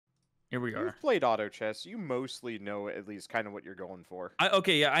Here we are. You've played auto chess. You mostly know at least kind of what you're going for.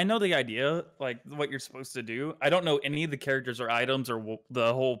 Okay, yeah, I know the idea, like what you're supposed to do. I don't know any of the characters or items or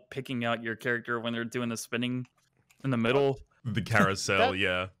the whole picking out your character when they're doing the spinning in the middle. The carousel,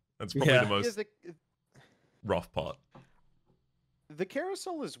 yeah. That's probably the most rough part. The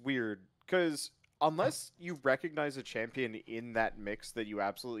carousel is weird, because unless you recognize a champion in that mix that you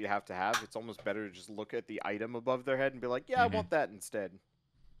absolutely have to have, it's almost better to just look at the item above their head and be like, yeah, I want that instead.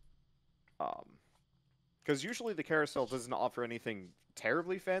 Because usually the carousel doesn't offer anything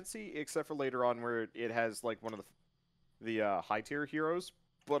terribly fancy, except for later on where it has like one of the high tier heroes,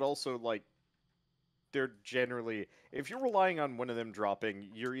 but also like they're generally, if you're relying on one of them dropping,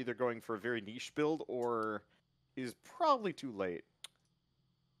 you're either going for a very niche build or is probably too late.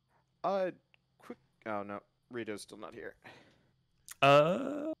 Quick. Oh no, Reto's still not here.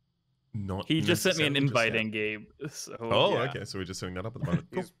 Not. He just sent me an invite in game. So, oh, yeah. Okay. So we're just setting that up at the moment.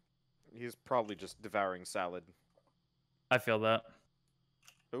 Cool. He's probably just devouring salad. I feel that.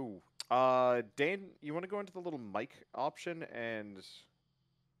 Oh, Dane, you want to go into the little mic option and,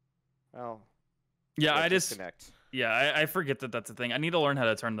 well, yeah, I just connect. Yeah, I forget that that's a thing. I need to learn how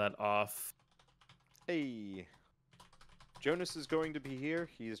to turn that off. Hey, Jonas is going to be here.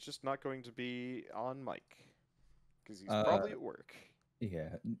 He is just not going to be on mic because he's probably at work. Yeah,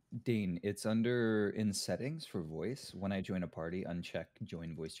 Dean, it's in settings for voice. When I join a party, uncheck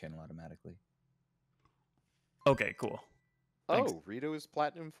join voice channel automatically. Okay, cool. Thanks. Oh, Reto is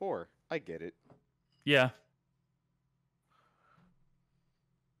Platinum 4. I get it. Yeah.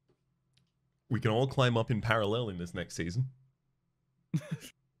 We can all climb up in parallel in this next season.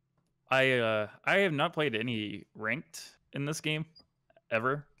 I have not played any ranked in this game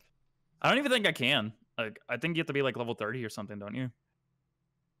ever. I don't even think I can. Like, I think you have to be like level 30 or something, don't you?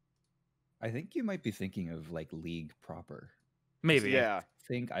 I think you might be thinking of like League proper. Maybe. Yeah. I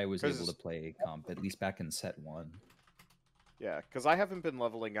think I was able to play comp at least back in set 1. Yeah, because I haven't been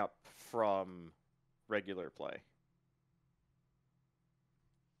leveling up from regular play.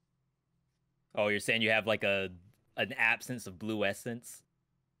 Oh, you're saying you have like an absence of blue essence,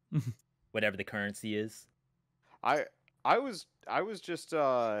 whatever the currency is. I was just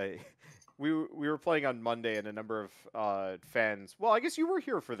we were playing on Monday and a number of fans. Well, I guess you were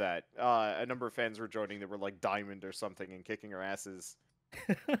here for that. A number of fans were joining that were like diamond or something and kicking our asses.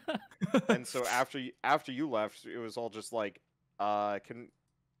 And so after you left, it was all just like, can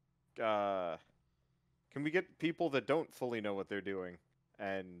we get people that don't fully know what they're doing?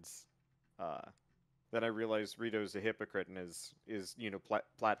 And then I realized Rito's a hypocrite and is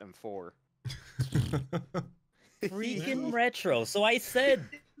Platinum 4. Freaking Retro. So I said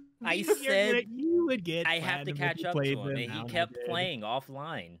you would get. I have to catch up to him, and he kept playing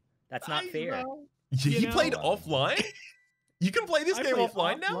offline. That's not fair. He played offline? You can play this game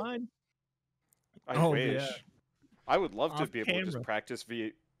offline now? I wish. Yeah. I would love to be able to just practice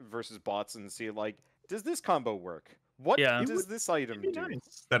versus bots and see, like, does this combo work? What does this item do?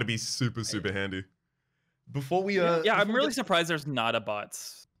 Nice. That'd be super, super handy. Before we I'm really surprised there's not a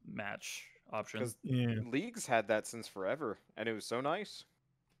bots match option. Because Leagues had that since forever, and it was so nice.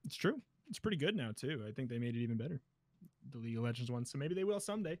 It's true. It's pretty good now too. I think they made it even better, the League of Legends one. So maybe they will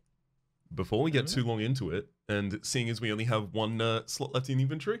someday. Before we get too long into it, and seeing as we only have one slot left in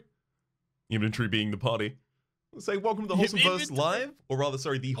inventory being the party, let's say welcome to the Wholesomeverse Live, or rather,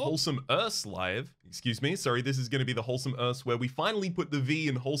 sorry, the Wholesomeverse Live. Excuse me. Sorry, this is going to be the Wholesomeverse where we finally put the V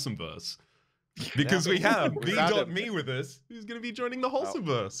in Wholesomeverse. Because we have V.me with us, who's going to be joining the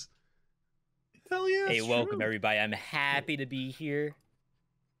Wholesomeverse. Hell yeah. Hey, welcome everybody. I'm happy to be here.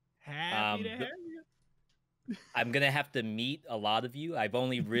 Happy to have you. I'm gonna have to meet a lot of you. I've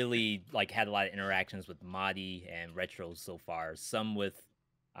only really had a lot of interactions with Madi and Retro so far. Some with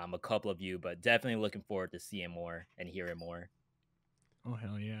a couple of you, but definitely looking forward to seeing more and hearing more. Oh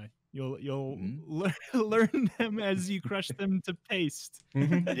hell yeah! You'll learn them as you crush them to paste.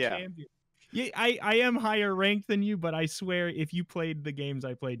 Yeah. Yeah, I am higher ranked than you, but I swear if you played the games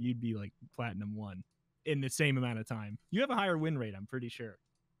I played, you'd be like Platinum 1 in the same amount of time. You have a higher win rate, I'm pretty sure.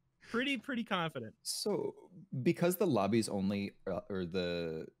 Pretty confident. So because the lobby's only or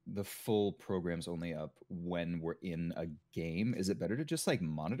the full program's only up when we're in a game, is it better to just like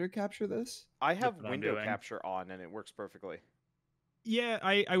monitor capture this? I have window capture on and it works perfectly. Yeah,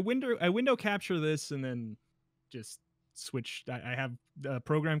 I window capture this and then just switch. I have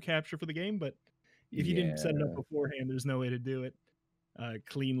program capture for the game, but if you didn't set it up beforehand, there's no way to do it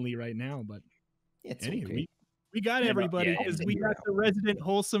cleanly right now. But anyway, we got everybody because we got the resident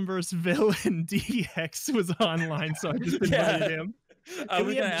Wholesomeverse villain DX was online, so I just invited him. I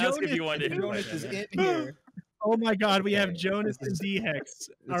was going to ask if you wanted to Jonas is in here. Oh my God, we have Okay, Jonas this and is- D-Hex. This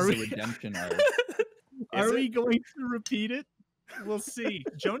Are is a we? redemption arc. Are we going to repeat it? We'll see.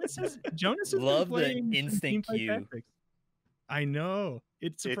 Jonas has been Love the playing some instant Teamfight queue. Tactics. I know.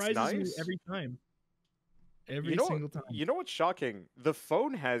 It surprises me nice. every time. Every You know, single time. you know what's shocking? The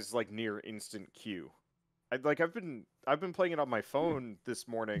phone has like near instant queue. I've been playing it on my phone this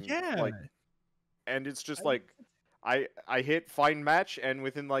morning. Yeah. Like, and it's just like, I hit find match, and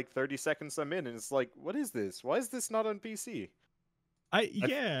within like 30 seconds I'm in, and it's like, what is this? Why is this not on PC?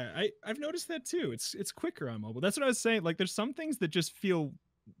 I've noticed that too. It's quicker on mobile. That's what I was saying. Like, there's some things that just feel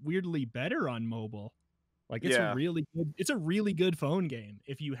weirdly better on mobile. Like, it's Yeah. a really good phone game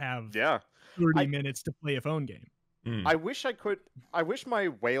if you have Yeah. 30 minutes to play a phone game. I wish my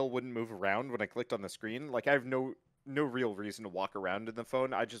whale wouldn't move around when I clicked on the screen. Like, I have no real reason to walk around in the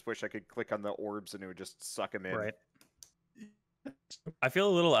phone. I just wish I could click on the orbs and it would just suck him in. Right. I feel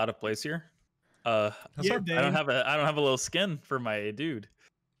a little out of place here. Yeah, I don't Dane. have a little skin for my dude.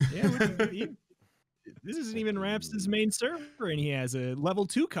 Yeah, this isn't even Raps' main server, and he has a level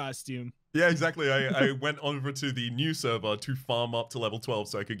 2 costume. Yeah, exactly. I went over to the new server to farm up to level 12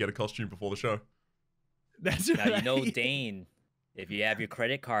 so I could get a costume before the show. That's Now right. you know, Dane. If you have your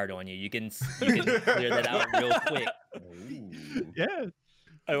credit card on you, you can clear that out real quick. Yeah,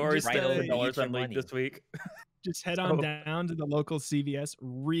 I already Just, spent eat $100 your on League money. this week. just head on So- down to the local CVS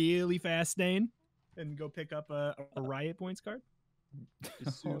really fast, Dane, and go pick up a Riot Points card.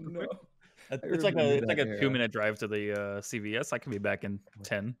 Just Oh, super no. quick. It's like remember a that era. 2-minute drive to the CVS. I can be back in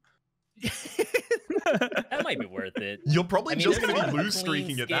 10. That might be worth it. You're probably I mean, just there's going a to lot be of lose clean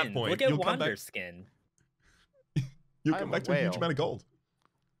streaking at that skin. point. Look at You'll come Wander back, skin. you'll I'm come a back to a huge whale. amount of gold.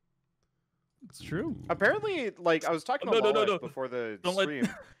 It's true. Apparently, like, I was talking to No, Wallace before the Don't let- stream.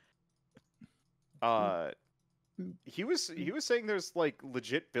 He was saying there's like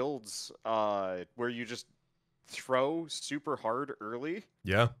legit builds where you just throw super hard early.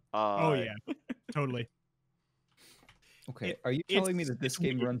 Yeah. Oh yeah, totally. Okay, are you it's- telling me that this it's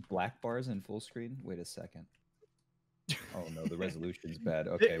game weird. runs black bars in full screen? Wait a second. Oh no, the resolution's bad.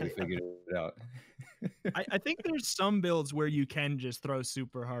 Okay, we figured it out. I think there's some builds where you can just throw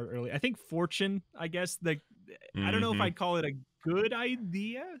super hard early. I think Fortune, I guess I don't know if Mhm. I'd call it a good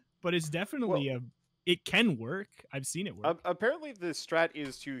idea, but it's definitely it can work. I've seen it work. Apparently, the strat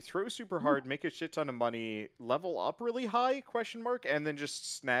is to throw super hard, make a shit ton of money, level up really high ? And then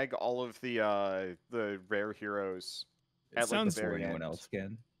just snag all of the rare heroes. It at, like, the sounds very Before anyone end. else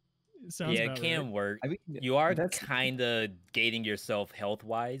can. it sounds Yeah, it about can right. work. I mean, You are that's- kind of gating yourself health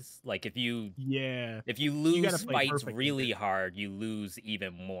wise. Like if you Yeah. lose gotta play fights perfectly. really hard, you lose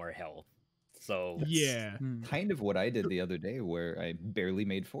even more health. So Yeah. kind of what I did the other day, where I barely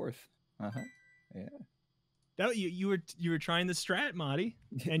made fourth. Yeah. That you were trying the strat, Marty,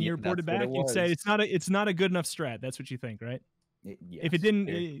 and Yeah, you reported that's what back. it You said was. it's not a good enough strat. That's what you think, right? If Yes, it didn't,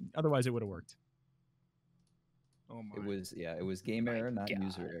 it, otherwise it would have worked. Oh my. it was game My error, not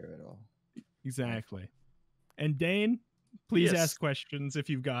user God. error at all. Exactly. And Dane, please Yes. ask questions if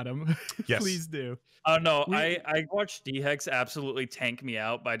you've got them. Yes. Please do. Oh no, We- I watched D-Hex absolutely tank me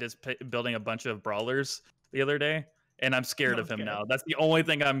out by just building a bunch of brawlers the other day, and I'm scared of him Okay. now. That's the only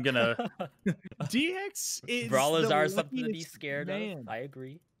thing I'm gonna. DX is brawlers the are something to be luckiest scared man. of. I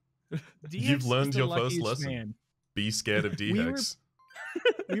agree. DX You've is learned the your first luckiest lesson. man. Be scared of We were- D-Hex.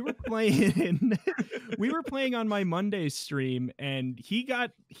 We were playing we were playing on my Monday stream, and he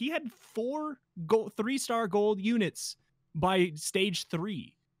had 4 3-star gold units by stage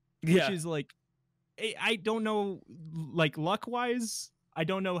 3, which Yeah, is like I don't know, like, luck wise, I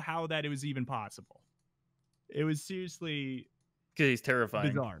don't know how that it was even possible. It was seriously because he's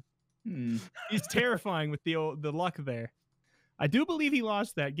terrifying. bizarre. Hmm. He's terrifying with the luck there. I do believe he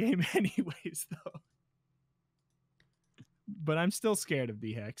lost that game anyways, though. But I'm still scared of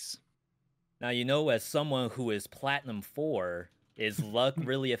D-Hex. Now you know, as someone who is Platinum 4, is luck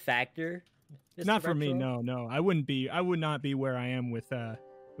really a factor? Mr. Not for me, Retro? no. I would not be where I am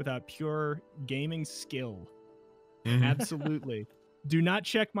without pure gaming skill. Mhm. Absolutely. Do not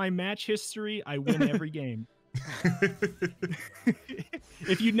check my match history. I win every game.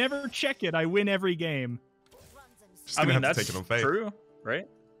 If you never check it, I win every game. Just I gonna mean have to that's take it on faith. true, right?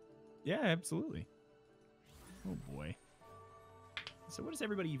 Yeah, absolutely. Oh boy. So what is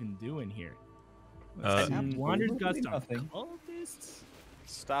everybody even doing here? Let's see. Absolutely Wander's got some nothing. cultists.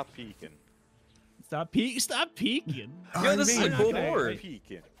 Stop peeking. Stop peeking. Yeah, this is a mean, cool okay. board.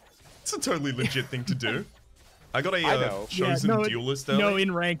 Peeking. It's a totally legit thing to do. I got a I know. chosen Yeah, no, duelist No, early.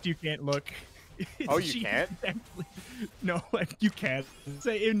 in ranked you can't look. Oh, you She- can't? No, you can't.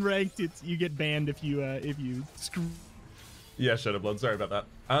 Say in ranked, you get banned if you screw. Yeah, Shadowblood. Sorry about that.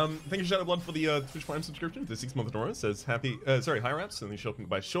 Thank you, Shadowblood, for the Twitch Prime subscription for 6 months in a row. Says happy. Sorry, hi Raps. Only shopping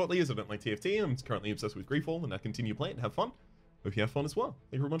by shortly as I don't like TFT. I'm currently obsessed with Greedfall, and I continue playing and have fun. Hope you have fun as well.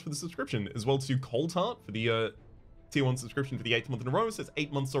 Thank you very much for the subscription, as well to Cold Heart for the Tier 1 subscription for the 8th month in a row. It says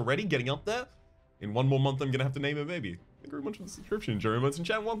 8 months already, getting up there. In 1 more month, I'm gonna have to name a baby. Thank you very much for the subscription, Jerry Modes and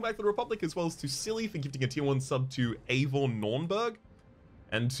Chat. Welcome back to the Republic, as well as to Silly for gifting a Tier 1 sub to Avon Nornberg,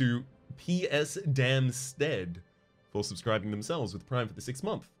 and to PS Damstead for subscribing themselves with Prime for the 6th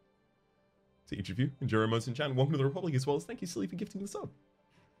month. To each of you, and Jerry Modes and Chat, welcome to the Republic, as well as thank you, Silly, for gifting the sub.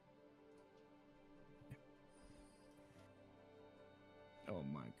 Oh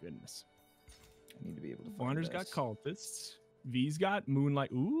my goodness. I need to be able to find Wander's got this. cultists. V's got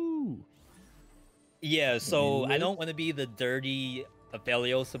moonlight. Ooh. Yeah, so I don't want to be the dirty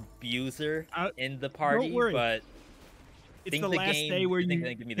Aphelios abuser in the party, worry. but It's the last day where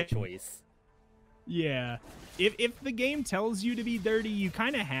you give me the choice. Yeah. If the game tells you to be dirty, you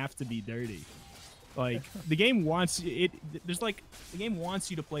kind of have to be dirty. Like the game wants it. There's like the game wants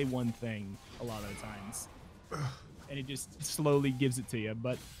you to play one thing a lot of the times, and it just slowly gives it to you.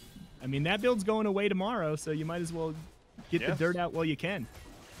 But I mean that build's going away tomorrow, so you might as well get the dirt out while you can.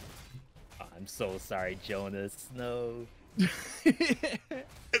 I'm so sorry, Jonas. No.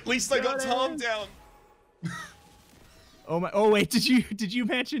 At least I got Tom down. Oh my! Oh wait, did you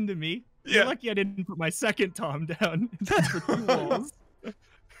mention to me? Yeah. You're lucky I didn't put my second Tom down. It's for 2 walls.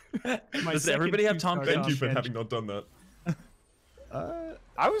 Does everybody have Tom? Thank you for having not done that.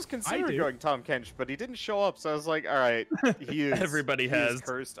 I was considering do. going Tom Kench, but he didn't show up, so I was like, all right, he is. Everybody he is has.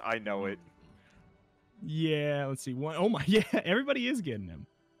 cursed. I know it. Yeah, let's see. One, oh my, yeah, everybody is getting him.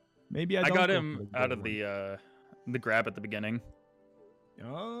 Maybe I got don't him out of the grab at the beginning.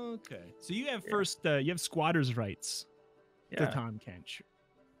 Okay, so you have first. You have squatters' rights to Yeah. Tom Kench.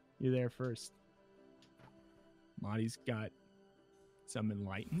 You're there first. Monty's got some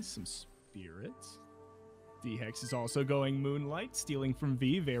enlighten, some spirits. D-Hex is also going moonlight, stealing from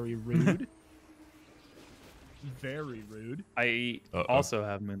V. Very rude. Very rude. I also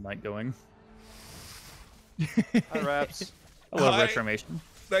have Moonlight going. Hi, Raps. I love Hi. Retromation.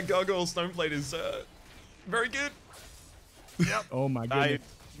 That Gargoyle Stoneplate is very good. Yep. Oh my I goodness.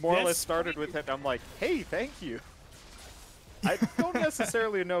 more or Yes. less started with it, and I'm like, hey, thank you. I don't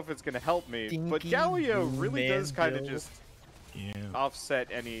necessarily know if it's going to help me, but Stinky Galio really man does kind of Bill. just Yeah. offset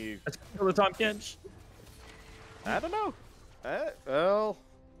any... Let's go with Tom Kench. I don't know. Well,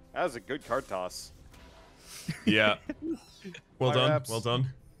 that was a good card toss. Yeah. Well Hi, done. Raps. Well done.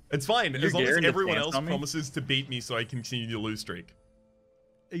 It's fine, You're as long as daring to everyone dance else on me? promises to beat me so I continue to lose streak.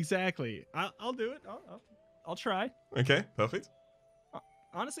 Exactly. I'll do it. I'll try. Okay, perfect.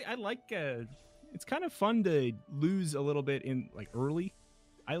 Honestly, I like. It's kind of fun to lose a little bit in like early.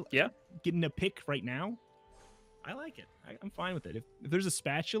 Yeah. Getting a pick right now. I like it. I'm fine with it. If there's a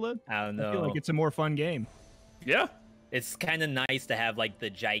spatula, I don't I feel know. like it's a more fun game. Yeah. It's kind of nice to have like the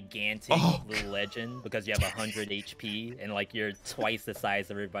gigantic Oh, little legend because you have 100 HP and like you're twice the size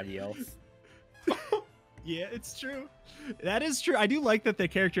of everybody else. Yeah, it's true. That is true. I do like that the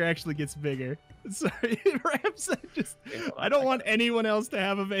character actually gets bigger. Sorry, Raps. I don't want anyone else to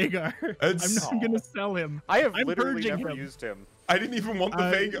have a Vagar. It's- I'm gonna sell him. I'm I'm literally purging never him. used him. I didn't even want the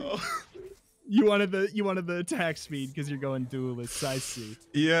Vega. You wanted the attack speed because you're going duelist. I see.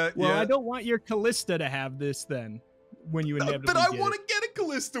 Yeah, Well, yeah. I don't want your Callista to have this then. When you inevitably But I get want it. to get a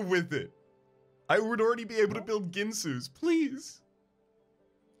Callista with it. I would already be able to build Ginsu's, please.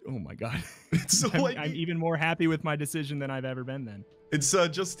 Oh my god. It's all I I'm need. even more happy with my decision than I've ever been then. It's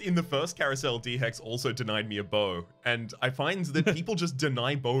just in the first carousel, D-Hex also denied me a bow, and I find that people just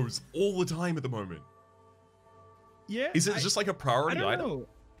deny bows all the time at the moment. Yeah. Is it just like a I priority don't item? know.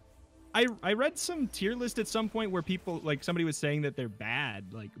 I read some tier list at some point where people like somebody was saying that they're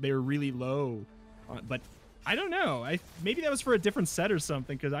bad, like they were really low, but I don't know. Maybe that was for a different set or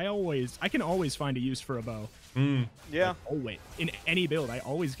something because I can always find a use for a bow. Yeah. Always in any build, I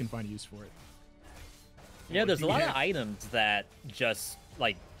always can find a use for it. Yeah, there's a lot of Yeah. items that just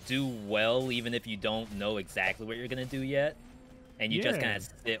like do well even if you don't know exactly what you're gonna do yet, and you just Yeah. kind of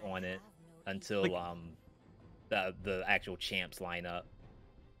sit on it until Like- the actual champs line up.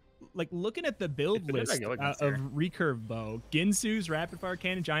 Like looking at the build It's a good list idea, like of this here. recurve bow, Ginsu's rapid fire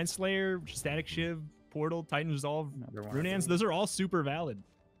cannon, giant slayer, static shiv, portal, titan resolve, Another one of Runeans, those are all super valid.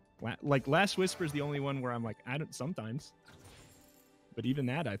 Like Last Whisper is the only one where I'm like, I don't sometimes. But even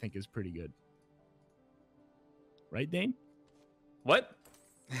that I think is pretty good. Right, Dane? What?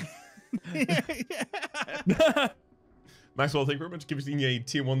 Maxwell, thank you very much for gifting a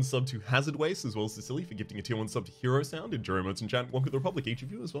tier 1 sub to Hazard Waste, as well as to Silly for gifting a tier 1 sub to Hero Sound, and Jerry Motes and Chat, welcome to the Republic, each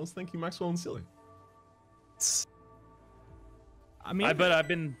of you, as well as thank you, Maxwell and Silly. I mean, I bet I've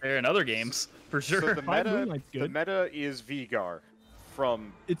been there in other games for sure. So the Five meta, Moonlight's the good. meta is Vigar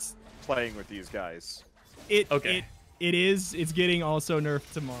from it's playing with these guys. Okay. It is. It's getting also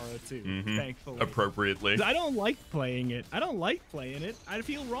nerfed tomorrow too. Mhm. Thankfully. Appropriately. 'Cause I don't like playing it. I don't like playing it. I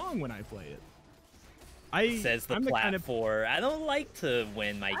feel wrong when I play it. Says the I'm the kind of platform. I don't like to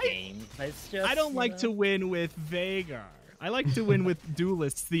win my games. It's just, I don't you like know. to win with Vagar. I like to win with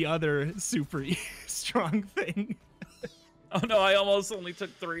Duelists, the other super strong thing. Oh no, I almost only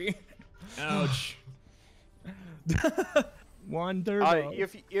took 3. Ouch. Wander.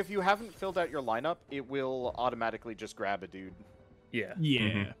 If you haven't filled out your lineup, it will automatically just grab a dude. Yeah. Yeah.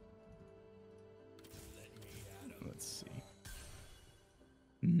 Mhm. Let's see.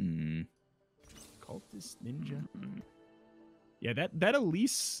 Hmm. Cultist Ninja. Yeah, that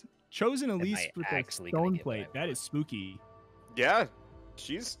Elise, chosen Elise I with the actually gonna stone get what plate. I That is spooky. Yeah,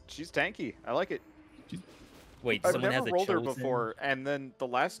 she's tanky. I like it. Wait, I've someone never has a rolled her chosen? before, and then the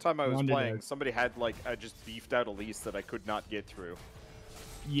last time I was Wonder playing, does. somebody had like a just beefed out Elise that I could not get through.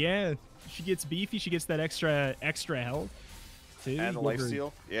 Yeah, she gets beefy. She gets that extra health too. And the Give her-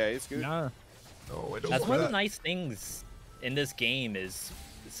 lifesteal. Yeah, it's good. Nah. Oh, I don't That's want one of that. the nice things in this game is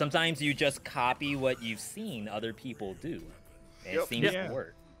sometimes you just copy what you've seen other people do. And Yep. it seems Yeah. to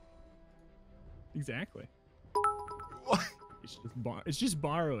work. Exactly. It's just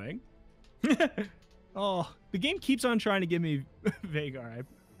borrowing. Oh, the game keeps on trying to give me Vagar.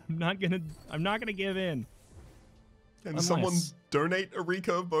 I'm not gonna give in. Can Unless- someone donate a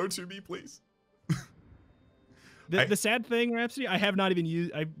recurve bow to me, please? The sad thing, Rhapsody, I have not even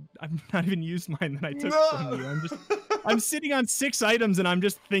used. I've not even used mine that I took from you. I'm sitting on 6 items and I'm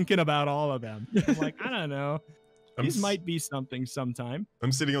just thinking about all of them. I'm like, I don't know. These might be something sometime.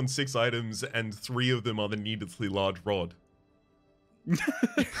 I'm sitting on 6 items, and 3 of them are the needlessly large rod.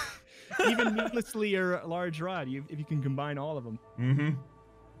 Even needlessly or large rod, if you can combine all of them. Mm-hmm.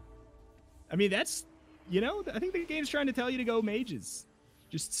 I mean, that's, I think the game's trying to tell you to go mages.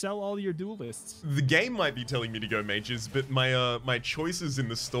 Just sell all your duelists. The game might be telling me to go mages, but my choices in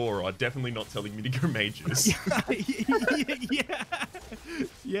the store are definitely not telling me to go mages.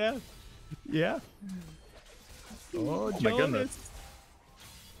 Yeah. Oh, my goodness. Jonas.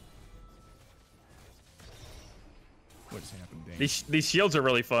 What's happened, Dane? These shields are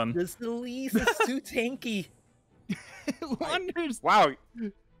really fun. This Elise is too tanky. Wonders. Wow,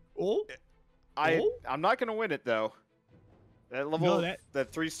 Oh, I'm not gonna win it though. That level, No,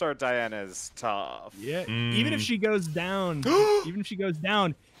 that 3-star Diana is tough. yeah. Even if she goes down, even if she goes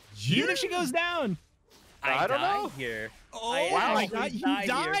down, I don't died know. here. Oh I wow. my actually God, you died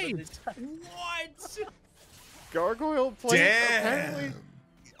died. here, but What? Gargoyle plate apparently. Damn.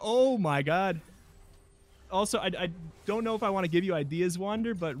 Oh my God. Also, I don't know if I want to give you ideas,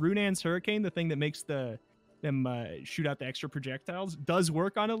 Wander, but Runan's Hurricane, the thing that makes them shoot out the extra projectiles, does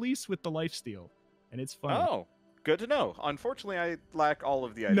work on Elise with the lifesteal, and it's fun. Oh, good to know. Unfortunately, I lack all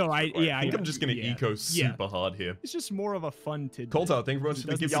of the items. No, required. I think I'm just gonna yeah. eco super hard here. It's just more of a fun tidbit. Coltar, thank you very much It for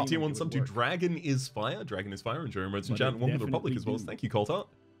doesn't giving seem tier like 1 it sub would to work. Dragon is Fire. Dragon is Fire. Enjoy emotes and But chat. it Welcome to the Republic as well as definitely thank you, Coltar.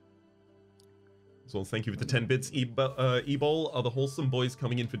 As well as thank you for the 10 bits. E-Bowl, are the Wholesome Boys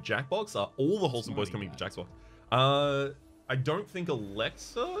coming in for Jackbox? Are all the Wholesome Boys coming in for Jackbox? I don't think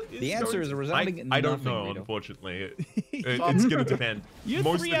Alexa is The answer going is a to- resounding I don't nothing, know, Reto. unfortunately. It's going to depend. You're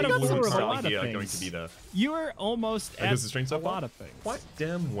Most of 3 the out of people who 4 are of a lot currently of here are going to things. be there. You are almost How at goes the stream so a far? lot of things. Quite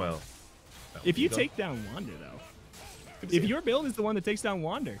damn well. If you take down Wander, though, if your build is the one that takes down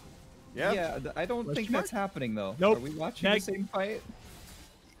Wander, Yeah. I don't Question think mark? that's happening though. Nope. Are we watching Neg- the same fight?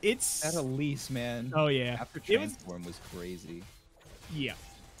 it's That Elise, man. oh yeah, After it was transform was crazy. yeah.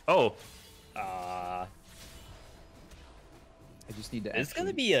 Oh, I just need to. it's gonna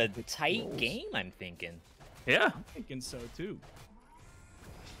actually be a pick tight rolls. game, I'm thinking. yeah. I'm thinking so too.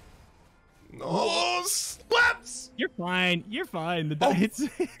 Oh, slaps! You're fine. You're fine. The Oh, it's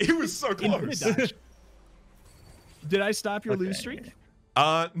It was so infinite close. dodge. Did I stop your lose Okay. streak?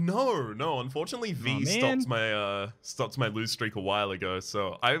 No. Unfortunately, V man. stopped my lose streak a while ago.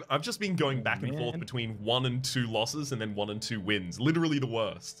 So I've just been going back and forth man. between 1 and 2 losses and then 1 and 2 wins. Literally the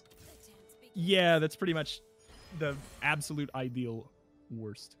worst. Yeah, that's pretty much the absolute ideal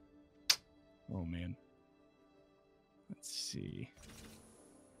worst. Oh man. Let's see.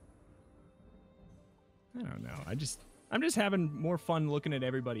 I don't know. I'm just having more fun looking at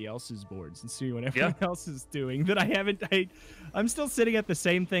everybody else's boards and seeing what everyone else is doing. That I'm still sitting at the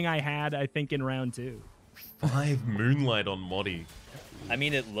same thing I had, I think, in round 2. 5 Moonlight on Modi. I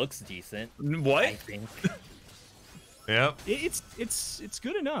mean, it looks decent. I What? think. Yep. It's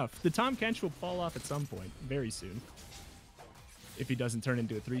good enough. The Tom Kench will fall off at some point, very soon. If he doesn't turn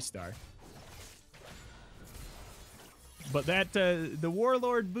into a 3-star. But that the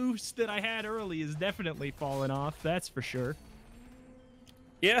Warlord boost that I had early is definitely falling off. That's for sure.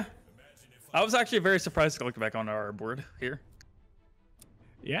 Yeah. I was actually very surprised to look back on our board here.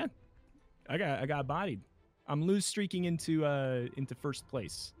 Yeah. I got bodied. I'm lose streaking into first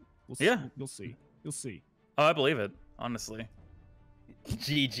place. Yeah. You'll see. You'll see. Oh, I believe it, honestly.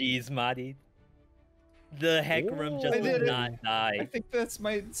 GG's, Madi. The heck room just I did did it. not I die. think that's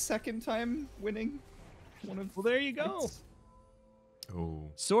my second time winning. Well, there you go. Oh.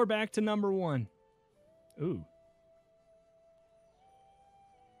 Soar back to number 1. Ooh.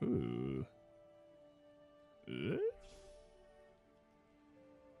 Ooh.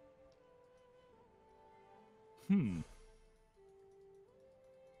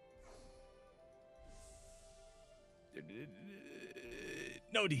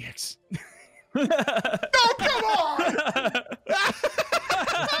 No DX. Oh, come on!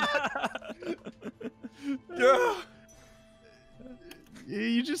 Yeah.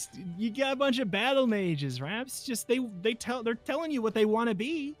 You got a bunch of battle mages, Raps. Just they're telling you what they want to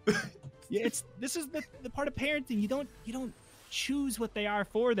be. Yeah, this is the part of parenting. You don't choose what they are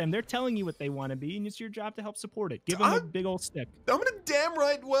for them. They're telling you what they want to be, and it's your job to help support it. Give them a big old stick. I'm gonna damn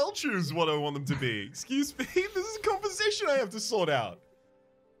right well choose what I want them to be. Excuse me, this is a conversation I have to sort out.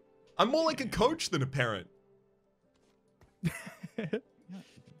 I'm more like a coach than a parent. Not doing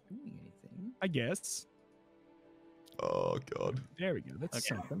anything. I guess. Oh, God. There we go. That's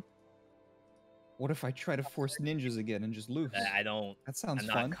Okay. something. What if I try to force ninjas again and just lose? I don't. That sounds I'm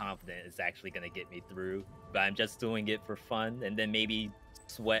fun. not confident it's actually gonna get me through, but I'm just doing it for fun, and then maybe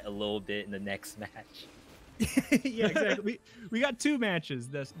sweat a little bit in the next match. Yeah, exactly. We got 2 matches.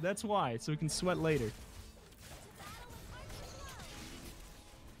 That's why, so we can sweat later.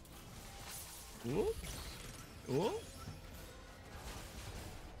 Ooh. Ooh.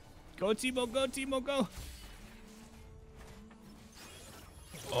 Go Timo, go Timo, go.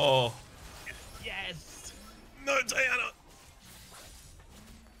 Oh. Yes. No, Diana.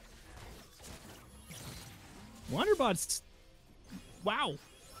 Wanderbots. Wow.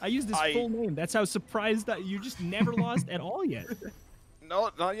 I used his full name. That's how surprised that you just never lost at all yet. No,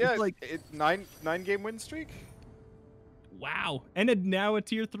 not yet. like- nine game win streak. Wow. And now a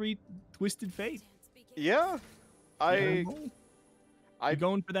tier 3 Twisted Fate. Yeah, You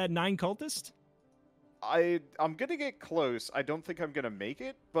going for that 9 cultist? I'm gonna get close. I don't think I'm gonna make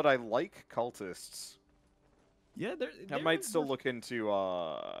it, but I like cultists. Yeah, I might still look into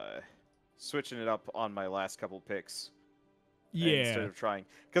switching it up on my last couple picks. Instead Yeah. of trying,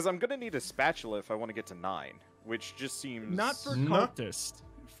 because I'm gonna need a spatula if I want to get to 9, which just seems Not for No. cultist.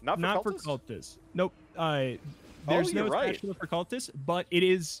 not for for cultists? cultists. Nope. There's no you're right. spatula for cultists, but it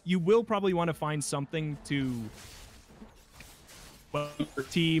is. You will probably want to find something to your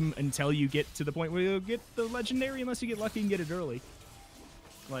team until you get to the point where you'll get the legendary, unless you get lucky and get it early.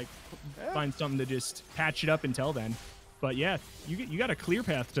 Like, Yeah. find something to just patch it up until then. But yeah, you got a clear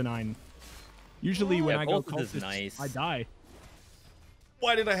path to 9. Usually when Yeah, I go cultist is cultist, nice. I die.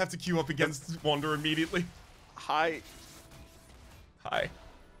 Why did I have to queue up against Wander immediately? Hi. Hi.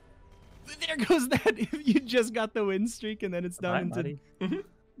 There goes that. You just got the win streak and then it's down Bye, into buddy.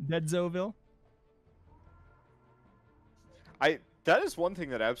 Dead Zoville. That is one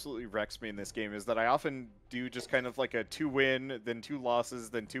thing that absolutely wrecks me in this game, is that I often do just kind of like a 2 win, then 2 losses,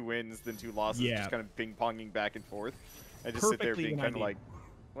 then 2 wins, then 2 losses, Yeah. just kind of ping-ponging back and forth. I just sit there Perfectly being an kind of idea. like,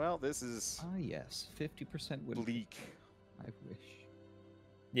 well, this is Ah, yes. 50% win. bleak. I wish.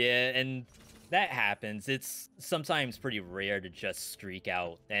 Yeah, and that happens. It's sometimes pretty rare to just streak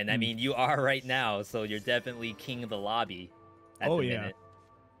out, and I mean, you are right now, so you're definitely king of the lobby at Oh, the yeah. minute.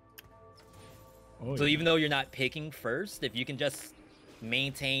 Oh, So yeah. even though you're not picking first, if you can just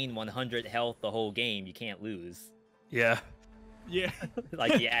maintain 100 health the whole game, you can't lose. Yeah. Yeah.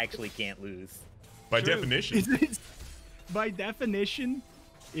 Like, you actually can't lose. By True. definition. It's- by definition,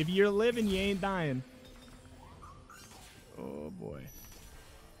 if you're living, you ain't dying. Oh boy.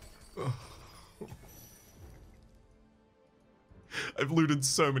 I've looted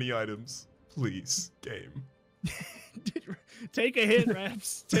so many items. Please, game. Take a hint,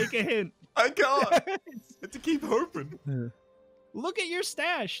 Raps. Take a hint. I can't. I have to keep hoping. Look at your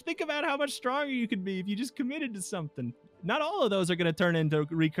stash. Think about how much stronger you could be if you just committed to something. Not all of those are going to turn into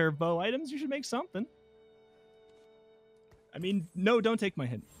recurve bow items. You should make something. I mean, no, don't take my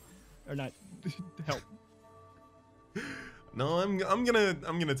hint. Or not. Help. No, I'm gonna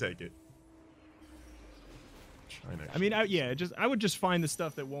take it. I mean, I would just find the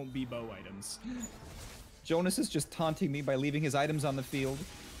stuff that won't be bow items. Jonas is just taunting me by leaving his items on the field.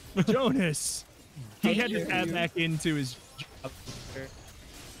 Jonas, he had to tap back into his job.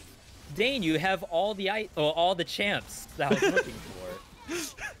 Dane, you have all the champs that I was looking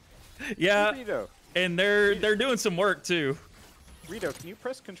for. Yeah, Reto, and they're doing some work too. Reto, can you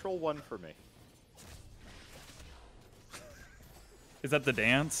press Control 1 for me? Is that the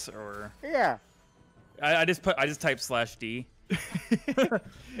dance or? Yeah. I just type /D.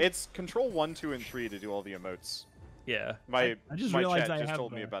 It's Control 1, 2, and 3 to do all the emotes. Yeah. My I just my realized chat I just have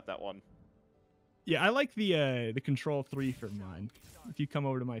told me about that one. Yeah, I like the Control 3 for mine. If you come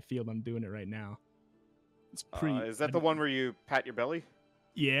over to my field, I'm doing it right now. It's pretty. Is that the one where you pat your belly?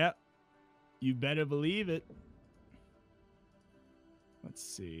 Yeah, you better believe it. Let's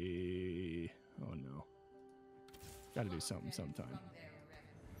see. Oh no, gotta do something sometime.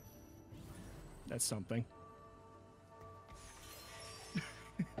 That's something.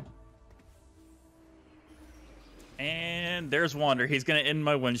 And there's Wander. He's gonna end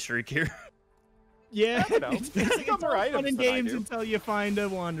my win streak here. Yeah, I don't know. it's Pick up all more fun items and than I games do. until you find a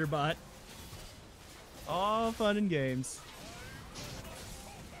Wanderbot. All fun and games.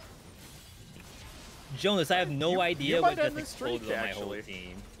 Jonas, I have no idea might what end just this streak, exploded on my whole actually.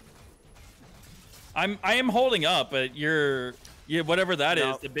 team. I am holding up, but whatever that is,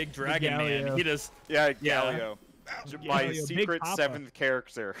 No. the big dragon man. Galio. He just. Yeah, Yeah. Galio. My Galio, big secret papa. 7th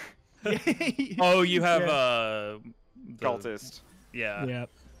character. Oh, you have Yeah. the- Cultist. Yeah. Yeah,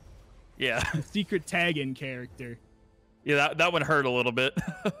 Yeah. the secret tag-in character. Yeah. That one hurt a little bit.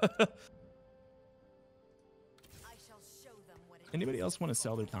 Anybody else want to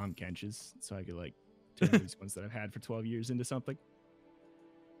sell their Tom Kenches so I could like turn these ones that I've had for 12 years into something?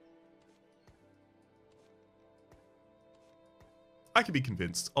 I could be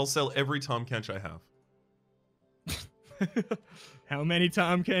convinced. I'll sell every Tom Kench I have. How many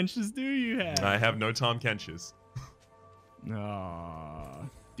Tom Kenches do you have? I have no Tom Kenches. Aww.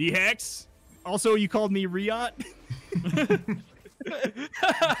 D-Hex? Also, you called me Riot?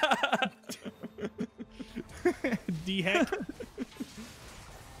 D-Hex?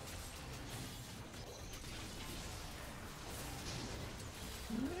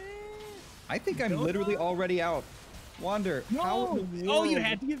 I think I'm literally already out. Wander. How in the Oh, you world-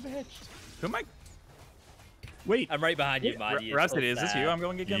 had to get fetched. Who am I? Wait, I'm right behind you, Marty. It's Rhapsody, so is this sad. you I'm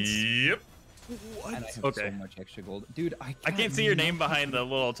going against? Yep. what? And I have Okay. so much extra gold. Dude, I I can't see your name behind the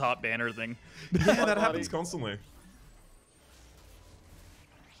little top banner thing. Yeah, that happens constantly.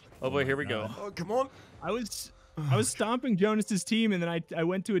 Oh boy, here we go. Oh, come on. I was stomping Jonas's team, and then I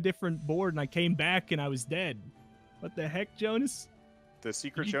went to a different board, and I came back, and I was dead. What the heck, Jonas? The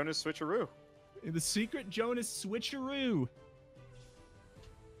secret Jonas switcheroo. The secret Jonas switcheroo.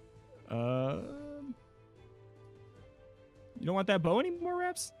 You don't want that bow anymore,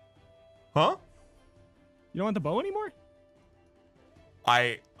 Raps? Huh? You don't want the bow anymore?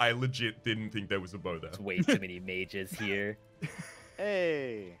 I legit didn't think there was a bow there. There's way too many mages here.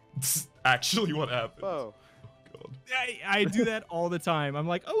 Hey. That's actually what happened. Whoa. Oh, God. I do that all the time. I'm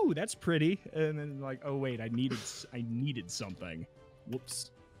like, oh, that's pretty, and then like, oh wait, I needed something.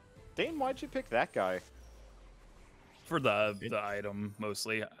 Whoops. Dane, why'd you pick that guy? For the item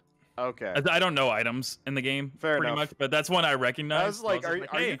mostly. Okay. I don't know items in the game Fair pretty enough. much, but that's one I recognize. I was like, so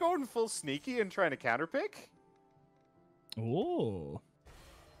are hey. you going full sneaky and trying to counterpick? Oh,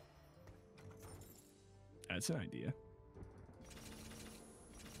 that's an idea.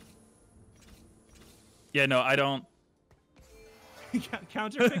 Yeah, no, I don't.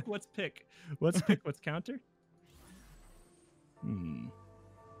 Counter pick? What's pick? What's pick? What's counter?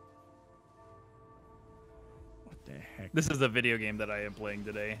 What the heck? This is a video game that I am playing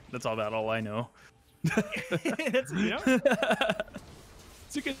today. That's about all I know. It's, you know,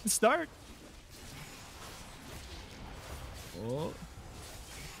 it's a good start. Oh.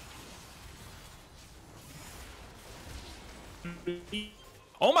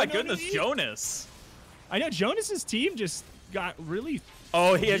 Oh my no, goodness, no, Jonas! I know Jonas's team just got really.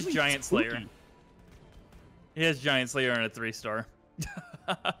 Oh, he has really Giant Slayer. spooky. He has Giant Slayer and a 3-star.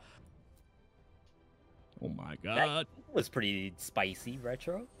 Oh my god! That was pretty spicy,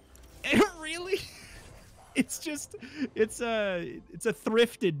 Retro. Really? It's a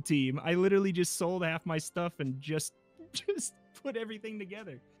thrifted team. I literally just sold half my stuff and just put everything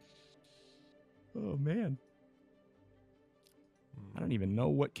together. Oh man. I don't even know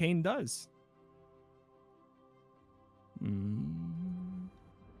what Kane does.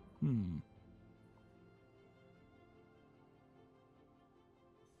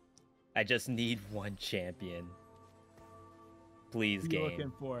 I just need one champion. Please, What are you game.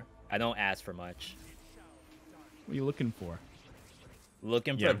 looking for? I don't ask for much. What are you looking for?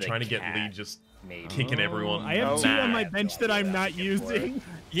 Looking Yeah, for I'm the trying to get cat, Lee just maybe. kicking everyone. I have Oh, two on my nah, bench no that I'm idea not what I'm looking for. using.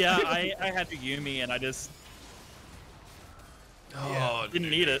 Yeah, I had to Yumi and I just Oh, didn't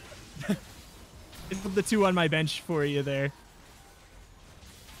need it. Put the 2 on my bench for you there.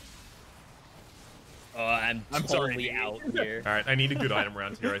 Oh, I'm totally sorry. out here. All right, I need a good item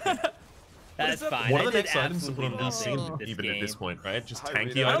around here, I think. That's fine. What I are the did next items to put on absolutely DC, nothing with even at this point, right? Just Hi,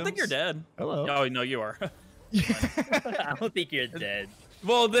 tanky Reto. items? I don't think you're dead. Hello. Oh no, you are. I don't think you're dead.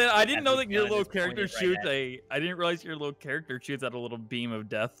 Well, I didn't know Every that your gun little is pointed character right shoots at I didn't realize your little character shoots at a little beam of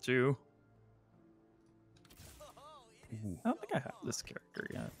death too. I don't think I have this character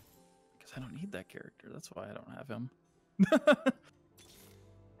yet. Because I don't need that character. That's why I don't have him.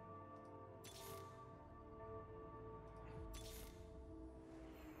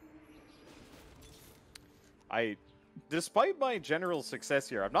 Despite my general success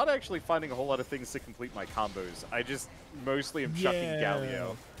here, I'm not actually finding a whole lot of things to complete my combos. I just mostly am chucking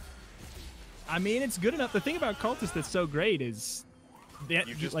Galio. I mean, it's good enough. The thing about Cultist that's so great is that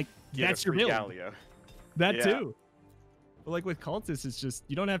You just like Get that's a your free build. Galio. That Yeah. too. But like with Cultist, it's just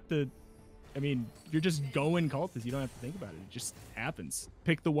you don't have to. I mean, you're just going Cultist. You don't have to think about it. It just happens.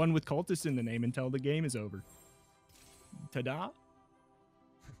 Pick the one with Cultist in the name until the game is over. Ta-da!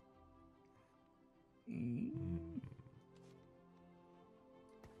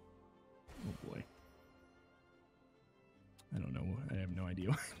 Oh boy. I don't know. I have no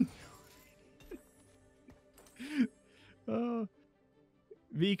idea.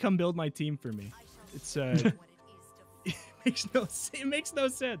 V, come build my team for me. It's it makes no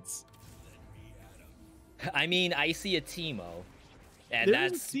sense. I mean, I see a Teemo, and There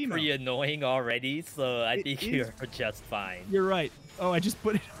is a that's Teemo. pretty annoying already, so I It think is- you're just fine. You're right. Oh, I just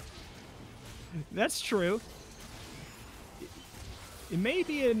put it. That's true. It may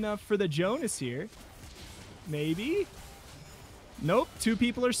be enough for the Jonas here. Maybe. Nope. 2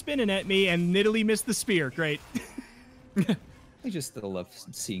 people are spinning at me and Nidalee missed the spear. Great. I just still love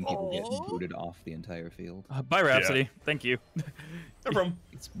seeing people get booted off the entire field. Bye, Rhapsody. Thank you. No problem.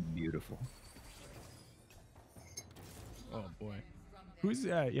 It's beautiful. Oh boy. Who's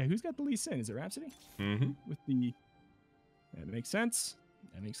got the Lee Sin? Is it Rhapsody? Mm-hmm. With the that makes sense.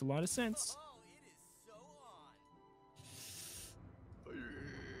 That makes a lot of sense.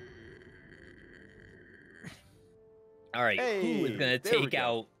 All right, who is Hey, gonna there we take go.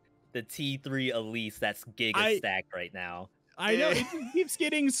 out the T3 Elise that's Giga I- stacked right now? I know it just keeps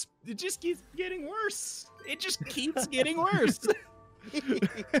getting worse. It just keeps getting worse.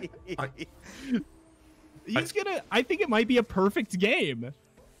 I think it might be a perfect game.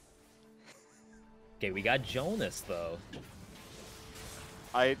 Okay, we got Jonas though,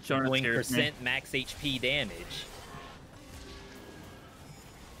 Jonas doing scares me. percent max HP damage.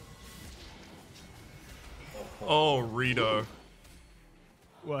 Oh, Reto.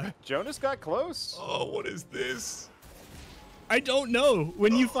 What? Jonas got close. Oh, what is this? I don't know.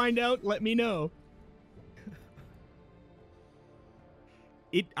 When you find out, let me know.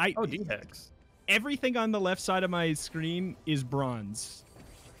 Oh, D-Hex. Everything on the left side of my screen is bronze,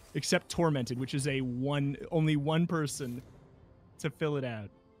 except Tormented, which is only one person to fill it out.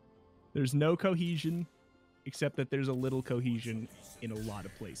 There's no cohesion, except that there's a little cohesion in a lot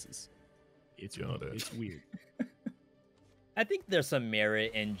of places. It's weird. I think there's some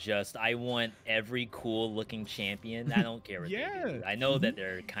merit in just I want every cool looking champion. I don't care what they Yeah. do. I know that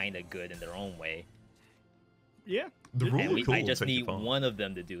they're kind of good in their own way. Yeah, The rule And of cool I just will take you need far. one of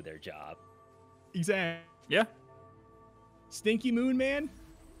them to do their job. exactly. Yeah. Stinky Moon Man?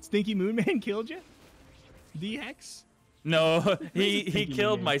 Stinky Moon Man killed you? D-Hex? No, he Stinky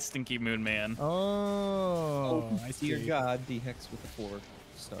killed Man? my Stinky Moon Man. Oh, I see. Dear God, D-Hex with the 4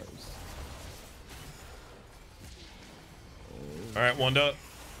 stars. All right, Wanda.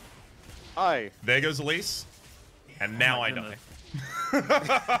 Aye. There goes Elise. And now my I die.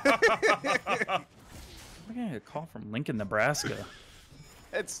 I'm getting a call from Lincoln, Nebraska.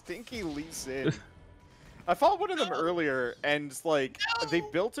 It's Stinky Lee Sin. I fought one of them earlier, and like they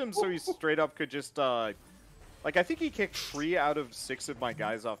built him so he straight up could just like I think he kicked 3 out of 6 of my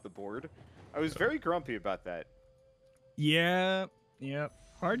guys off the board. I was very grumpy about that. Yeah.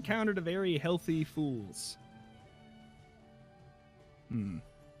 Hard counter to very healthy fools.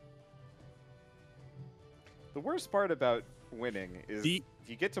 The worst part about winning is you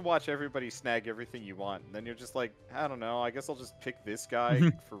get to watch everybody snag everything you want, and then you're just like, I don't know, I guess I'll just pick this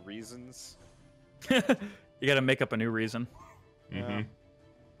guy for reasons. You got to make up a new reason. Mm-hmm.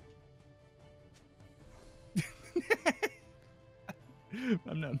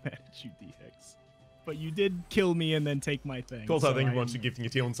 I'm not mad at you, D-Hex. But you did kill me and then take my thing. Of course, I so thank everyone I'm- for gifting a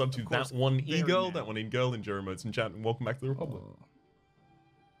tier and sub to course, that one very e-girl, mad. that one in-girl, and Jeremy Modes in chat, and welcome back to the Republic. Oh.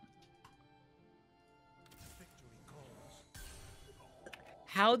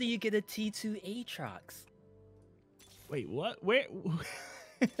 How do you get a T2 Aatrox? Wait, what? Where?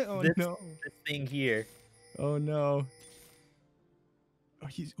 Oh this, no. this thing here. Oh no. Oh,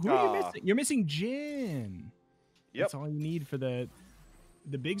 who are you missing? You're missing Jin. Yep. That's all you need for the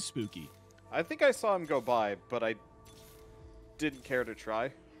big spooky. I think I saw him go by, but I didn't care to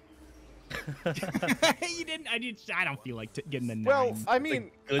try. You didn't. I don't feel like getting the 9. Well, I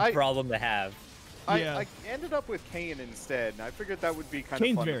mean, Good problem to have. I ended up with Kane instead, and I figured that would be kind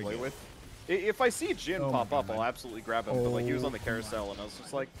Kane's of fun to very play good. with. If I see Jin Oh pop my up, God. I'll absolutely grab him. But like he was on the Oh carousel, and I was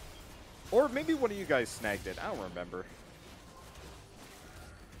just like, or maybe one of you guys snagged it. I don't remember.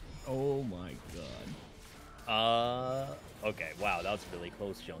 Oh my god. Okay. Wow, that was really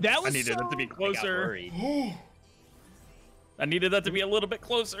close, Jonas. That was I needed it to be I got closer. worried. I needed that to be a little bit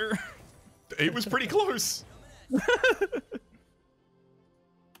closer. It was pretty close.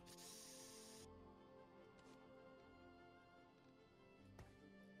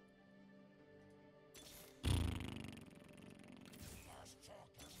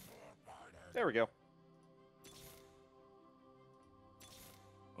 There we go.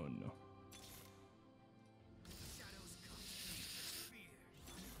 Oh no.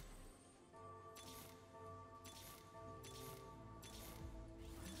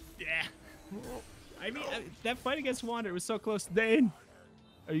 Yeah. I mean, that fight against Wander was so close. Dane,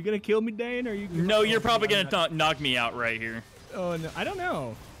 are you gonna kill me, Dane? Or are you? No, you're probably gonna knock me out right here. Oh no, I don't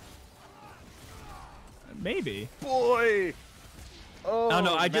know. Maybe. Boy. Oh, I don't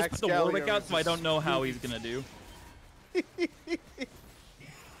know. I just Max put the Warwick Gallier out, is so I just don't know how he's gonna do. I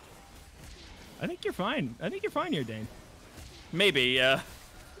think you're fine. I think you're fine here, Dane. Maybe, yeah.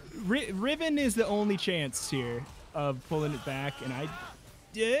 Riven is the only chance here of pulling it back, and I.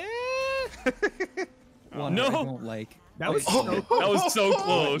 Yeah. Wander, no. I don't like. That was Oh, so That was so not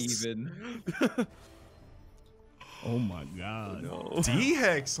close. even. Oh my god. No.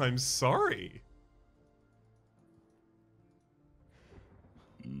 D-Hex, I'm sorry.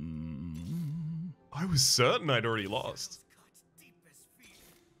 I was certain I'd already lost.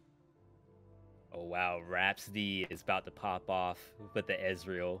 Oh wow, Rhapsody is about to pop off with the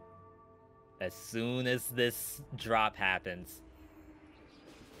Ezreal. As soon as this drop happens.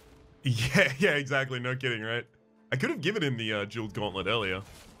 Yeah, exactly. No kidding, right? I could have given him the Jeweled Gauntlet earlier.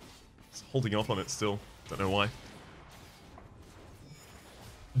 He's holding off on it still. Don't know why.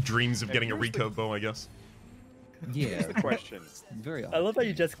 Dreams of And getting a here's the- recurve bow, I guess. Yeah. Here's the question. Very I love how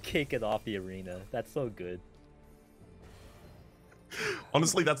you just kick it off the arena. That's so good.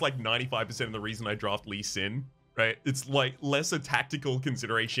 Honestly, that's like 95% of the reason I draft Lee Sin, right? It's like less a tactical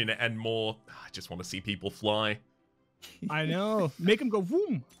consideration and more, I just want to see people fly. I know. Make him go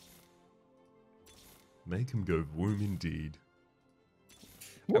boom. Make him go womb indeed.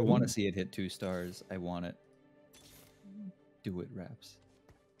 I want to see it hit 2 stars. I want it. Do it, Raps.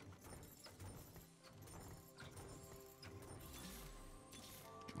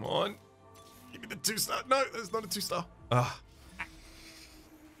 Come on. Give me the 2-star. No, there's not a 2-star. Ah.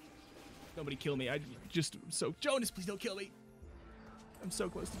 Nobody kill me. I just so Jonas, please don't kill me. I'm so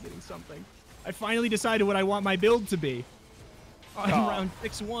close to getting something. I finally decided what I want my build to be. On round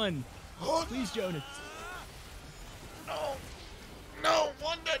 6-1. Please, Jonas. No,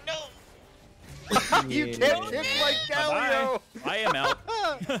 Wanda, no. You can't kick like Galio. I am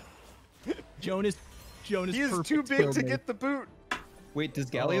out. Jonas. He is perfect too big killed to me. get the boot. Wait, does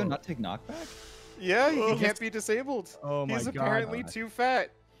Galio Oh. not take knockback? Yeah, he can't be disabled. Oh my He's God. apparently too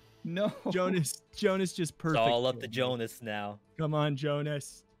fat. No. Jonas just It's perfect. all up to killed me. Jonas now. Come on,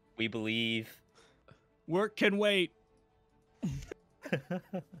 Jonas. We believe. Work can wait.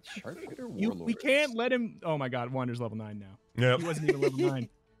 Sharpshooter We Warlord. can't let him. Oh my God, Wander's level 9 now. Yep. He wasn't even level 9.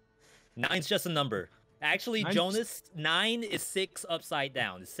 9's just a number. Actually, Nine's- Jonas, 9 is 6 upside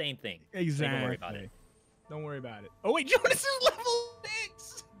down. The same thing. Exactly. Don't even worry about it. Don't worry about it. Oh wait, Jonas is level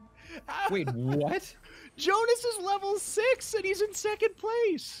 6. Wait, what? Jonas is level 6 and he's in 2nd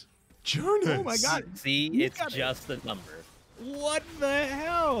place. Jonas. Oh my God. See, You it's gotta- just a number. What the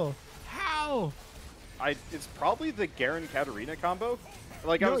hell? How? It's probably the Garen Katarina combo.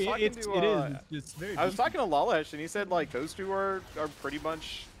 Like I No, was talking it to is. It's very. I was decent. talking to Lalesh, and he said like those two are pretty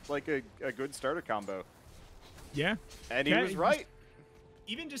much like a good starter combo, Yeah. and he Kat- was right.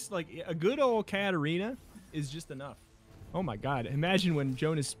 Even just like a good old Katarina is just enough. Oh my God! Imagine when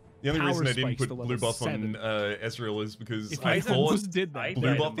Jonas. The only reason I didn't spikes put to blue level buff 7. on Ezreal is because If I I thought almost did that. I blue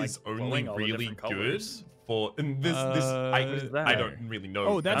died buff in, like, is only glowing all the really different good colors. for, and this What is that? I don't really know.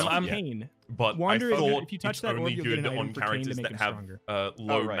 Oh, that's that I'm- yet, Kane. but Wander I is gonna- thought if you touch it's that orb, only you'll get good an item on for Kane to characters make that him have stronger. low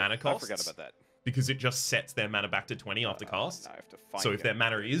Oh, right. mana costs. I forgot about that. Because it just sets their mana back to 20 after cast. Now I have to find So if their out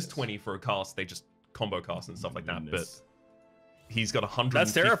mana what it is 20 for a cast, they just combo cast and stuff like that. But Goodness. he's got 150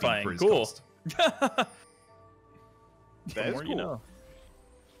 That's terrifying. for his Cool. cost. That is more cool. you know.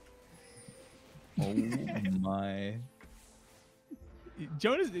 Oh my.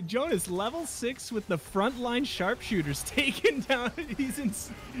 Jonas level 6 with the frontline sharpshooters taking down. He's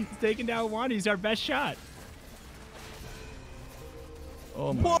taking down Wanda. He's our best shot.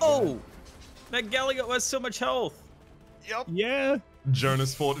 Oh my Whoa! God. That Galio has so much health. Yep. Yeah.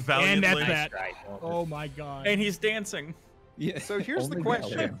 Jonas fought And valiantly. that's that. Right. Oh my God. And he's dancing. Yeah. So here's the only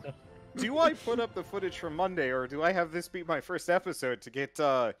question. Galio. Do I put up the footage from Monday, or do I have this be my first episode to get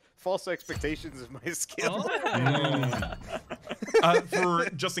false expectations of my skill? For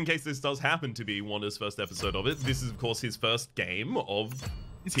just in case this does happen to be Wanda's first episode of it, this is of course his first game of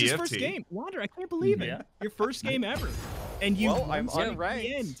It's TFT. his first game. Wander, I can't believe it. Yeah. Your first game ever. And you Well, I'm won at the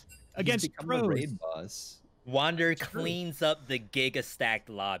unranked. end He's against become the pros. raid boss. Wander True. cleans up the Giga stacked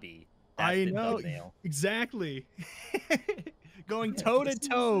lobby. That's I the know. thumbnail. Exactly. Going toe to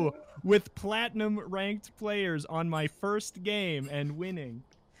toe with platinum ranked players on my first game and winning.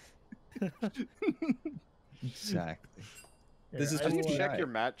 Exactly. Here, This is How do you just check AI. your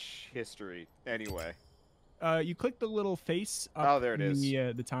match history anyway? You click the little face up Oh, there it in is.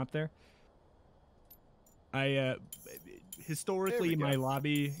 the top there. I historically There we my go.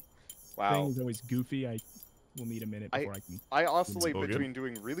 lobby thing Wow. is always goofy. I will need a minute before I can. I oscillate all good. between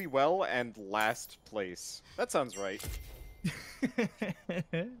doing really well and last place. That sounds right.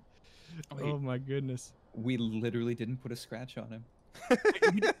 Oh my goodness. We literally didn't put a scratch on him.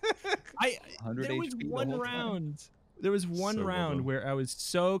 I 100 there was HP the one whole time. round. There was one So well round done. where I was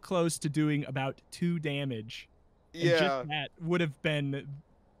so close to doing about 2 damage. And Yeah, just that would have been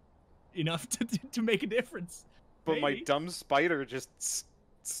enough to make a difference. but my Maybe. dumb spider just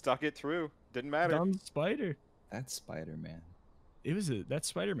stuck it through. Didn't matter. Dumb spider. That's Spider-Man. It was that's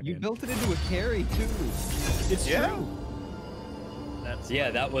Spider-Man. You built it into a carry too. It's Yeah. true. That's Yeah,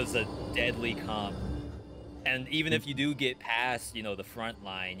 that was a deadly comp. And even if you do get past, the front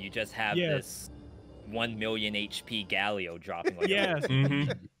line, you just have Yeah. this 1 million HP Galio dropping. Like a Yeah.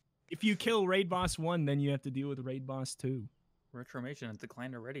 Mhm. If you kill Raid Boss 1, then you have to deal with Raid Boss 2. Retromation has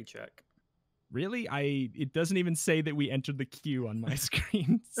declined a ready check. Really? It doesn't even say that we entered the queue on my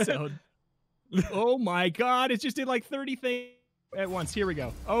screen. So oh my God, it's just did like 30 things at once. Here we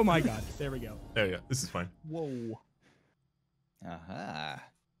go. Oh my God. There we go. Yeah, this is fine. Whoa. Aha.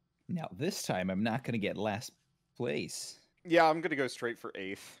 Now this time I'm not gonna get last place. Yeah, I'm gonna go straight for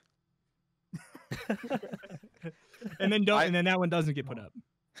 8th. And then and then that one doesn't get put up.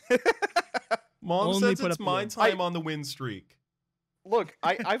 Mom Only says put it's up my the- time on the win streak. Look,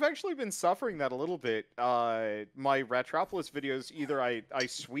 I've actually been suffering that a little bit. My Ratropolis videos, either I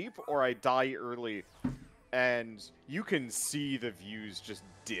sweep or I die early, and you can see the views just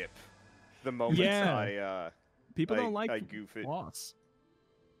dip the moment Yeah. People I don't like I goof it. loss.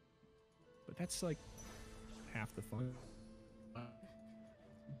 But that's like half the fun.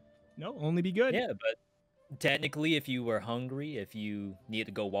 No, only be good. Yeah, but technically, if you were hungry, if you needed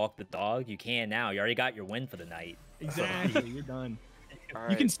to go walk the dog, you can now. You already got your win for the night. Exactly. You're done. All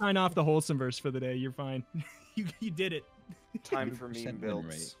You can right, sign off the Wholesomeverse for the day. You're fine. you did it. time for 100% meme win builds.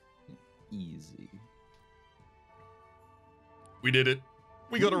 rate. Easy. We did it.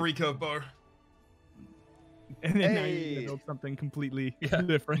 We got a recurve bar. And then now you're Hey. gonna build something completely Yeah.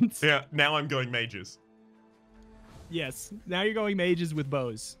 different. Yeah, now I'm going mages. Yes. Now you're going mages with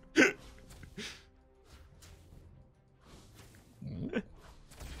bows.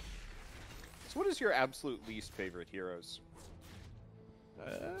 So, what is your absolute least favorite heroes?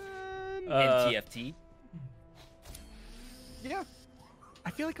 NTFT. Yeah,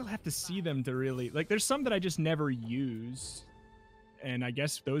 I feel like I'll have to see them to really like. There's some that I just never use, and I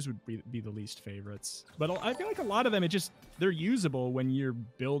guess those would be the least favorites. But I feel like a lot of them, they're usable when you're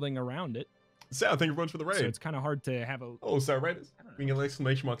building around it. Sarah, thank you very much for the raid. So it's kind of hard to have a. Oh, Sarah Raiders. Bring an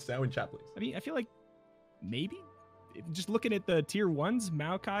exclamation mark Sarah in chat, please. I mean, I feel like maybe just looking at the tier 1s,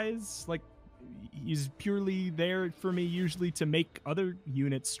 Maokai is like he's purely there for me usually to make other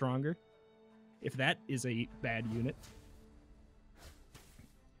units stronger. If that is a bad unit.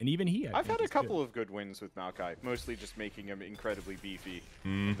 And even I've had a couple of good wins with Maokai, mostly just making him incredibly beefy.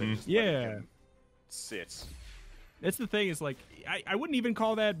 And then just letting Yeah. him sit. That's the thing is like I wouldn't even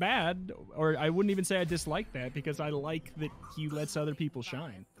call that bad, or I wouldn't even say I dislike that because I like that he lets other people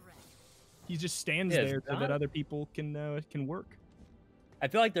shine. He just stands Yeah, it's there so that not- other people can work. I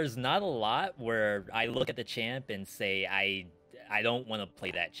feel like there's not a lot where I look at the champ and say I don't want to play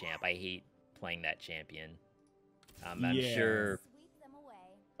that champ. I hate playing that champion. I'm Yeah. sure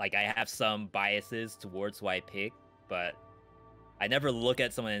like I have some biases towards who I pick, but I never look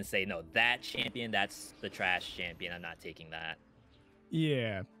at someone and say, no, that champion, that's the trash champion. I'm not taking that.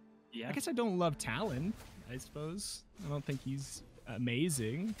 Yeah. Yeah. I guess I don't love Talon, I suppose. I don't think he's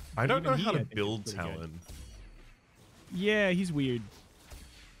amazing. I don't Even know he, how I to think, is build pretty good. Talon. Yeah, he's weird.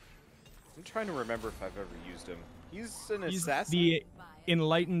 I'm trying to remember if I've ever used him. He's an He's assassin? the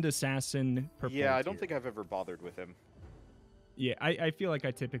enlightened assassin. Yeah, I purple don't tier. think I've ever bothered with him. Yeah, I feel like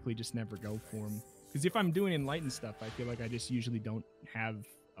I typically just never go for him. Because if I'm doing enlightened stuff, I feel like I just usually don't have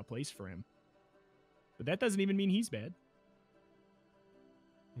a place for him. But that doesn't even mean he's bad.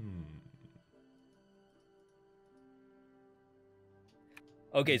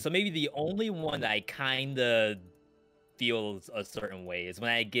 Okay, so maybe the only one that I kind of feel a certain way is when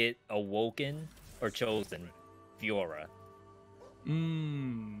I get awoken or chosen, Fiora,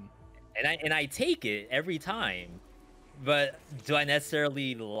 Mmm. and I take it every time. But do I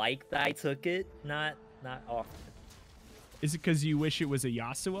necessarily like that I took it? Not often. Is it because you wish it was a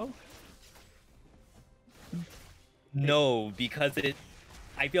Yasuo? No, because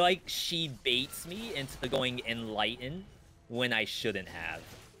I feel like she baits me into going enlightened when I shouldn't have.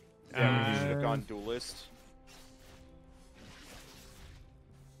 Yeah, you should have gone duelist.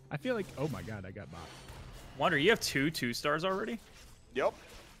 I feel like, oh my god, I got bot. Wonder, you have 2 stars already? Yep.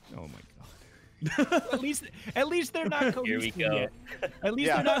 Oh my god. at least they're not Here we cohesive go. yet. At least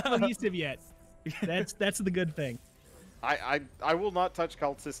Yeah. they're not cohesive yet. That's the good thing. I will not touch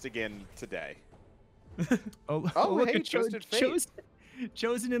cultist again today. Oh, Oh, look hey, at Twisted Fate.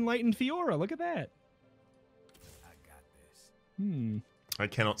 chosen enlightened Fiora. Look at that. I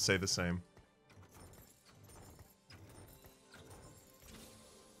cannot say the same.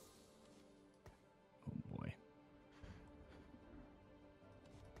 Oh boy.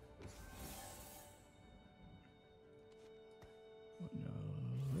 Oh,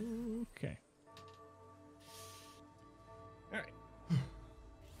 no. Okay. All right.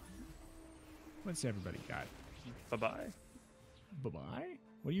 What's everybody got? Bye-bye. Bye-bye.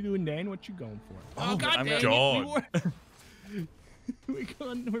 What are you doing, Dan? What you going for? Oh, God I'm dang it, gone.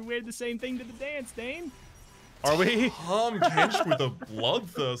 we're wearing the same thing to the dance, Dane. Are we? Tom Kench with a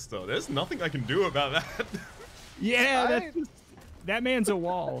bloodthirster. There's nothing I can do about that. Yeah, that man's a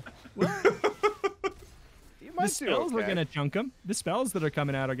wall. You The might do spells are okay. gonna chunk him. The spells that are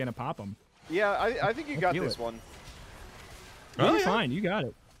coming out are gonna pop him. Yeah, I think you got feel this it. one. You're yeah. fine. You got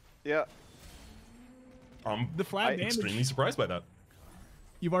it. Yeah. I'm The flat damage. extremely surprised by that.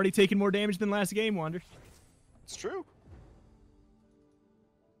 You've already taken more damage than last game, Wander. It's true.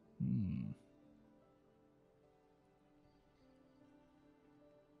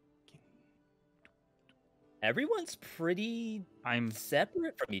 Everyone's pretty I'm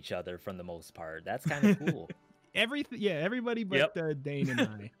separate from each other for the most part. That's kind of cool. Everybody but Yep. Dane and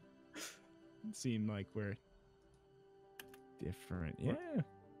I seem like we're different. Yeah,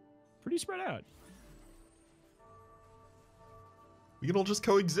 pretty spread out. We can all just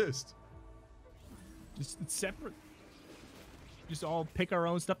coexist. Just separate. Just all pick our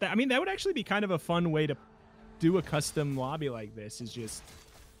own stuff. I mean, that would actually be kind of a fun way to do a custom lobby like this. Is just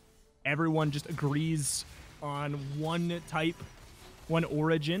everyone just agrees on one type, one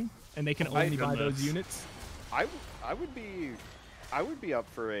origin, and they can Oh my only buy those goodness. units. I would be up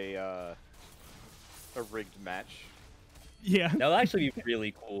for a rigged match. Yeah. That would actually be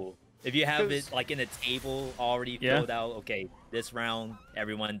really cool. If you have it 'Cause- like in a table already Yeah. filled out, okay, this round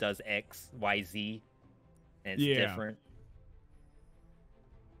everyone does X, Y, Z, and it's Yeah. different.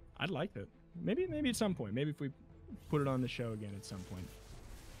 I'd like that. Maybe at some point. Maybe if we put it on the show again at some point.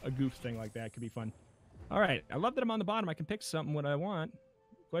 A goof thing like that could be fun. All right. I love that I'm on the bottom. I can pick something what I want.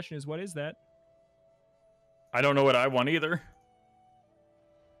 Question is, what is that? I don't know what I want either.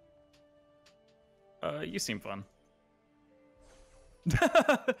 You seem fun. Just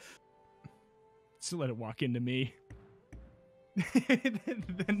let it walk into me.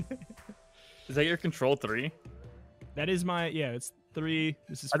 Then- Is that your control 3? that is my, yeah, it's 3.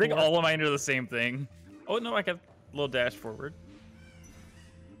 This is I think 4. all of mine are the same thing. Oh no, I got a little dash forward.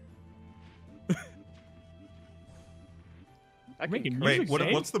 I can Making Wait, music,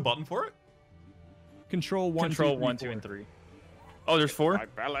 eh? what's the button for it? Control 1, Control 2, 3, 1, 2, 4. and 3. Oh, there's 4? my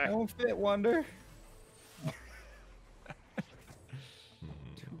belly. Don't fit, Wonder.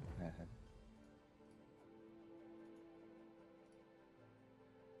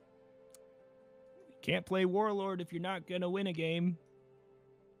 Can't play Warlord if you're not gonna win a game.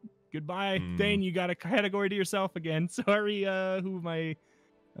 Goodbye, Hmm. Dane. You got a category to yourself again. Sorry, who am I?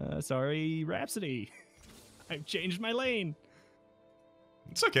 Sorry, Rhapsody. I've changed my lane.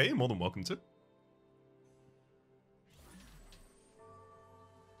 It's okay. You're more than welcome to.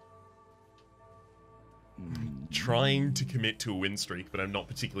 Trying to commit to a win streak, but I'm not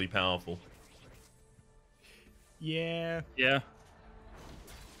particularly powerful. Yeah. Yeah.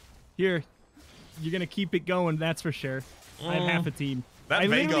 Here, you're gonna keep it going. That's for sure. I have half a team. That I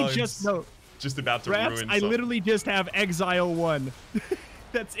literally Veigar's just about to Raps, ruin. I literally just have Exile 1.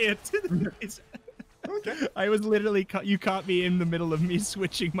 That's it. Okay. I was literally you caught me in the middle of me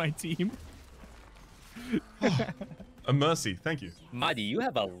switching my team. A mercy, thank you. Madi, you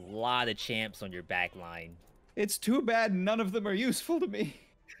have a lot of champs on your back line. It's too bad none of them are useful to me.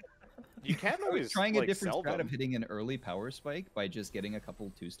 You can't I always was trying like, a different sell strat them. of hitting an early power spike by just getting a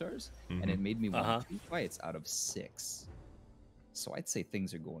couple 2-stars, and it made me want 2 fights out of 6. So I'd say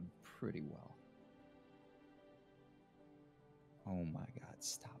things are going pretty well. Oh my god,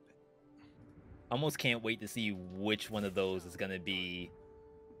 stop it. Almost can't wait to see which one of those is going to be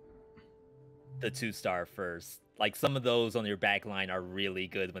the 2-star first. Like, some of those on your back line are really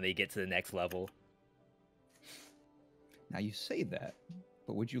good when they get to the next level. Now you say that,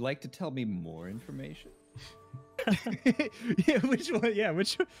 but would you like to tell me more information? Yeah, which one? Yeah,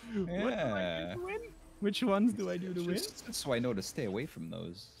 which? What do I Yeah. do to win? Which ones do I do to win? Just so I know to stay away from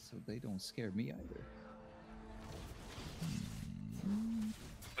those, so they don't scare me either.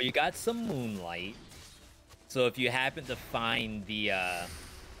 But you got some Moonlight. So if you happen to find the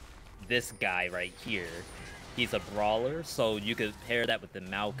this guy right here, he's a brawler, so you could pair that with the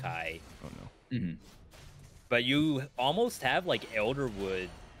Maokai. Oh no. Mm-hmm. But you almost have like Elderwood.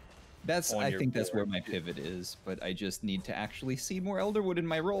 That's On I your think that's where board. my pivot is, but I just need to actually see more Elderwood in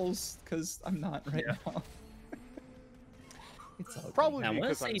my rolls because I'm not right now. It's all good. Probably Now, I wanna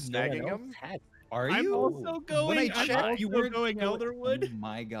because I'm say no one snagging else them. has it. Are I'm you? also going. When I I'm checked, you also weren't going Elderwood. Oh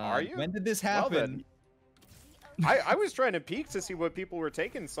my god! Are you? When did this Well, happen? then. I was trying to peek to see what people were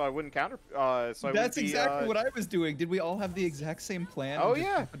taking, so I wouldn't counter. So I That's wouldn't be, exactly what I was doing. Did we all have the exact same plan? Oh and just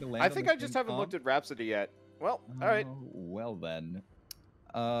yeah. happened to land I on think the I just same haven't looked comp? at Rhapsody yet. Well, all right. Well then.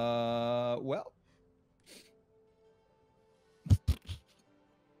 Well.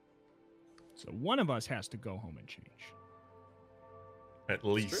 So one of us has to go home and change. At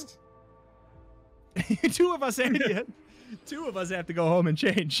least. Two of us have to go home and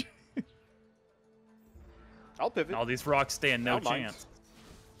change. I'll pivot. All these rocks stand no Don't mind. chance.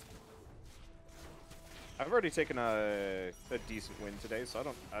 I've already taken a decent win today, so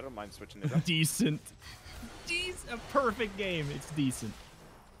I don't mind switching it up. Decent. A perfect game. It's decent.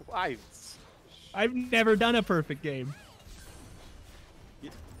 I've never done a perfect game.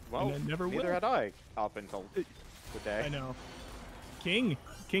 Well, And I never neither will. had I up until today. I know. King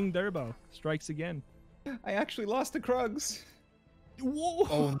Durbo strikes again. I actually lost to Krugs. Whoa!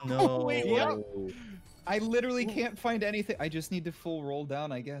 Oh no! Wait, what? I literally can't find anything. I just need to full roll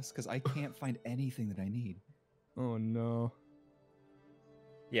down, I guess, because I can't find anything that I need. Oh no!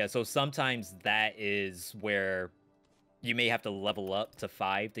 Yeah, so sometimes that is where you may have to level up to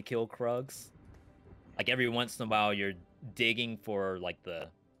 5 to kill Krugs. Like every once in a while, you're digging for like the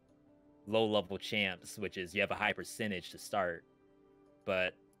low-level champs, which is you have a high percentage to start,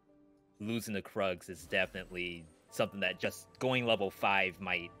 but losing to Krugs is definitely something that just going level 5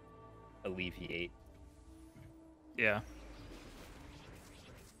 might alleviate. Yeah.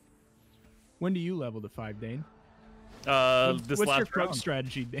 When do you level to 5, Dane? This What's last your Krug round.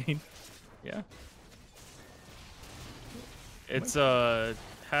 strategy, Dane? Yeah. It's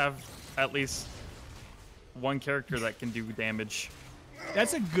have at least one character that can do damage.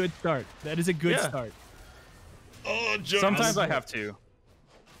 That's a good start. That is a good Yeah. start. Oh, Jonas. Sometimes I have to.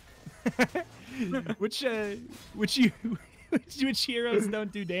 Which heroes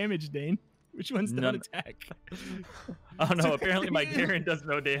don't do damage, Dane? Which ones don't None. attack? Oh no! Apparently my Garen does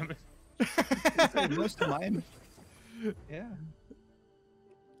no damage. Most of mine. Yeah.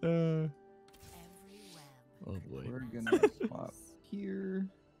 Oh boy. We're gonna swap here.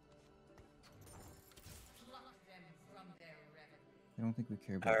 I don't think we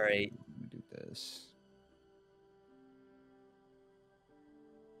care about All right. Let me do this.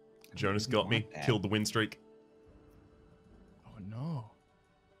 Jonas I got me. want that. Killed the win streak. Oh no.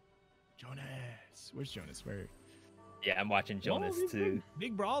 Jonas. Where's Jonas? Where? Yeah, I'm watching Jonas Oh, he's too. good.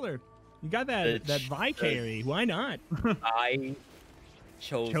 Big brawler. You got that The that Vi carry. Why not? I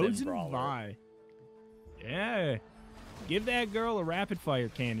chosen brawler. Vi. Yeah. Give that girl a rapid fire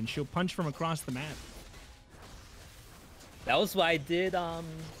cannon. She'll punch from across the map. That was what I did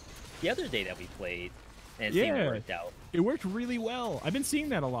the other day that we played, and it seemed Yeah. to worked out. It worked really well. I've been seeing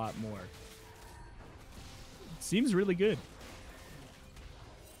that a lot more. It seems really good.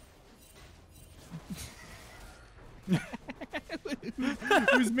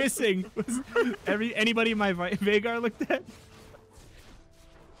 Who's missing? Anybody in my Veigar looked at?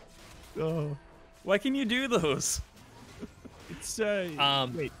 Oh, Why can you do those? it's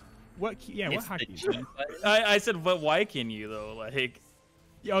wait, what? Yeah, what It's the hockey? G button. I said, but why can you though? Like,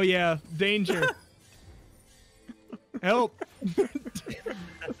 Oh yeah, danger. Help!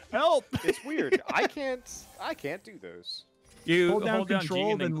 Help! It's weird. I can't do those. You Hold down G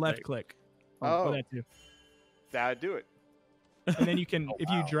control, and then left click. Oh, that too. That'd do it. And then you can, Oh, if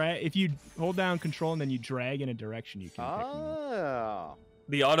wow. you hold down control and then you drag in a direction, you can pick them up. Ah.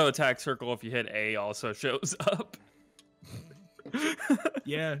 The auto attack circle, if you hit A, also shows up.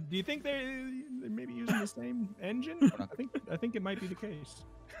 Yeah. Do you think they're maybe using the same engine? I think it might be the case.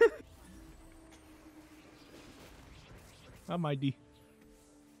 Hi, Mighty.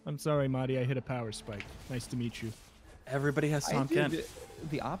 I'm sorry, Marty. I hit a power spike. Nice to meet you. Everybody has I Tom Kent. did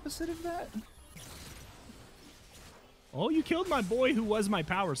the opposite of that. Oh, you killed my boy who was my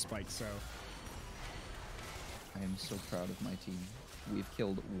power spike, so. I am so proud of my team. We've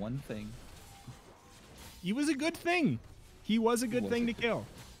killed one thing. He was a good thing. He was a good thing to kill.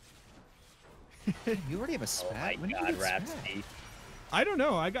 You already have a Oh spat. my When did you god, get spat? Rhapsody. I don't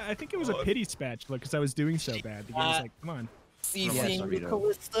know. I think it was a pity spatula because I was doing so bad. The game's like, come on. Yes, Reto.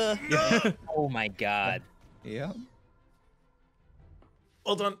 Callista. Oh my god. Yeah.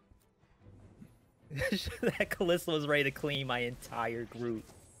 Well done. That Callista was ready to clean my entire group.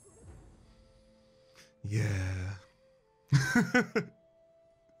 Yeah.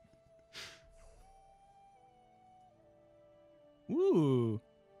 Ooh.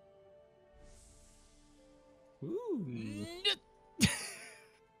 Ooh.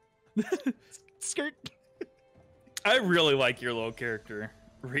 Skirt. I really like your little character,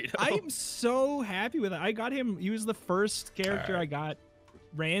 Reto. I'm so happy with it. I got him. He was the first character I got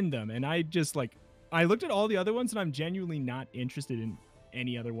random, and I just like. I looked at all the other ones, and I'm genuinely not interested in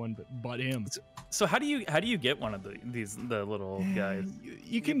any other one but him. So how do you get one of the little guys?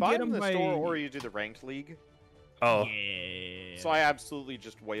 You can buy get them him in the by. store or you do the ranked league. Oh, Yeah. So I absolutely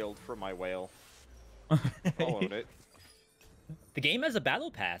just wailed for my whale. I'll own it. The game has a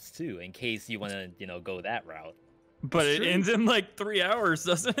battle pass too, in case you want to, go that route. but it true. ends in like 3 hours,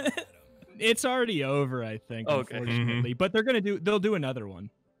 doesn't it? It's already over, I think. Okay. Unfortunately, but they'll do another one.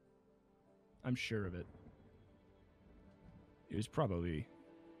 I'm sure of it. It was probably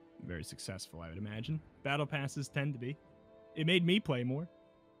very successful, I would imagine. Battle passes tend to be. It made me play more.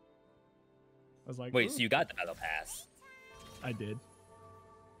 I was like, Wait, "Ooh." so you got the battle pass? I did.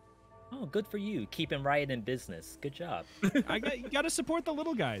 Oh, good for you. Keeping Riot in business. Good job. You gotta support the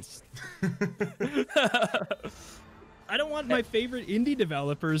little guys. I don't want my favorite indie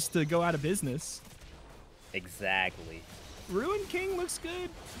developers to go out of business. Exactly. Ruin King looks good.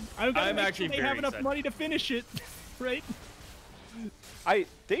 I'm actually they very have enough excited. money to finish it, right?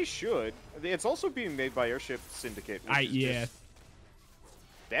 They should. It's also being made by Airship Syndicate. Which is Yeah. just-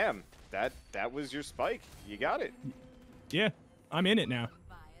 damn, that was your spike. You got it. Yeah, I'm in it now.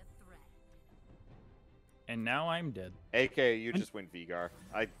 And now I'm dead. AK, you just win Vigar.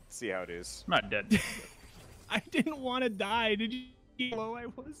 I see how it is. I'm not dead. I didn't want to die. Did you see how low I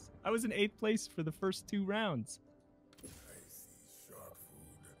was? I was in 8th place for the first 2 rounds.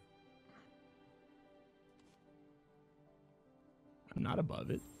 I'm not above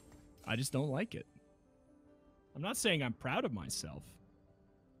it. I just don't like it. I'm not saying I'm proud of myself.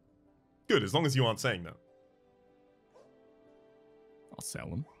 Good, as long as you aren't saying that. I'll sell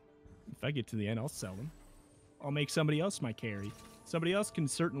them. If I get to the end, I'll sell them. I'll make somebody else my carry. Somebody else can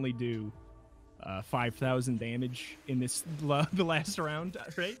certainly do 5,000 damage in this the last round,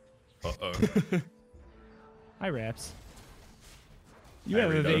 right? Uh-oh. Hi, Raps. You Hi,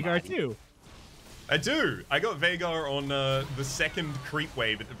 have a Reto. Vagar too. I do. I got Vagar on the second creep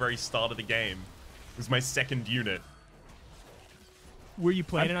wave at the very start of the game. It was my second unit. Were you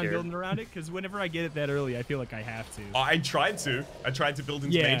planning on scared. building around it? Because whenever I get it that early, I feel like I have to. I tried to. I tried to build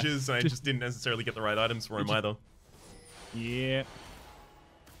into Yeah, mages, and I just- just didn't necessarily get the right items for him either. Yeah.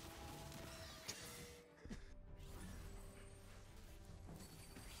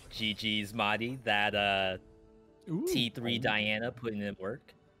 GG's, Madi. That Ooh. T3 Diana putting in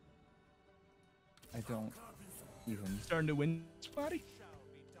work. I don't even. Starting to win, Spotty.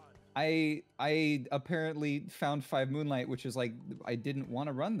 I apparently found 5 Moonlight, which is like I didn't want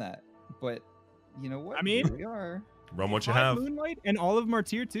to run that, but you know what? I mean- Here we are. Run what you 5 have. Moonlight and all of them are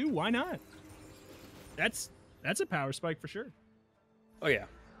tier 2. Why not? That's a power spike for sure. Oh yeah.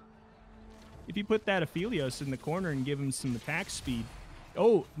 If you put that Aphelios in the corner and give him some attack speed.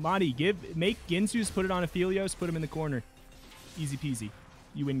 Oh, Madi, make Ginsu's put it on Aphelios, put him in the corner. Easy peasy.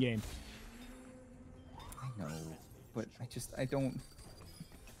 You win game. I know, but I don't.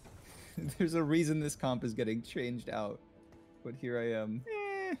 There's a reason this comp is getting changed out, but here I am.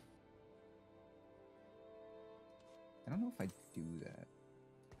 I don't know if I do that.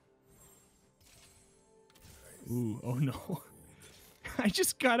 Ooh, oh no. I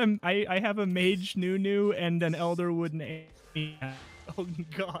just got him. I have a Mage Nunu and an Elderwood and oh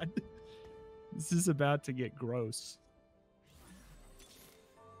god. This is about to get gross.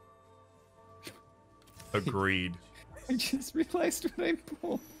 Agreed. I just realized what I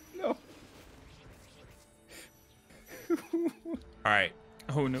pulled. No. Alright.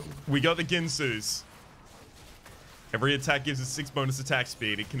 Oh no. We got the Ginsus. Every attack gives us 6 bonus attack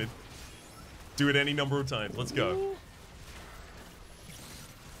speed. It can do it any number of times. Let's go.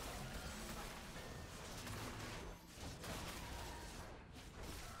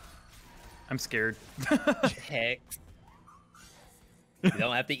 I'm scared. Hex. You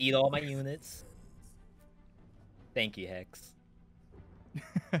don't have to eat all my units. Thank you, Hex.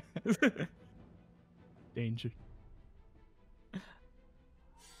 Danger.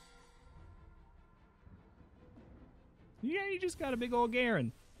 Yeah, you just got a big old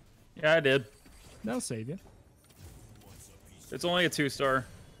Garen. Yeah, I did. They'll save you. It's only a 2-star.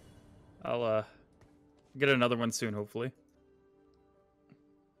 I'll get another one soon, hopefully.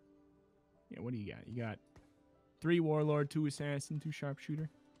 Yeah, what do you got? You got 3 Warlord, 2 Assassin, 2 Sharpshooter.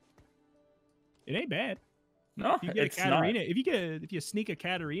 It ain't bad. No, If you get it's a Katarina, if you sneak a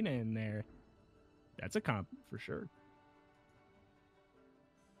Katarina in there, that's a comp for sure.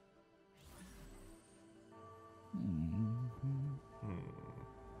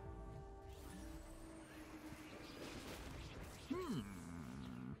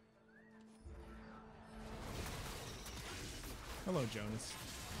 Hello, Jonas.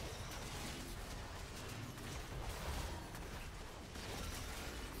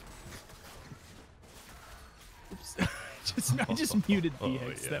 Oops. I just muted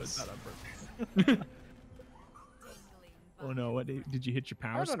DX. That was yes. not on purpose. Oh no! What did you hit your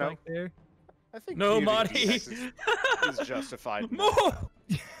power don't know. spike there? I think No, muting Marty. DX is justified. More.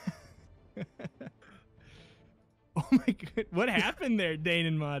 Oh my god! What happened there, Dane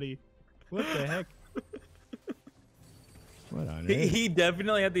and Marty? What the heck? What on earth? He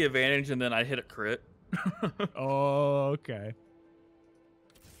definitely had the advantage, and then I hit a crit. Oh, okay.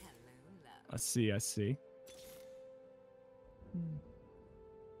 I see. I see.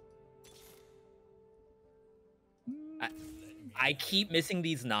 I keep missing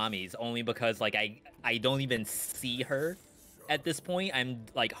these Namis only because like I don't even see her at this point. I'm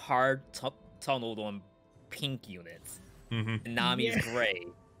like hard tunneled on pink units. Mm-hmm. And Nami's gray.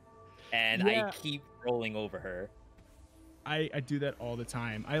 And Yeah. I keep rolling over her. I do that all the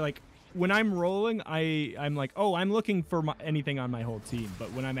time. I like when I'm rolling, I'm like, oh, I'm looking for anything on my whole team.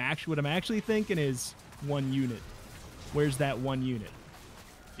 But when what I'm actually thinking is one unit. Where's that one unit?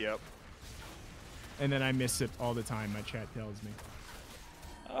 Yep. And then I miss it all the time. My chat tells me.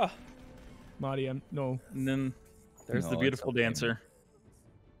 Ah, Marty, no. and then there's No, the it's beautiful okay, dancer.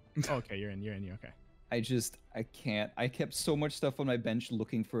 Okay, you're in. You're okay. I can't. I kept so much stuff on my bench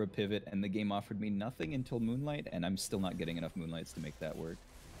looking for a pivot, and the game offered me nothing until Moonlight, and I'm still not getting enough Moonlights to make that work.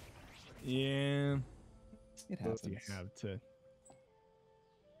 Yeah. It What else do happens. you have to?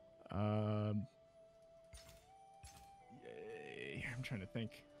 Yay. I'm trying to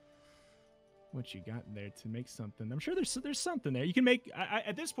think. What you got there to make something? I'm sure there's something there. You can make.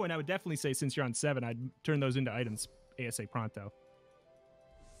 At this point, I would definitely say since you're on 7, I'd turn those into items ASA pronto.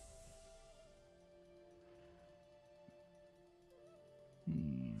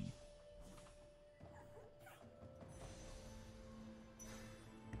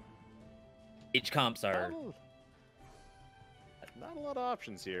 H comps are Not a lot of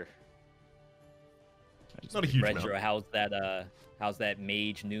options here. Not a huge retro. amount. How's that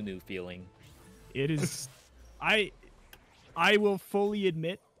Mage Nunu feeling? It is. I will fully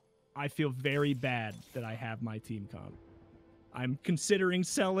admit, I feel very bad that I have my team comp. I'm considering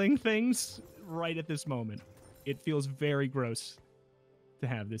selling things right at this moment. It feels very gross to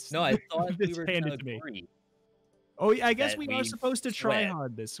have this. No, I thought we this were handed gonna to me. agree. Oh, yeah, I guess that we are we supposed to try sweat.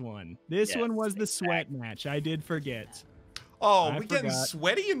 hard this one. This one Yes, was the sweat exactly. match. I did forget. Oh, I we're getting forgot.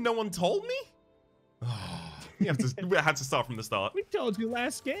 sweaty and no one told me? We had to start from the start. We told you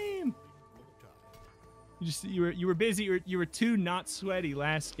last game. You were busy. You were too not sweaty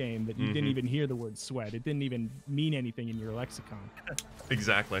last game that you didn't even hear the word sweat. It didn't even mean anything in your lexicon.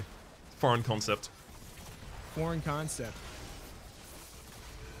 Exactly. Foreign concept. Foreign concept.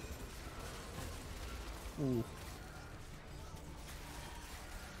 Ooh.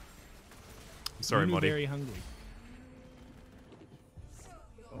 Sorry, Nunu Muddy. very hungry.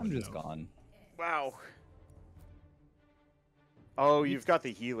 I'm just no. gone. Wow. Oh, you've got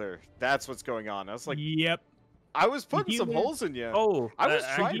the healer. That's what's going on. I was like, Yep. I was putting some healer- holes in you. Oh, I was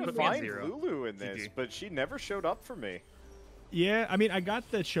that trying actually to put me at find 0. Lulu in this, GG. but she never showed up for me. Yeah, I mean, I got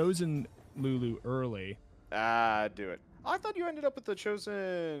the chosen Lulu early. Ah, do it. I thought you ended up with the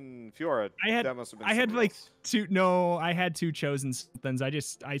chosen Fiora. That must have been I had somebody like else. two. No, I had two chosen somethings.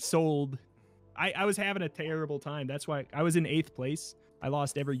 I sold. I was having a terrible time. That's why I was in 8th place. I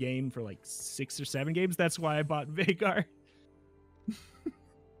lost every game for like 6 or 7 games. That's why I bought Vhagar.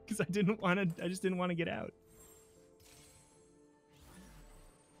 Because I just didn't want to get out.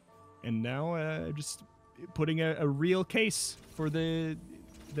 And now just putting a real case for the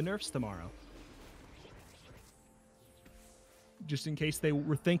nerfs tomorrow. Just in case they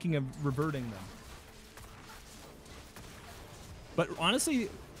were thinking of reverting them. But honestly,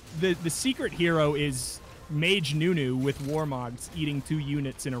 the secret hero is Mage Nunu with Warmogs eating 2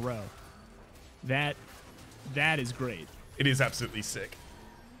 units in a row. That is great. It is absolutely sick.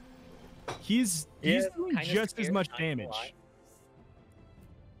 He's doing just as much damage. Lie.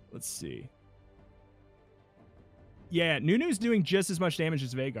 Let's see. Yeah, Nunu's doing just as much damage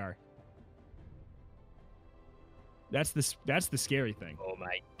as Vhagar. That's the scary thing. Oh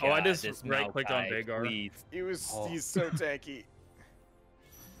my god. Oh, I just this right-clicked on Maokai, Vhagar. please. He's so tanky.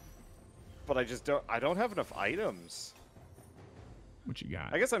 But I don't have enough items. What you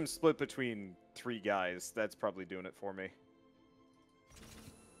got? I guess I'm split between 3 guys. That's probably doing it for me.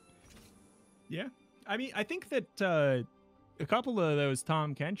 Yeah. I mean, I think that a couple of those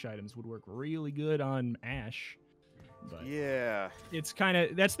Tom Kench items would work really good on Ashe. But Yeah. it's kind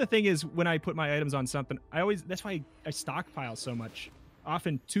of, that's the thing is when I put my items on something, that's why I stockpile so much,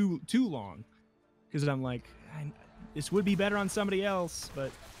 often too long, because I'm like, this would be better on somebody else, but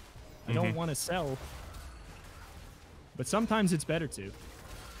I don't want to sell. But sometimes it's better to.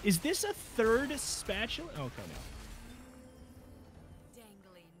 Is this a 3rd spatula? Okay, no.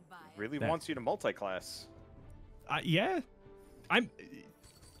 Really wants you to multi-class. Yeah. I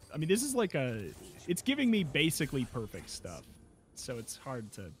mean, this is like it's giving me basically perfect stuff. So it's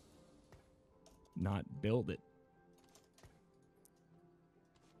hard to not build it.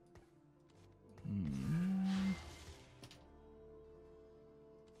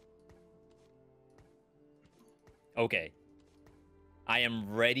 Okay. I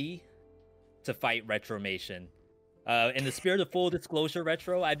am ready to fight Retromation. In the spirit of full disclosure,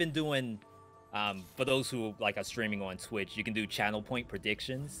 Retro, I've been doing, for those who like are streaming on Twitch, you can do channel point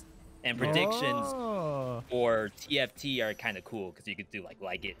predictions. And predictions for TFT are kind of cool because you could do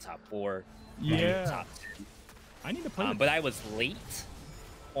like it top 4, Yeah. top 2. I need to play. But I was late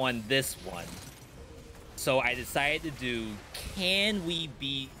on this one, so I decided to do can we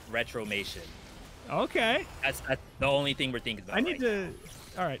beat Retromation? Okay. That's the only thing we're thinking about. I need to.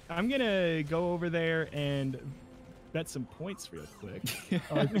 All right, I'm gonna go over there and bet some points real quick.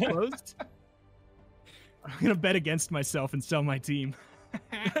 Oh, is it closed? I'm gonna bet against myself and sell my team.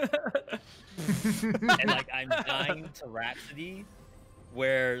 And like I'm dying to Rhapsody,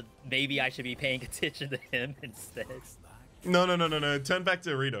 where maybe I should be paying attention to him instead. No. Turn back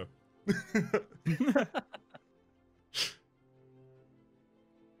to Reto.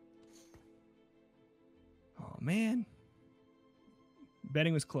 Oh man,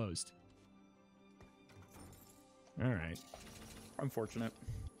 betting was closed. All right. Unfortunate.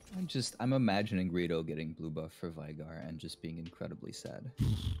 I'm imagining Reto getting blue buff for Vhagar and just being incredibly sad.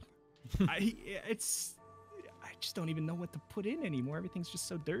 I just don't even know what to put in anymore. Everything's just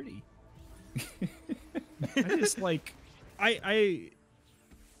so dirty. I just like, I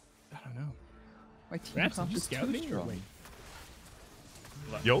don't know. My team Perhaps I'm comp just is too scouting or strong.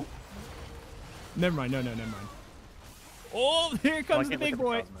 wait. Yo. Never mind. No, never mind. Oh, here comes the big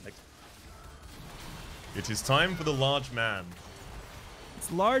boy. It is time for the large man.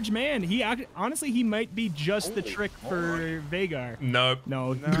 It's large man. Honestly, he might be just the trick for Vhagar. Nope.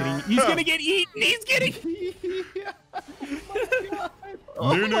 No, he's gonna get eaten. He's getting.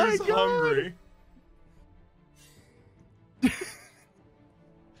 Nunu's hungry.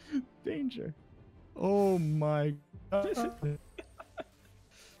 Danger. Oh my god.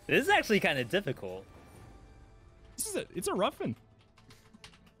 This is actually kind of difficult. It's a rough one.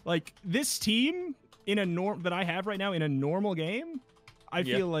 Like this team in a that I have right now in a normal game, I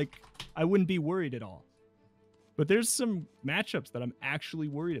feel like I wouldn't be worried at all. But there's some matchups that I'm actually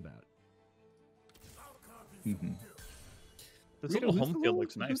worried about. Mm-hmm. This little home field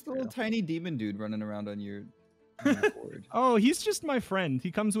looks nice. Who's the little Reto. tiny demon dude running around on your board? Oh, he's just my friend.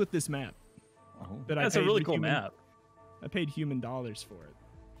 He comes with this map. Oh. That That's I a paid really the cool human- map. I paid human dollars for it.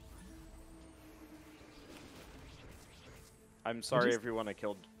 I'm sorry, everyone. I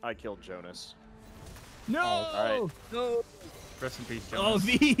killed Jonas. No! All right. No! Rest in peace, Oh,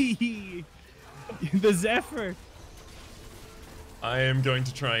 Jonas. the Zephyr. I am going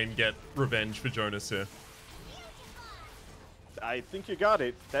to try and get revenge for Jonas here. I think you got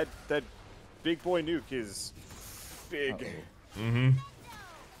it. That big boy nuke is big.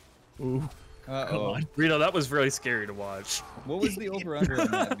 Ooh. Uh-oh. Reto, that was really scary to watch. What was the over-under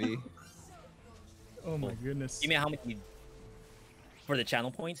on that, V? Oh my goodness. You mean how many for the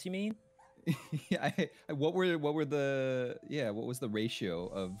channel points? You mean? Yeah, what was the ratio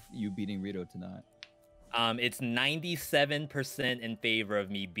of you beating Reto tonight? It's 97% in favor of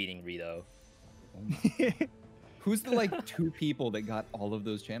me beating Reto. Oh my. Who's the like 2 people that got all of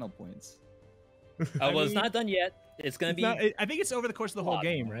those channel points? Well, it's not done yet. It's gonna be. I think it's over the course of the whole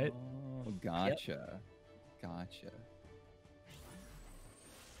game, right? Oh, gotcha. Gotcha.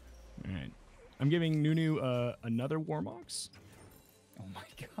 All right. I'm giving Nunu another Warmox. Oh my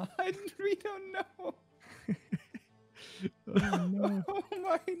god, Reto, no. Oh no. Oh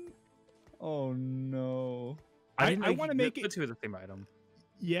my. Oh no. I want to make the it. 2 of the same item.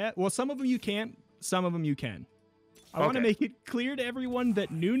 Yeah, well, some of them you can't, some of them you can. I want to Okay. make it clear to everyone that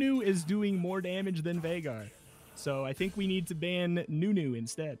Nunu is doing more damage than Veigar. So I think we need to ban Nunu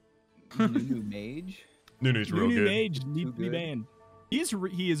instead. Nunu Mage? Nunu's real Nunu good. Mage needs to be good. banned. He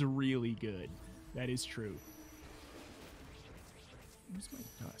is really good. That is true. Where's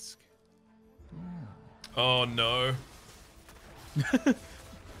my Dusk? Oh no.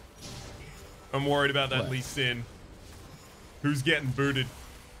 I'm worried about that What? Lee Sin. Who's getting booted?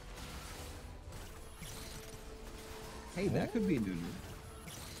 Hey, that could be Nunu.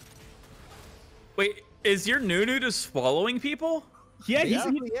 Wait, is your Nunu just swallowing people? Yeah, Yeah.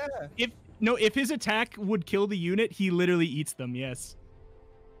 if his attack would kill the unit, he literally eats them. Yes.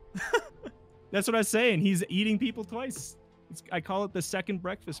 That's what I was saying. He's eating people twice. I call it the second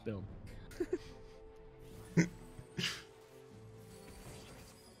breakfast build.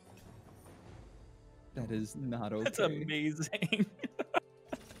 That is not okay. That's amazing.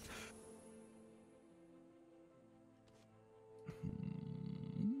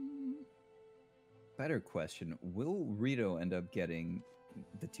 Better question. Will Reto end up getting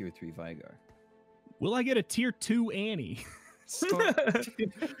the tier 3 Veigar? Will I get a tier 2 Annie?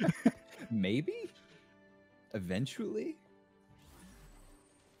 Maybe? Eventually?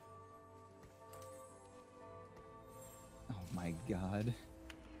 Oh my god.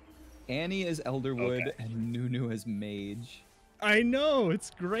 Annie is Elderwood Okay. and Nunu as Mage. I know, it's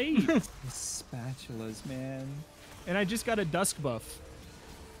great. The spatulas, man. And I just got a Dusk buff.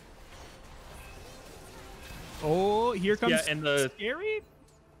 Oh, here comes and the Scary?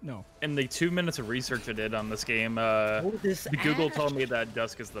 No. in the 2 minutes of research I did on this game, This the Google Ash. told me that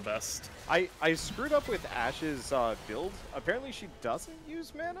Dusk is the best. I screwed up with Ash's build. Apparently she doesn't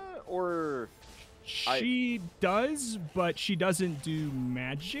use mana, or She does, but she doesn't do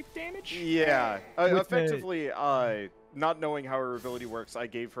magic damage? yeah. With the- Effectively, not knowing how her ability works, I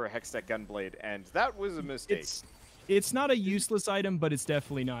gave her a Hextech Gunblade, and that was a mistake. It's not a useless item, but it's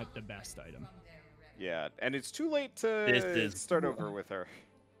definitely not the best item. Yeah, and it's too late This to is- start over with her.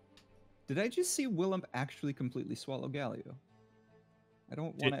 Did I just see Willem actually completely swallow Galio? I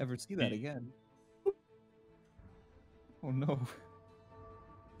don't want to ever see that again. Oh no.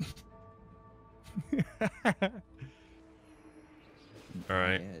 All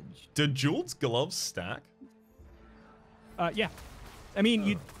right. Edge. Did Jules' gloves stack? Yeah. I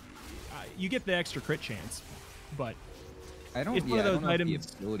mean, you get the extra crit chance, but I don't, It's one of I those don't know if items-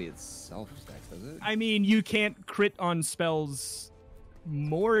 the ability itself stacks, does it? I mean, you can't crit on spells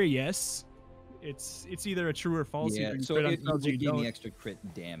more, yes. It's either a true or false. Yeah, Either you so crit on it you spells or would you gain don't. the extra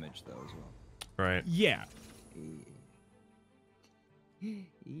crit damage though as well. Right. Yeah. Yeah.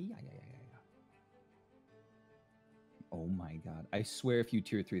 Oh my god. I swear if you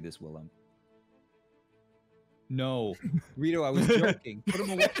tier 3 this, Willem. No. Reto, I was joking. Put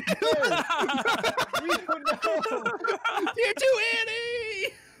him away. No! Reto, no! Tier 2 Annie!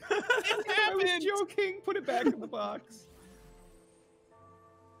 It I was happened! joking. Put it back in the box.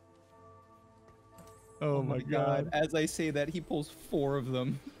 Oh my god. As I say that, he pulls 4 of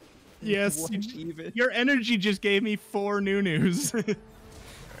them. Yes. One even. Your energy just gave me 4 Nunus.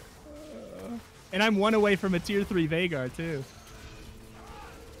 And I'm 1 away from a tier 3 Veigar, too.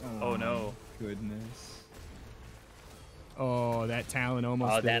 Oh no. Goodness. Oh, that Talon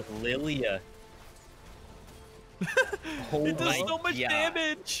almost Oh, did that it. Lilia. It does my so much God.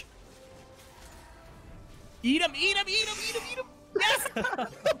 damage. Eat him, eat him, eat him, eat him, eat him. Yes!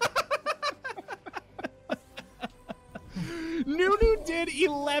 Nunu did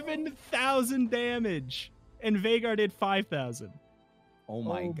 11,000 damage, and Veigar did 5,000. Oh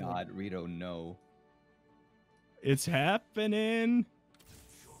my Oh my- god, Reto, no. It's happening.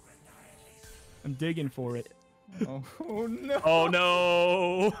 I'm digging for it. Oh no. Oh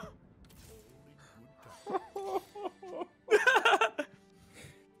no.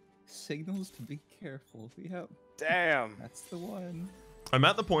 signals to be careful. Yep, Damn. that's the one. I'm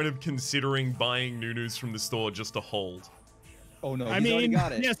at the point of considering buying Nunus from the store just to hold. Oh no, I he's already mean,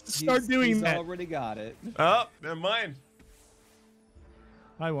 got it. yes, start doing he's that. already got it. Oh, never mind.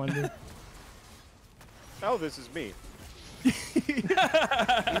 I wonder. Oh, this is me.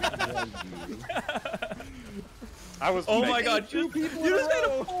 I was. Oh my making god, two you people you in a just made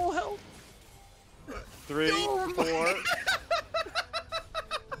row. a full health. 3, 4.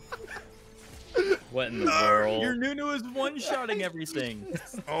 What in the world? Your Nunu is one-shotting everything.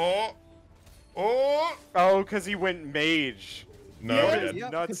 Oh. Oh. Oh, because he went mage. No, Yeah, I yeah. didn't.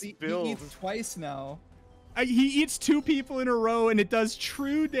 Yep, Nuts 'cause he build. eats twice now. He eats 2 people in a row, and it does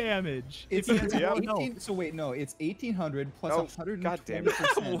true damage. It's If he has Yeah. one health. 18, so wait, no, it's 1800 plus Oh, 120%. God damn it.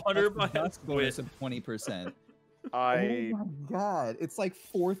 plus Wonder the if I have dust bonus quit. of 20%. I Oh my god, it's like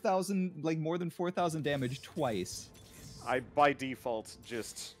 4,000, like more than 4,000 damage twice. by default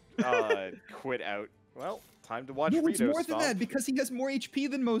just quit out. Well, time to watch No, it's Reto more than stomp. that because he has more HP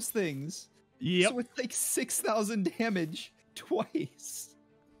than most things. Yep. So it's like 6,000 damage twice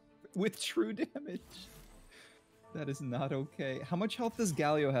with true damage. That is not okay. How much health does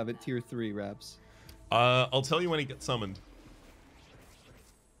Galio have at tier 3, Raps? I'll tell you when he gets summoned.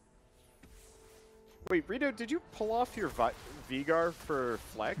 Wait, Reto, did you pull off your Vigar for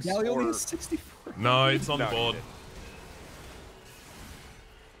flex? Galio only or... has 64. No, it's on No, the you board. didn't.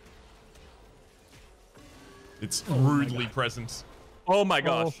 It's Oh my rudely God. present. Oh my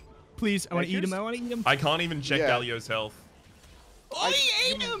gosh. Oh, please, I want to eat him. here's- I want to eat him. I can't even check Yeah. Galio's health. Oh,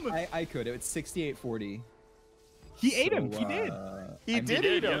 he ate him! I could. It's 6840. He ate him. So, He did. He I'm did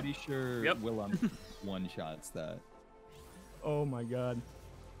eat him. pretty sure Yep. Willem one-shots that. Oh my god.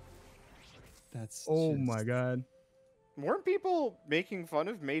 That's Oh just- my god. Weren't people making fun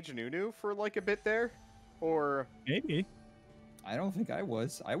of Mage Nunu for like a bit there? Or Maybe. I don't think I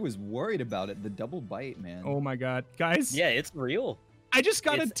was. I was worried about it. The double bite, man. Oh my god. Guys, Yeah, it's real. I just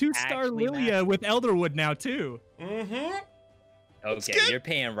got a It's 2-star actually Lilia with Elderwood now, too. Mm-hmm. Okay, you're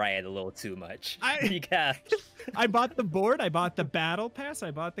paying Riot a little too much. I- You got. I bought the board, I bought the battle pass,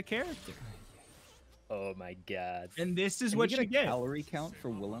 I bought the character. Oh my god. And this is Can what we you get a get. calorie count for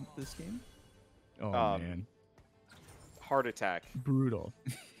Willem this game? Oh man. heart attack. Brutal.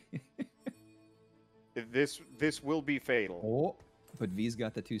 This will be fatal. Oh, but V's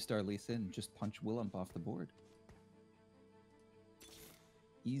got the 2-star Lee Sin. Just punch Willem off the board.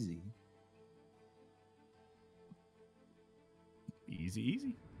 Easy. Easy,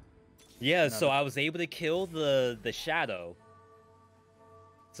 easy. Yeah, so I was able to kill the shadow.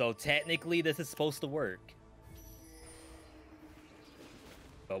 So technically this is supposed to work.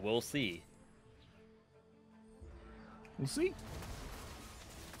 But we'll see. We'll see.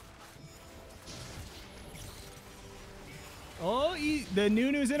 Oh, the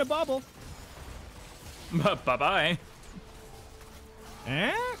Nunu's in a bubble. Bye-bye.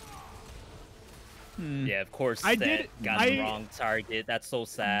 Eh? Yeah, of course I that did- got the wrong target. That's so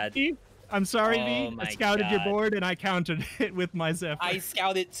sad. V, I'm sorry, Oh V. I my scouted your God. board and I countered it with my Zephyr. I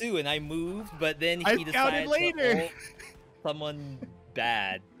scouted too and I moved, but then I he scouted decided later. to ult someone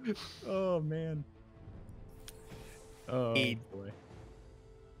bad. Oh man. Oh He- boy.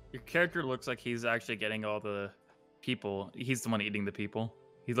 Your character looks like he's actually getting all the people. He's the one eating the people.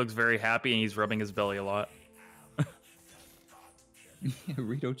 He looks very happy and he's rubbing his belly a lot.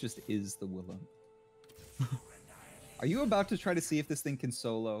 Reto just is the Willem. Are you about to try to see if this thing can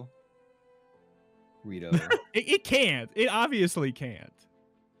solo? Reto. It can't. It obviously can't.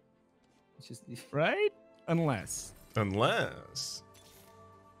 It's just Right? Unless. Unless.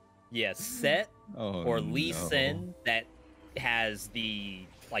 Yeah, Set oh, or Lee no. Sin that has the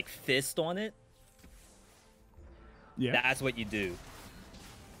like fist on it. Yeah. That's what you do.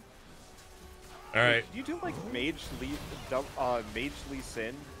 All right. You do like Mage Lee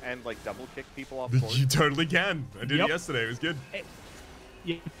Sin and like double kick people off board. You totally can. I did Yep. it yesterday. It was good.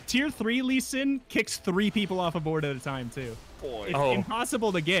 Yeah. Tier 3 Lee Sin kicks 3 people off a board at a time too. Boy. It's Oh.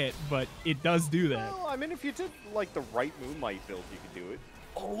 impossible to get, but it does do that. Well, I mean, if you did like the right Moonlight build, you could do it.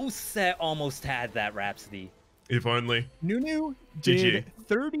 Oh, Set almost had that Rhapsody. If only. Nunu GG. did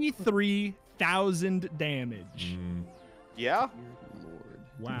 33,000 damage. Yeah. Dear Lord.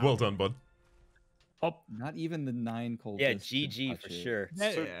 Wow. Well done, bud. Not even the 9 cultists. Yeah, could GG touch for it. sure.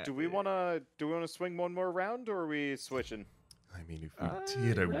 So do we wanna swing one more round, or are we switching? I mean, if we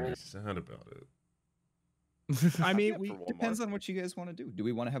did, I would be sad about it. I mean, Yeah, we for one Depends more. on what you guys want to do. Do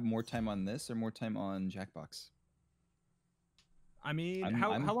we want to have more time on this or more time on Jackbox? I mean, I'm how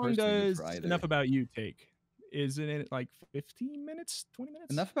long personally good does for either. Enough About You take? Isn't it like 15 minutes, 20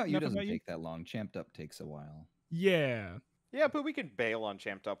 minutes? Enough About You doesn't take that long. Champed Up takes a while. Yeah. Yeah, but we can bail on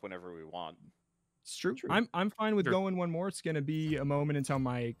Champed Up whenever we want. It's true. True. I'm fine with Sure. going one more. It's gonna be a moment until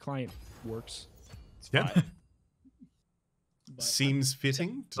my client works. It's Yeah. fine. But- Seems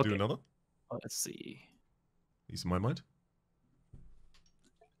fitting to do Okay. another. Let's see. At least in my mind.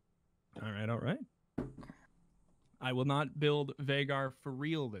 All right, all right. I will not build Vagar for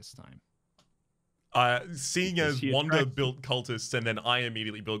real this time. Seeing Is as she Wanda attractive? built cultists and then I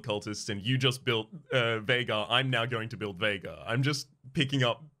immediately built cultists and you just built Vega, I'm now going to build Vega. I'm just picking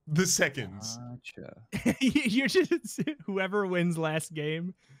up the seconds. Gotcha. You're just whoever wins last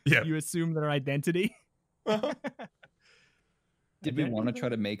game. Yeah. You assume their identity. Did we Okay. want to try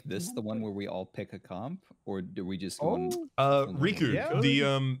to make this the one where we all pick a comp, or do we just Oh, want? Riku,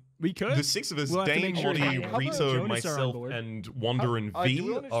 Yeah. we could. the six of us, We'll have to Dane, make sure Ollie, How about Rito, Jonas are on myself, board? and Wanda and Do V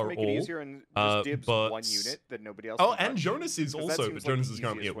we want to just are make it all. easier and just dibs one but- unit that nobody else Oh, can and touch? Jonas is 'Cause that also, seems but like Jonas the is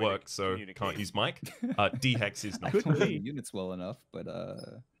currently easiest at way to work, so can't communicate. use mic. D-Hex is I not. Could don't know be. the units well enough, but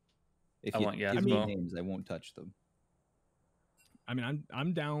if I you want- yeah, give as me well. names, I won't touch them. I mean,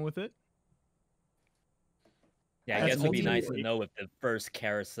 I'm down with it. Yeah, I That's guess it'd be nice to ultimately- know if the first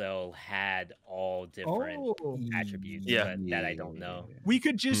carousel had all different attributes, Yeah. but that I don't know. We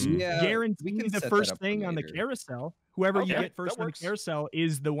could just Yeah, we guarantee can the set that first up for thing on the later. carousel. Whoever you Okay, get first that on the works. carousel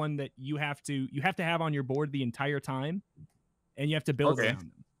is the one that you have to have on your board the entire time, and you have to build Okay. around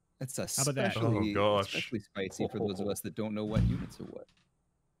them. It's about that? especially, gosh. especially spicy for those of us that don't know what units are what.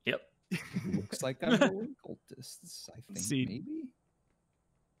 Yep. Looks like I'm rolling cultists. I think See. maybe.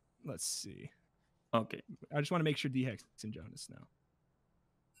 Let's see. Okay. I just want to make sure D-Hex and Jonas now.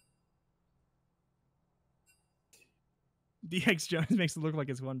 D-Hex Jonas makes it look like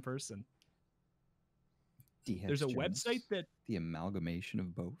it's one person. D-Hex There's a Jones, website that the amalgamation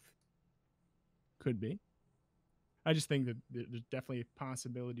of both. could be. I just think that there's definitely a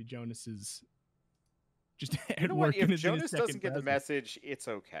possibility Jonas is just You at know work what? and If is in his Jonas second doesn't get the browser. message, it's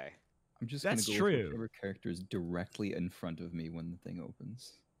okay. I'm just That's gonna go with true. whichever character is directly in front of me when the thing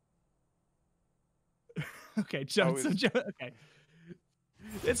opens. Okay, Jonas. is- Okay,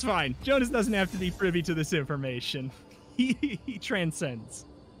 it's fine. Jonas doesn't have to be privy to this information. He transcends.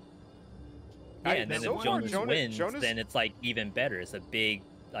 Yeah, and then so if far, Jonas wins, Jonas- then it's like even better. It's a big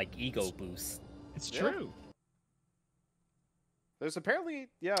like ego boost. It's Yeah. true. There's apparently,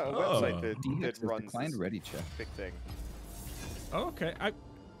 a Oh. website that D-Hex has runs declined this ready check. big thing. Oh, okay.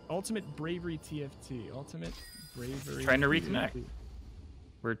 Ultimate Bravery TFT. Ultimate Bravery. Trying to reconnect. TFT.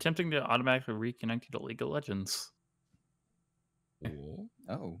 We're attempting to automatically reconnect you to League of Legends. Cool.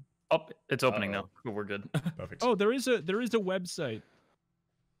 Oh, Oh, it's opening Uh-oh. now. Cool, we're good. Perfect. Oh, there is a website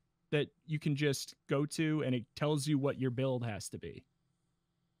that you can just go to, and it tells you what your build has to be.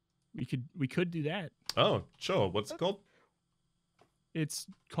 We could do that. Oh, sure. What's it called? It's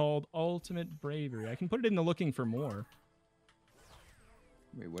called Ultimate Bravery. I can put it in the looking for more.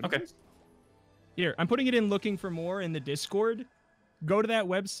 wait, what? Okay. Here, I'm putting it in looking for more in the Discord. Go to that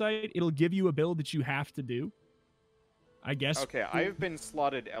website. It'll give you a build that you have to do. I guess. Okay, I have been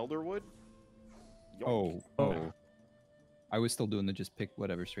slotted Elderwood. Yoink. Oh, Oh. oh. I was still doing the just pick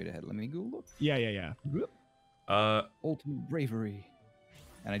whatever straight ahead. Let me go look. Yeah. Ultimate bravery.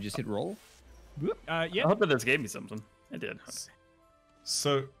 And I just hit roll. I Yeah. hope that this gave me something. It did.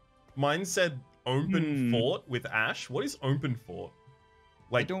 So, mine said open Hmm. fort with Ash. What is open fort?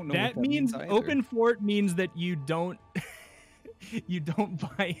 I Like, don't know That what that means either. open fort means that you don't you don't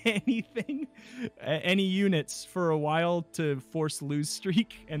buy anything, any units for a while to force lose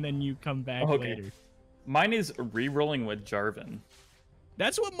streak, and then you come back Okay. later. Mine is re-rolling with Jarvan.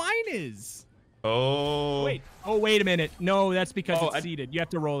 That's what mine is. oh, Wait. Oh, wait a minute. No, that's because Oh, it's seeded. You have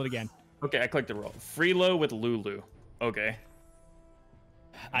to roll it again. Okay, I clicked the roll. Freelo with Lulu. Okay.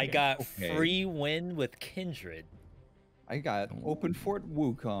 I got Okay. free win with Kindred. I got open fort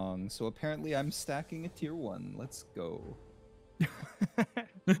Wukong, so apparently I'm stacking a tier 1. Let's go.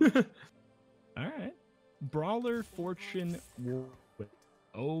 All right. Brawler Fortune Warwick.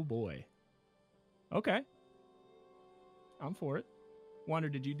 Oh boy. Okay. I'm for it. Wonder,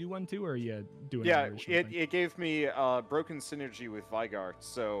 did you do one too, or are you doing? Yeah, an original thing? it gave me broken synergy with Vygar,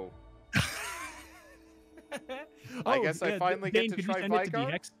 so I guess I finally get Dane, to could you try send it to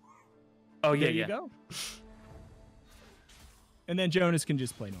Vygar? DX? Oh yeah, There you yeah. go. And then Jonas can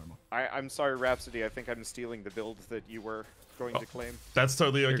just play normal. I'm sorry, Rhapsody. I think I'm stealing the build that you were going to claim. that's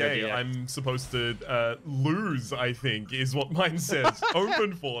totally You're good, okay. yeah. I'm supposed to lose, I think, is what mine says.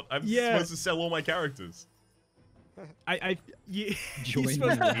 Open fort. I'm Yeah. supposed to sell all my characters. You're Join supposed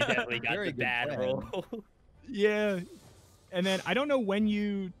me. You to, definitely got Very the good bad plan. roll. yeah. And then I don't know when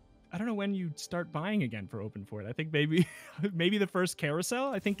you start buying again for open fort. I think maybe maybe the first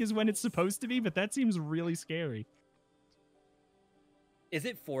carousel I think is when it's supposed to be, but that seems really scary. Is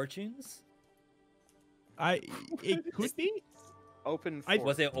it fortunes? It could be. Open.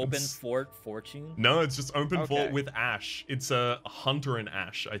 Was it open It's- fort fortune? No, it's just open Okay. fort with Ash. It's a hunter and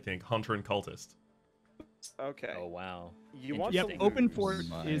Ash, I think. Hunter and cultist. Okay. Oh wow. You want Yep, to open lose. fort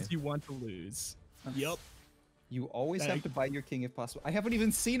My. is you want to lose. Yep. You always That- have to buy your king if possible. I haven't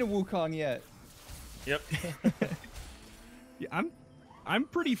even seen a Wukong yet. Yep. Yeah, I'm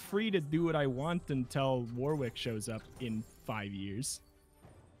pretty free to do what I want until Warwick shows up in 5 years.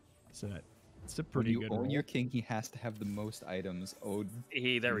 So that's a When pretty you good own roll. your king, he has to have the most items. Oh,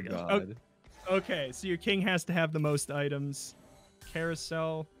 Hey, there we go. God. Okay, so your king has to have the most items.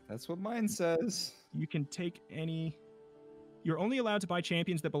 Carousel, That's what mine says. you can take any. You're only allowed to buy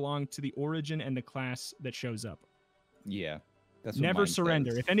champions that belong to the origin and the class that shows up. Yeah. That's what Never mine surrender.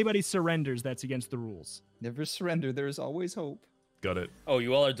 says. If anybody surrenders, that's against the rules. Never surrender. There is always hope. Got it. Oh,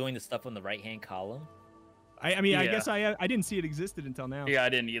 you all are doing the stuff on the right hand column. I mean, I Yeah. guess I didn't see it existed until now. Yeah, I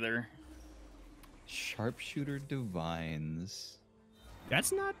didn't either. Sharpshooter divines.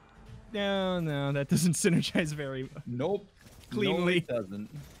 That's not. No, that doesn't synergize very. Nope. Cleanly. No, it doesn't.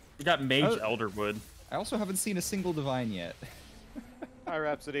 We got Mage Oh. Elderwood. I also haven't seen a single divine yet. Hi,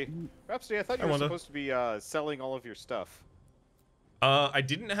 Rhapsody. Rhapsody, I thought you I were wonder. supposed to be selling all of your stuff. I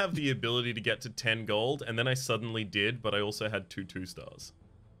didn't have the ability to get to 10 gold, and then I suddenly did, but I also had 2 stars.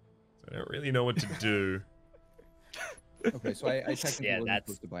 So I don't really know what to do. Okay, so I technically Yeah, wasn't that's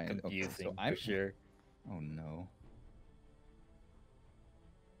supposed to buy it. Okay, confusing so I'm for sure. Oh no.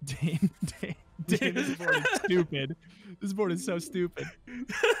 Dane, this board is stupid. This board is so stupid.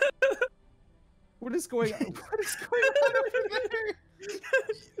 What is going on? What is going on over there?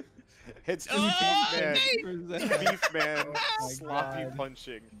 It's just Oh, beef man. Beef man. my Sloppy God.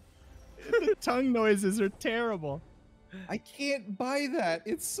 punching. The tongue noises are terrible. I can't buy that.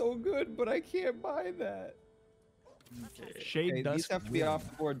 It's so good, but I can't buy that. Shade Okay, these Dusk have to be Wind. off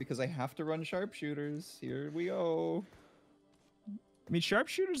the board because I have to run sharpshooters. Here we go. I mean,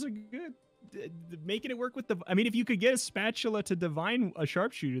 sharpshooters are good. Making it work with the. I mean, if you could get a spatula to divine a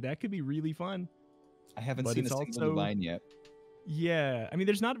sharpshooter, that could be really fun. I haven't But seen a it's single also- divine yet. Yeah, I mean,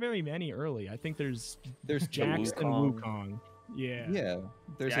 there's not very many early. I think there's There's Jax and Wukong. Wukong. Yeah. Yeah,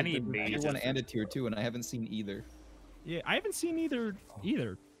 there's Yeah, I a need tier mages. 1 and a tier 2, and I haven't seen either. Yeah, I haven't seen either.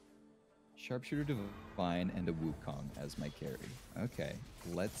 Sharpshooter divine and a Wukong as my carry. Okay,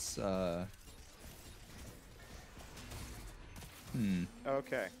 let's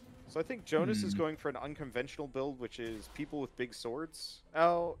Okay. So I think Jonas is Hmm. going for an unconventional build, which is people with big swords.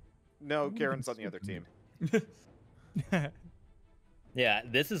 Oh, no, Karen's on the other team. Yeah,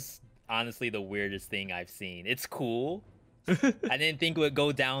 this is honestly the weirdest thing I've seen. It's cool. I didn't think it would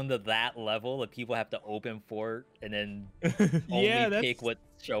go down to that level that people have to open fort and then only yeah, that's. pick what's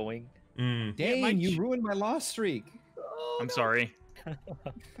showing. Mm. Dang, my you ch- ruined my loss streak. I'm sorry.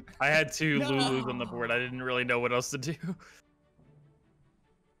 I had 2 Lulus on the board. I didn't really know what else to do.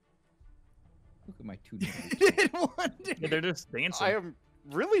 Look at my 2 Didn't want to- Yeah, they're just dancing. I am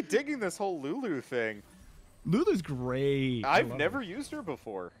really digging this whole Lulu thing. Lulu's great. I I've love never used her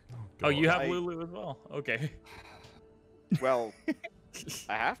before. Oh, you have I- Lulu as well. Okay. Well,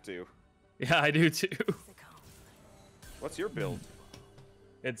 I have to. Yeah, I do too. What's your build?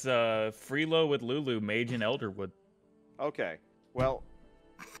 It's Freelo with Lulu, Mage, and Elderwood. Okay. Well,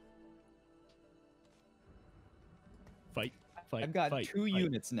 Fight. I've got fight, 2 fight.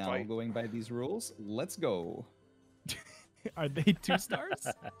 units now fight. going by these rules. Let's go. Are they 2 stars?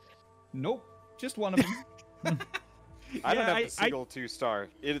 Nope, just one of them. I don't Yeah, have a single 2-star.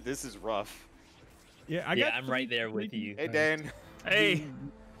 This is rough. Yeah, I Yeah, got I'm right there with you. Hey, Dan. Hey,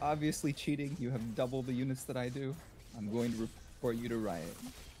 Obviously cheating. You have double the units that I do. I'm going to report you to Riot.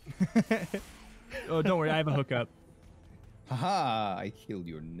 Oh, don't worry, I have a hookup. Haha, I killed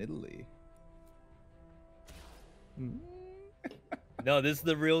your Nidalee. No, this is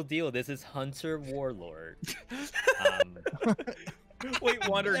the real deal. This is Hunter Warlord. wait,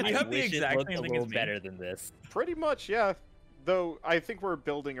 Wander, do you I have the wish it exact looked same a thing little as me? better than this. Pretty much, yeah. Though I think we're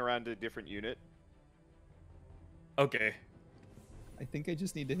building around a different unit. Okay. I think I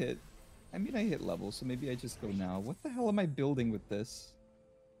just need to hit. I mean, I hit level, so maybe I just go now. What the hell am I building with this?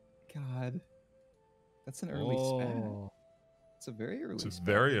 God. That's an early spat. Oh. It's a very early It's a spat.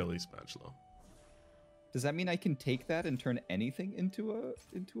 very early spatula. Does that mean I can take that and turn anything into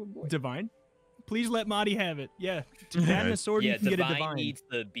a boy? Divine? Please let Madi have it. Yeah. To add in a sword, Yeah, you can get a Divine divine. needs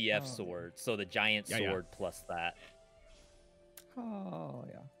the BF Oh. sword, so the giant Yeah, yeah. sword plus that. Oh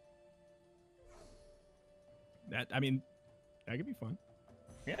yeah. That could be fun.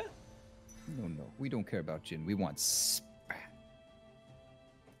 Yeah. No, we don't care about Jin. We want spatula.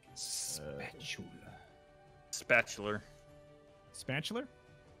 Spatula. Spatula?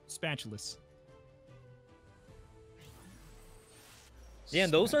 Spatulas. Yeah,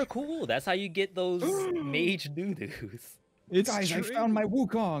 and those are cool. That's how you get those mage doo-doos. It's Guys, I found my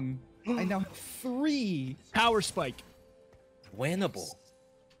Wukong. I now have 3. Power Spike. Winnable.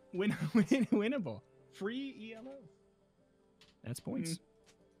 Winnable. Free ELO. That's points.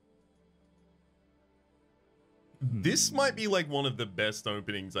 This might be like one of the best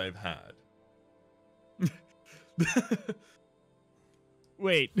openings I've had.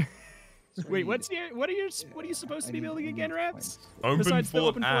 Wait. Wait, what are you supposed to be building again, Rats? Open Besides the full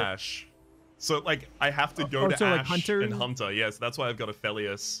of open ash. So like I have to go to so, like, Ash Hunter? and Hunter. Yes, that's why I've got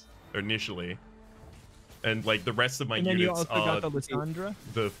Aphelios initially. And like the rest of my And then you units also are got the Lysandra.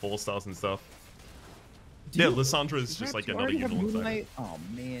 the 4-stars and stuff. Do Yeah, you- Lysandra is Does just that like already another have unit. Moonlight? Oh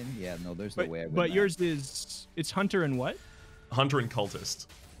man, yeah, no, there's no way I win But that. yours it's Hunter and what? Hunter and Cultist.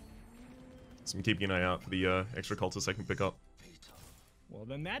 So I'm keeping an eye out for the extra cultists I can pick up. Well,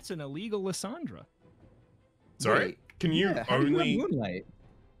 then that's an illegal Lysandra. Sorry? Wait, Can you yeah, how do you have only Moonlight?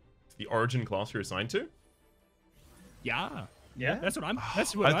 the origin class you're assigned to? Yeah. Yeah. That's what I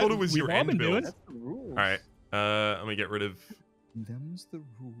thought it was we've your all end been build. doing. That's the rules. Alright. I'm gonna get rid of Them's the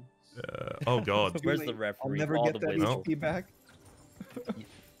rules. oh god. Where's Too the late. referee? I'll never All get the that whistle. HP back.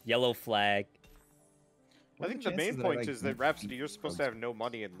 Yellow flag. I think the main point is that Rhapsody, you're supposed to have no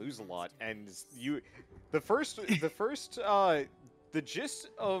money and lose a lot, and the gist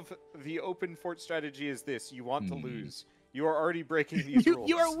of the open fort strategy is this: you want to lose. You are already breaking these rules.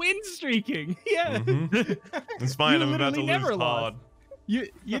 You are win streaking. Yeah. Mhm. It's fine, You I'm about to literally never lose hard. lost.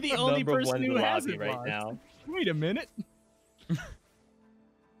 You're the only Number person one who lobby hasn't right lost. now. Wait a minute.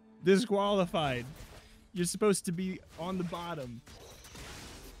 Disqualified. You're supposed to be on the bottom.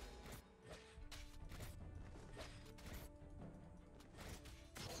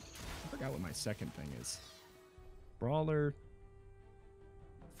 I forgot what my second thing is. Brawler.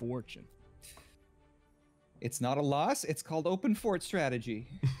 Fortune. It's not a loss. It's called open fort strategy.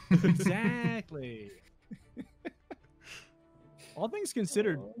 Exactly. All things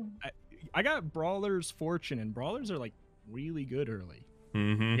considered, I got Brawler's Fortune, and Brawlers are like really good early.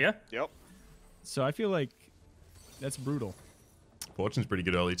 Mm-hmm. Yeah. Yep. So I feel like that's brutal. Fortune's pretty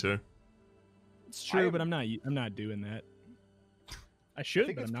good early too. It's true, but I'm not doing that. I should, I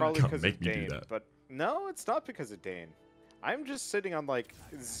think but it's I'm probably not. because Make of me do Dane, that. but no, it's not because of Dane. I'm just sitting on like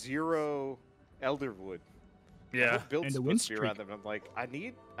 0 Elderwood. I Yeah. have built And a win supposed to be around streak. them. I'm like, I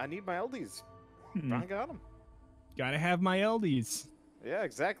need my Eldies. Hmm. I got them. Gotta have my LDs. Yeah,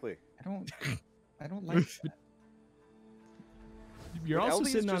 exactly. I don't like that. You're Would also Eldies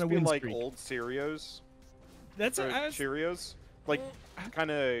sitting on just a be win like streak. old Cheerios. That's Or I was, Cheerios, like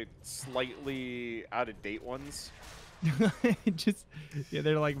kind of slightly out of date ones. just yeah,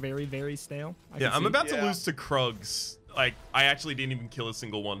 they're like very very stale. I Yeah, can I'm see. about to Yeah. lose to Krugs. Like, I actually didn't even kill a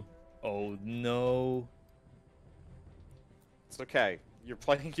single one. Oh no. It's okay. You're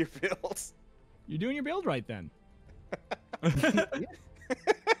playing your builds. You're doing your build right then.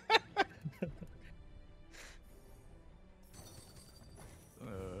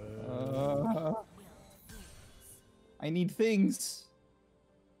 I need things.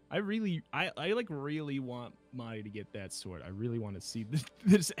 I like really want Mai to get that sword. I really want to see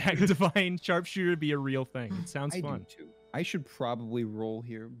this Divine Sharpshooter be a real thing. It sounds I fun. do too. I should probably roll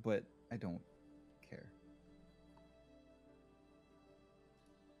here, but I don't care.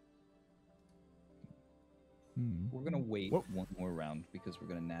 We're gonna wait What- one more round because we're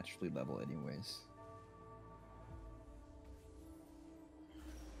gonna naturally level anyways.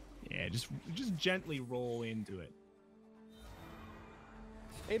 Yeah, just gently roll into it.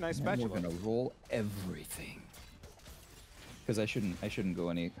 Hey, nice And then we're spatula. gonna roll everything. Because I shouldn't go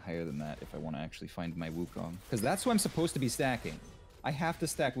any higher than that if I want to actually find my Wukong. Because that's what I'm supposed to be stacking. I have to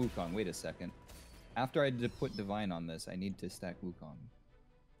stack Wukong. Wait a second. After I put Divine on this, I need to stack Wukong.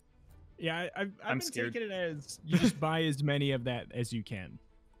 Yeah, I've I'm been scared. taking it as you just buy as many of that as you can.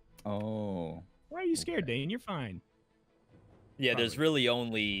 Oh. Why are you scared, Okay. Dane? You're fine. Yeah, there's Probably. really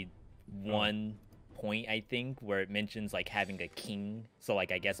only one point I think where it mentions like having a king. So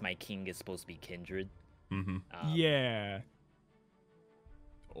like I guess my king is supposed to be Kindred. Mm-hmm. Yeah.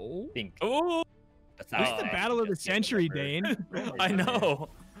 Oh. I think Oh, that's This is how the I battle of the just get century, whatever. Dane. I know.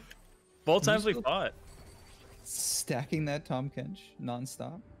 Both times we still- fought. Stacking that Tom Kench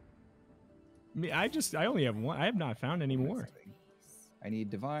nonstop. I only have one. I have not found any more. I need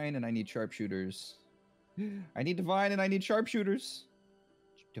Divine and I need Sharpshooters. I need Divine and I need Sharpshooters.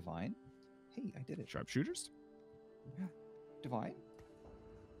 Divine? Hey, I did it. Sharpshooters? Divine?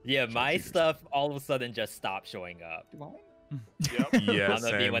 Yeah, my Sharpshooters. stuff all of a sudden just stopped showing up. Divine? Yep. I Yeah, don't know if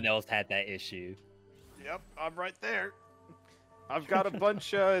same. anyone else had that issue. Yep. I'm right there. I've got a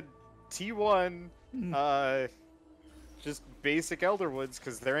bunch of T1, just basic Elderwoods,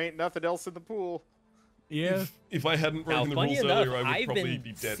 because there ain't nothing else in the pool. Yeah, If I hadn't Now, broken the funny rules enough, earlier, I would I've probably been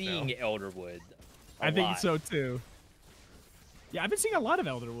be dead seeing now. Elderwood. I think lot. so too. Yeah, I've been seeing a lot of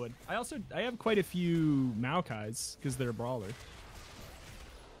Elderwood. I have quite a few Maokais because they're a brawler.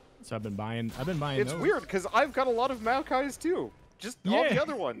 So I've been buying It's those. weird, because I've got a lot of Maokais too. Just all the Yeah.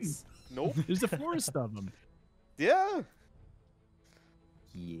 other ones. Nope. There's a forest of them. Yeah.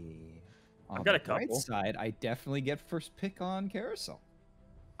 Yeah. I've On got the a bright couple. side, I definitely get first pick on Carousel.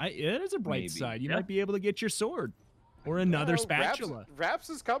 It is a bright Maybe. side. You Yeah. might be able to get your sword or another Well, spatula. Raps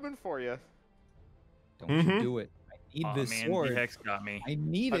is coming for you. Don't you Mhm. do it. I need Oh this man, sword. the hex got me. I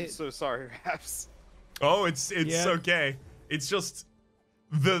need I'm it. so sorry, Raps. Oh, it's Yeah. okay. It's just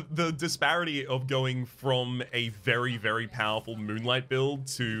the disparity of going from a very, very powerful Moonlight build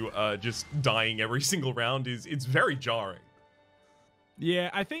to just dying every single round it's very jarring.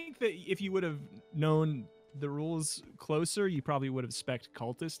 Yeah, I think that if you would have known the rules closer, you probably would have spec'd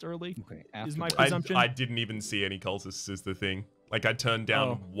cultist early. Okay, Is my after I, presumption? I didn't even see any cultists is the thing. Like I turned down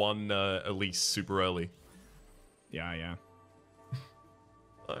Oh. one Elise super early. Yeah.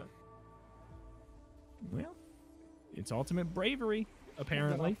 Uh, Well, it's ultimate bravery,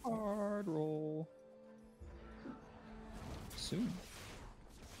 apparently. hard roll. Soon.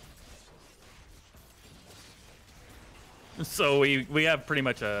 So we have pretty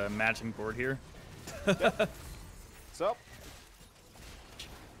much a matching board here. So,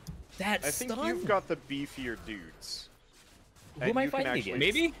 That I think stun. you've got the beefier dudes. Who am I you can fighting actually-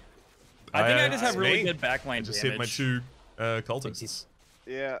 against? Maybe. I think I just have it's really me. good backline I just damage. hit my two cultists.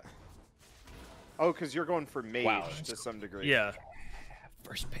 Yeah. Oh, because you're going for mage Wow. to some degree. Yeah.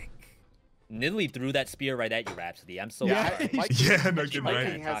 First pick. Nidalee threw that spear right at you, Rhapsody. I'm so Yeah, sorry. my Yeah, king, no kidding, my right?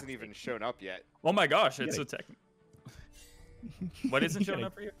 king hasn't even shown up yet. Oh my gosh, it's Yeah. a tech. What isn't showing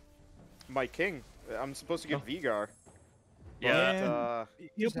up for you? My king. I'm supposed to get Vigar. Yeah. But, uh,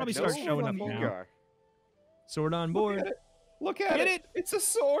 He'll probably start no showing up Vigar. now. Sword on board. Look at Get it. it! It's a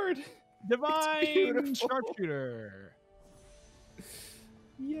sword. Divine beautiful. sharpshooter.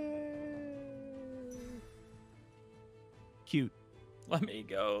 Yay. Cute. Let me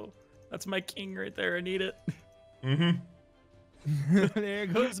go. That's my king right there. I need it. Mm-hmm. There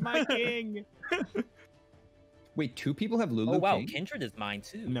goes my king. Wait, two people have Lulu Oh wow, King? Kindred is mine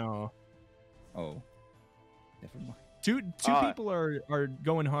too. No. Oh. Never mind. Two Uh, people are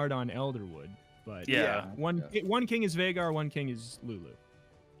going hard on Elderwood, but Yeah. one king is Vagar, one king is Lulu.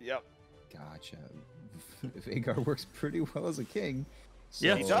 Yep. Gotcha. Vagar works pretty well as a king.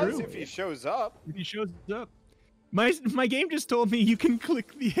 Yeah, He it's does true. if he shows up. If he shows up. My game just told me you can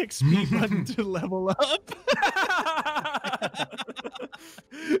click the XP button to level up.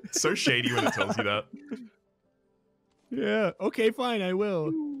 It's so shady when it tells you that. Yeah. Okay, fine, I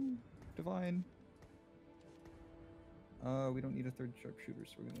will. Divine. We don't need a third sharpshooter,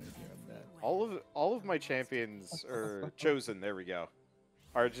 so we're gonna grab that. All of my champions are chosen. There we go.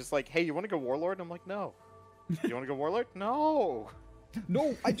 Are just like, hey, you want to go warlord? I'm like, no. You want to go warlord? No.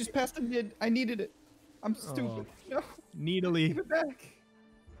 No, I just passed a mid. I needed it. I'm stupid. No, Needly. give it back.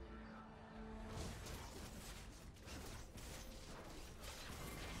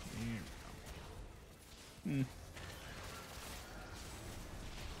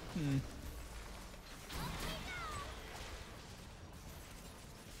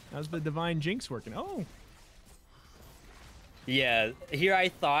 How's the divine jinx working? Oh, Yeah, here I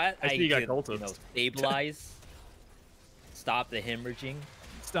thought I I see you got could, cultists. stabilize, stop the hemorrhaging.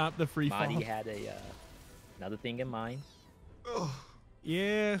 stop the free fall. Madi had a another thing in mind.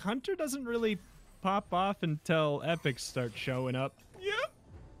 Yeah, Hunter doesn't really pop off until epics start showing up. Yeah.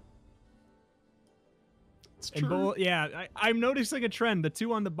 It's And true. I'm noticing a trend. The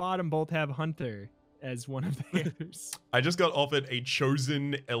two on the bottom both have Hunter as one of theirs. I just got offered a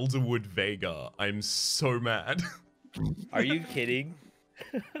chosen Elderwood Vagar. I'm so mad. Are you kidding?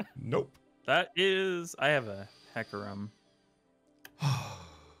 Nope. That is. I have a Hecarim.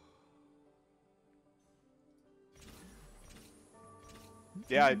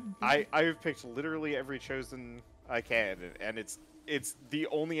 Yeah, I've picked literally every chosen I can, and it's the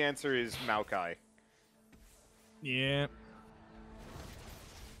only answer is Maokai. Yeah.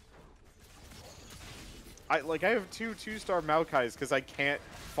 I have two 2-star Maokais because I can't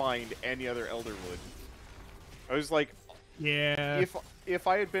find any other Elderwood. I was like, Yeah. if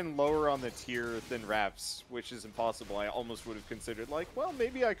I had been lower on the tier than Raps, which is impossible, I almost would have considered like, well,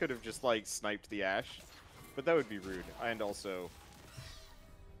 maybe I could have just like sniped the Ash, but that would be rude and also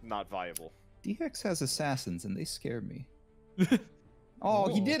not viable. DX has assassins and they scare me.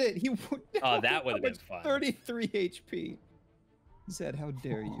 Oh, he did it! He Oh, that would have been fun. 33 HP. Zed, how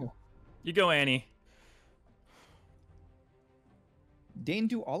dare you? You go, Annie. Dane,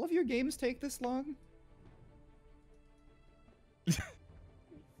 do all of your games take this long?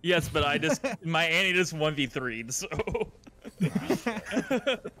 Yes, but my Annie just 1v3'd, so.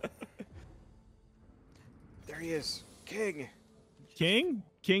 There he is. King. King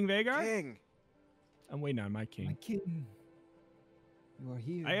Vagar. King. I'm waiting on my king. My king. You are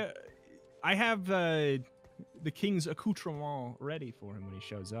here. I have the king's accoutrement ready for him when he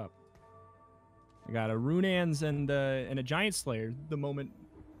shows up. I got a Runans and a Giant Slayer the moment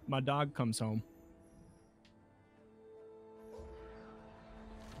my dog comes home.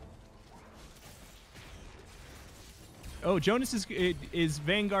 Oh, Jonas is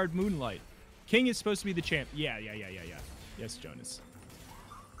Vanguard Moonlight. King is supposed to be the champ. Yeah. Yes, Jonas.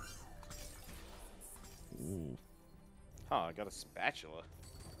 Ooh. Huh, I got a spatula.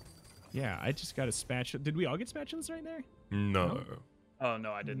 Yeah, I just got a spatula. Did we all get spatulas right there? No. Oh,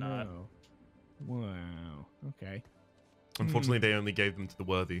 no, I did not. No. Wow. Okay. Unfortunately, they only gave them to the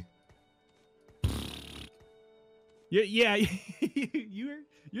worthy. Yeah.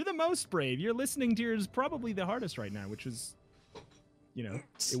 You're the most brave. You're listening to yours probably the hardest right now, which is, it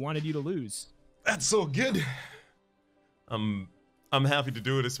wanted you to lose. That's all good. I'm happy to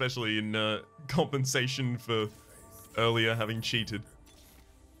do it, especially in compensation for earlier having cheated.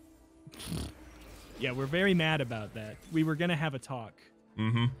 Yeah, we're very mad about that. We were gonna have a talk.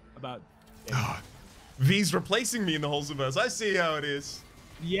 About. V's replacing me in the Wholesomeverse. I see how it is.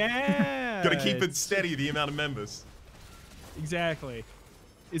 Yeah. Gotta keep it steady, the amount of members. Exactly.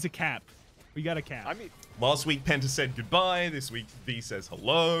 Is a cap. We got a cap. I mean, last week Penta said goodbye. This week V says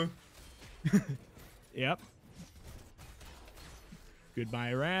hello. Yep.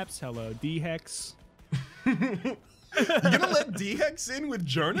 Goodbye, Raps. Hello, D-Hex. You gonna let D-Hex in with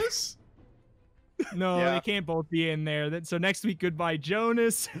Jonas? No, Yeah. they can't both be in there. So next week, goodbye,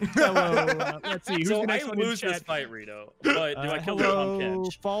 Jonas. Hello. Let's see. Who's So the next I one in lose chat? this fight, Reto. But do I kill the hello,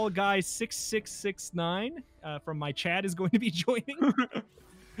 Pumpkin? Fall Guy 6669 from my chat is going to be joining.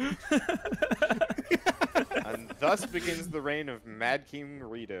 and thus begins the reign of Mad King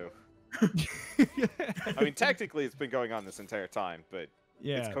Reto. I mean, technically, it's been going on this entire time, but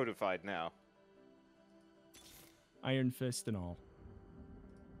Yeah, it's codified now. Iron Fist and all.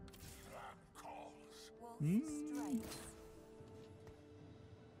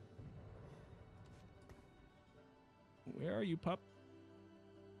 Where are you, pup?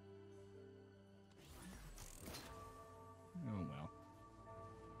 Oh well.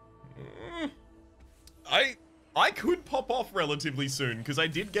 I could pop off relatively soon because I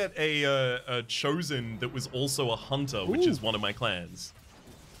did get a chosen that was also a hunter, which is one of my clans.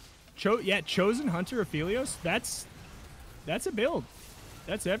 Chosen Hunter Aphelios. That's a build.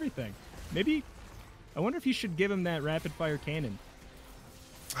 That's everything. Maybe. I wonder if you should give him that rapid fire cannon.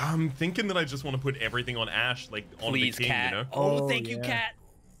 I'm thinking that I just want to put everything on Ash, like on Please, the king, Cat. you know? Oh, Oh, thank you, yeah. Cat.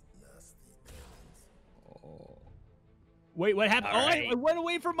 Wait, what happened? All Oh, right. I went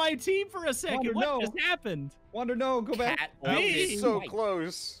away from my team for a second. Wander, What no. just happened? Wander, no, go back. Cat. That Hey, was so White.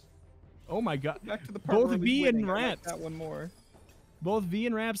 close. Oh my god. Back to the part Both where V Lee's and winning. I like Raps. that one more. Both V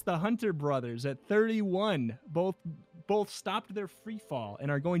and Raps, the Hunter brothers, at 31, both stopped their free fall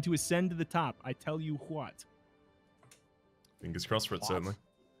and are going to ascend to the top. I tell you what. Fingers crossed for it, certainly.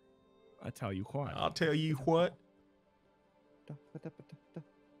 I tell you what. I'll tell you what.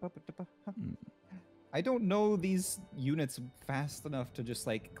 I don't know these units fast enough to just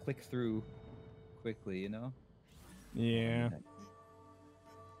like click through quickly, you know? Yeah.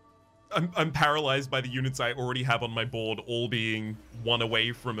 I'm paralyzed by the units I already have on my board, all being one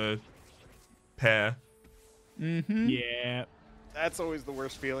away from a pair. Mm-hmm. Yeah. That's always the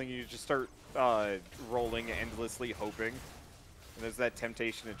worst feeling. You just start rolling endlessly, hoping. And there's that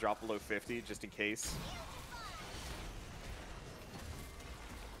temptation to drop below 50 just in case.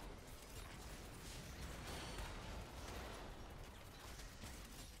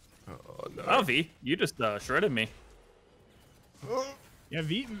 Oh, no. Oh, V, you just shredded me. Yeah,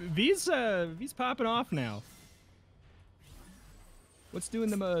 V's popping off now. What's doing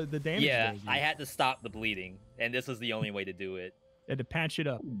the damage? Yeah, there, V? I had to stop the bleeding, and this was the only way to do it. Had to patch it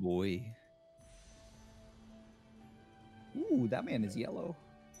up. Oh boy. Ooh, that man is yellow.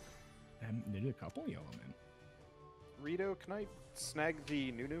 They did a couple yellow men. Reto, can I snag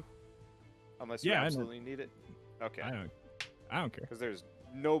the Nunu? Unless you Yeah, I know. absolutely need it. Okay. I don't care. Because there's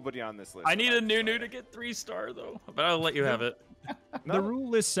nobody on this list. I that need a can Nunu play. to get 3-star though, but I'll let you have it. No. The rule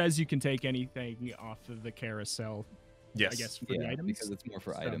list says you can take anything off of the carousel. Yes. I guess for the Yeah, items. because it's more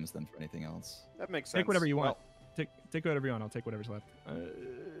for So, items than for anything else. That makes sense. Take whatever you want. Well, Take whatever you want. I'll take whatever's left.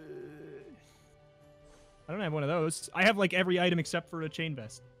 I don't have one of those. I have like every item except for a chain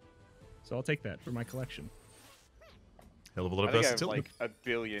vest. So I'll take that for my collection. Hell of a lot of I think I have versatility. like a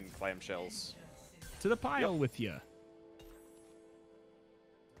billion clamshells. To the pile with you.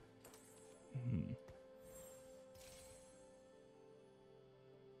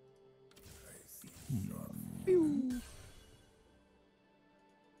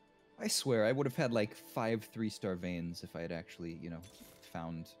 I swear, I would have had like 5 3-star veins if I had actually, you know,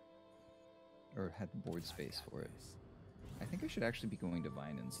 found or had board space for it. I think I should actually be going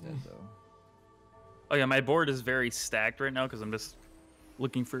Divine instead, though. Oh yeah, my board is very stacked right now because I'm just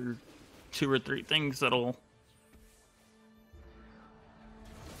looking for 2 or 3 things that'll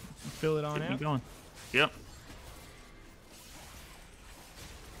Fill it on get me out. going. Yep.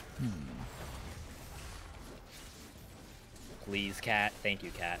 Please, cat. Thank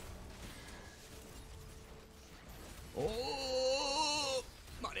you, cat. Oh,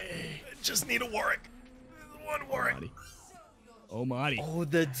 money. Just need a Warwick. One Warwick. Marty. Oh, Marty. Oh,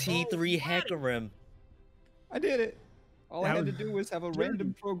 the T3 Hecarim. I did it. All I That had to was do was have a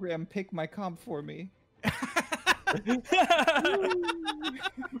random program pick my comp for me.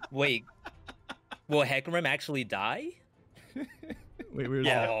 Wait. Will Hecarim actually die? Wait, where's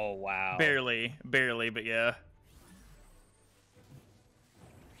Yeah. that? Oh, wow. Barely, but yeah.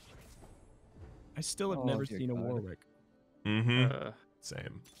 I still have Oh, never dear seen a God. Warwick. Mm-hmm.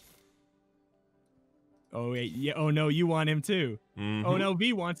 Same. Oh wait, yeah. Oh no, you want him too. Mhm. Oh no,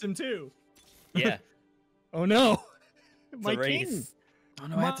 V wants him too. Yeah. Oh no, It's my a king, race. Oh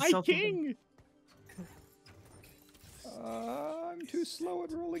no, I have to sell my something. king. I'm too slow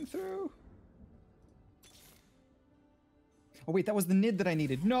at rolling through. Oh wait, that was the nid that I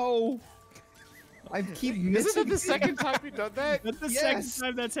needed. No! I keep missing. Isn't it the second time you've done that? That's the Yes. second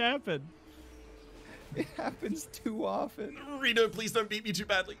time that's happened. It happens too often. Rito, please don't beat me too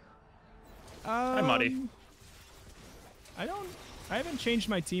badly. Hi, Marty. I haven't changed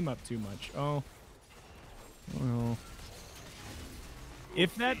my team up too much. Oh. Well.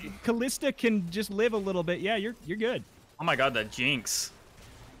 If that Callista can just live a little bit, yeah, you're good. Oh my god, that Jinx.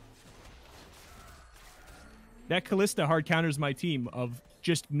 That Callista hard counters my team of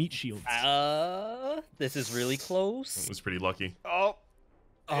just meat shields. This is really close. It was pretty lucky. Oh,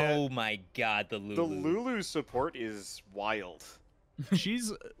 yeah. Oh my god, the Lulu. The Lulu support is wild.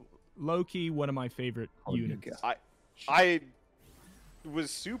 She's low-key one of my favorite Oh, dear units. God. I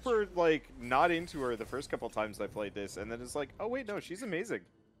was super like not into her the first couple times I played this, and then it's like, oh wait, no, she's amazing.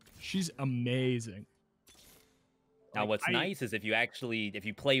 She's amazing. Now, Like, what's nice is if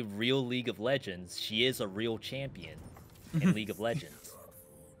you play real League of Legends, she is a real champion in League of Legends.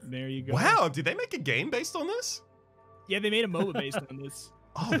 There you go. Wow, did they make a game based on this? Yeah, they made a MOBA based on this.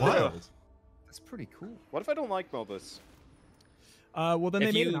 Oh, wild. That's pretty cool. What if I don't like MOBAs? Well, then If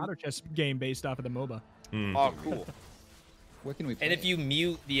they made an you- auto chess game based off of the MOBA. Hmm. Oh, cool. Where can we play? And if you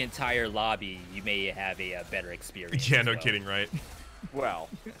mute the entire lobby, you may have a better experience. Yeah, as no well. kidding, right? Well,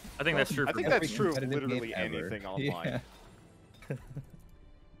 I think that's true. I For think Every that's true of competitive literally game ever. anything online. Yeah.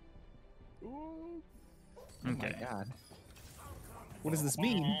 Ooh. Oh my Okay. god. What does this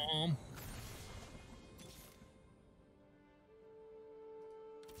mean?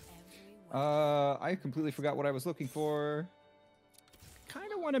 I completely forgot what I was looking for.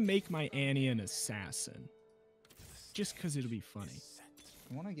 Kind of want to make my Annie an assassin. Just because it'll be funny.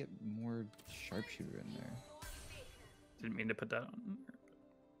 I want to get more sharpshooter in there. Didn't mean to put that on.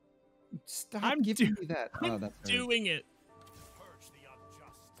 Stop I'm giving me that. Oh, I'm that's right. doing it.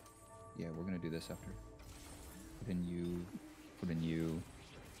 Yeah, we're gonna do this after. Put in you. Put in you.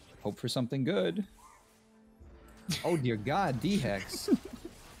 Hope for something good. Oh dear God, D-Hex.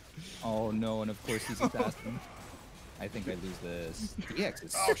 Oh no, and of course he's assassin. I think I lose this. D-Hex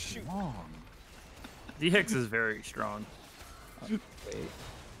is Oh, shoot. strong. DX is very strong. Wait.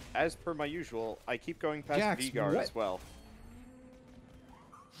 As per my usual, I keep going past Jax, Vigar what? as well.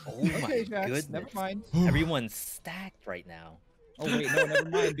 Oh my Okay, Jax, goodness. never mind. Everyone's stacked right now. Oh wait, no, never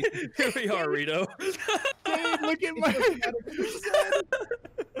mind. Because Here we are, Reto. Dave, look at my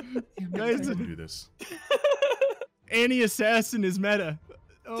guys. Let's do this. Annie assassin is meta.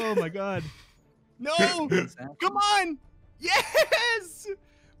 Oh my god. No! Come on! Yes!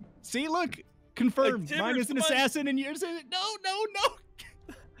 See, look, confirmed. Timbers, Mine is an come on. assassin, and yours is no.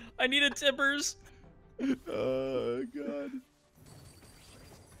 I needed timbers. Oh god.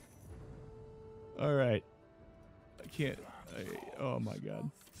 All right. I can't. Oh my god.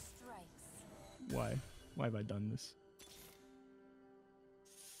 Why? Why have I done this?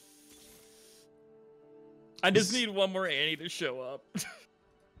 I just need one more Annie to show up.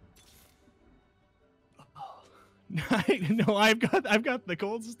 No, I've got the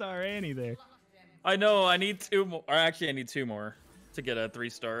gold star Annie there. I know. I need 2 more. Or actually, I need 2 more to get a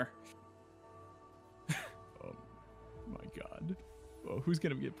 3-star. Oh my god. Oh, who's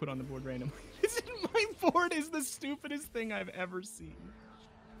gonna get put on the board randomly? My board is the stupidest thing I've ever seen.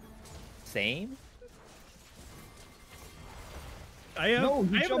 Same.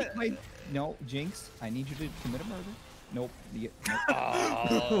 No, Jinx. I need you to commit a murder. Nope.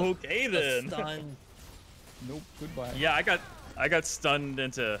 Oh, Okay then. Stun. Nope. Goodbye. Yeah, I got stunned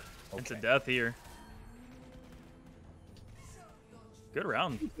into death here. Good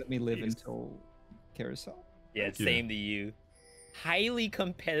round. Let me live Jeez. until carousel. Yeah, same to you. Highly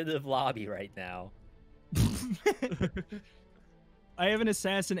competitive lobby right now. I have an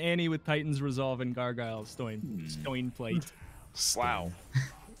Assassin Annie with Titan's Resolve and Gargoyle Stone Plate. Wow.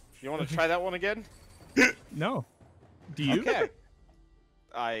 You want to try that one again? No. Do you? Okay.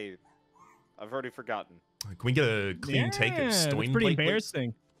 I've already forgotten. Can we get a clean take of That's Stoin pretty Plate, please?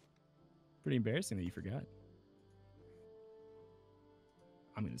 embarrassing. Pretty embarrassing that you forgot.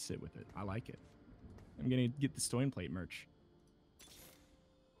 I'm gonna sit with it. I like it. I'm gonna get the Stoin Plate merch.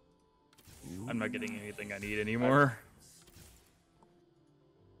 I'm not getting anything I need anymore.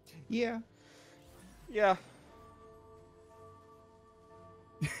 Yeah. Yeah.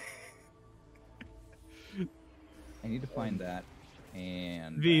 I need to find that.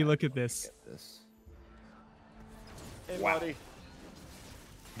 And V, look at this. get this. Hey, Wow. buddy.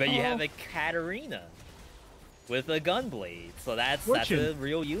 But you have a Katarina with a Gunblade, so that's a Fortune.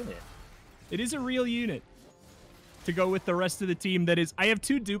 real unit. It is a real unit to go with the rest of the team. That is, I have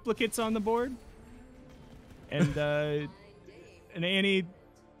 2 duplicates on the board, and an Annie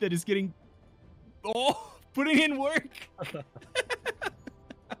that is getting putting in work.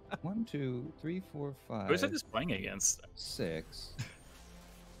 1, 2, 3, 4, 5. Who's I just playing against? 6,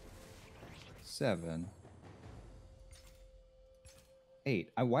 7, 8.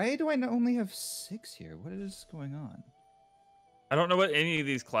 Why do I only have 6 here? What is going on? I don't know what any of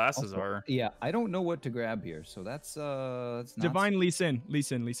these classes are. Yeah, I don't know what to grab here, so that's not Divine Lee Sin. Lee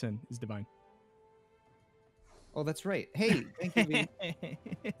Sin is divine. Oh, that's right. Hey, thank you. V.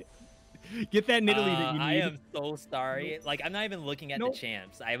 Get that Nidalee that you need. I am so sorry. Like, I'm not even looking at Nope. the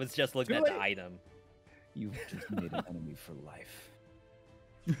champs. I was just looking Too at the late. item. You've just made an enemy for life.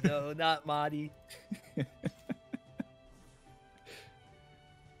 No, not Madi.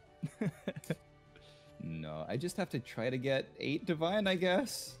 No, I just have to try to get 8 divine, I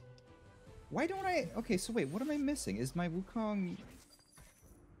guess. Why don't I? Okay, so wait, what am I missing? Is my Wukong?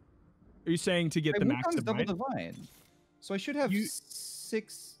 Are you saying to get My the max Wukong's double divine? divine, so I should have You-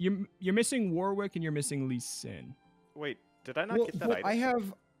 6. You're missing Warwick and you're missing Lee Sin. Wait, did I not Well, get that but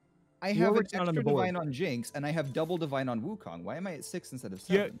item? I have an Warwick's not on extra the board. divine on Jinx, and I have double divine on Wukong. Why am I at 6 instead of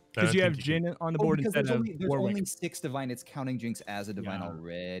Yeah, 7? because you have think you Jin on the Oh, board because instead there's of only, Warwick. 6 divine. It's counting Jinx as a divine Yeah.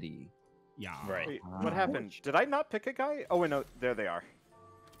 already. Yeah. Right. Wait, what happened? Did I not pick a guy? Oh, wait, no, there they are.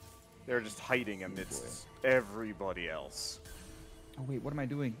 They're just hiding amidst everybody else. Oh wait, what am I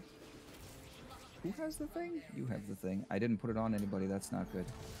doing? Who has the thing? You have the thing. I didn't put it on anybody. That's not good.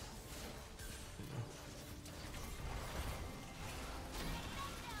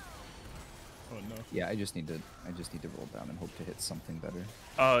 Oh no. Yeah, I just need to roll down and hope to hit something better.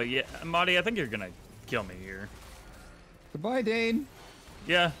 Oh yeah, Marty, I think you're gonna kill me here. Goodbye, Dane.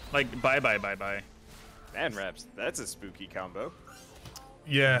 Yeah, like bye. Man, Raps, that's a spooky combo.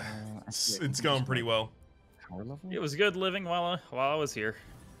 Yeah, I it's, forget it's how going much pretty my well. Power level? It was good living while I was here.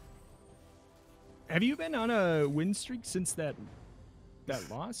 Have you been on a win streak since that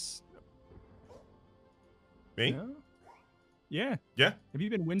loss? Me? No? Yeah. Yeah, Have you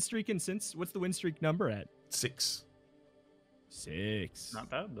been win streaking since? What's the win streak number at? 6. 6. Not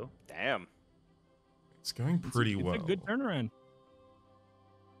bad though. Damn. It's going pretty it's well. a good turnaround.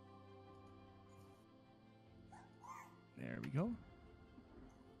 There we go.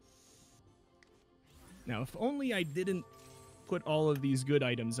 Now, if only I didn't put all of these good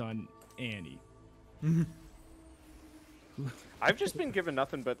items on Annie. I've just been given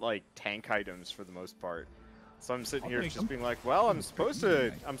nothing but like tank items for the most part. So I'm sitting I'll here take just them. being like, well, I'm supposed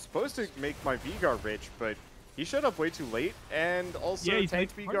to make my Vigar rich, but he showed up way too late, and also Yeah, he tank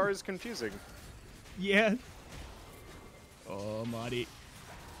takes Vigar part. is confusing. Yeah. Oh, Marty.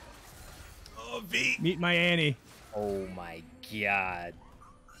 Oh, V! Meet my Annie. Oh my god.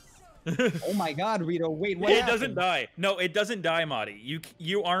 Oh my God, Reto! Wait, what? It doesn't die. No, it doesn't die, Marty.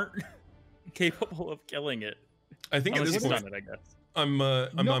 You aren't capable of killing it. I think at Unless this you point, stun it, I guess. I'm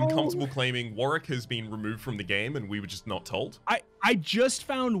No. comfortable claiming Warwick has been removed from the game, and we were just not told. I just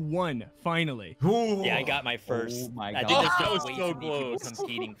found one, finally. Ooh. Yeah, I got my first. Oh my I God. think That there's was just way so too many people close.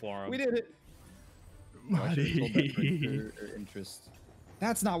 competing for him. We did it. Oh, I should've told that for interest.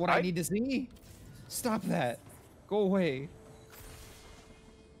 That's not what I need to see. Stop that. Go away.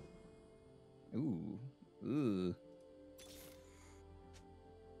 Ooh. Ooh.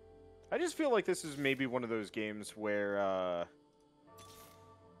 I just feel like this is maybe one of those games where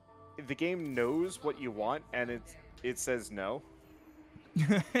the game knows what you want and it says no.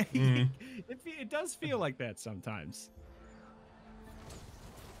 It does feel like that sometimes.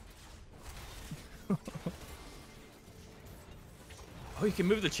 Oh, you can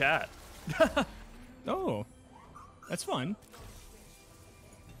move the chat. Oh, that's fun.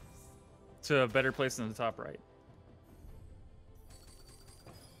 To a better place than the top right.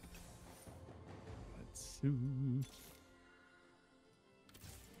 Let's see.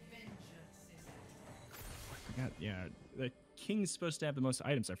 I forgot. Yeah, the king's supposed to have the most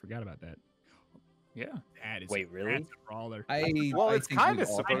items. I forgot about that. Yeah. That is, Wait, really? That's a brawler. Well, I it's think kinda we've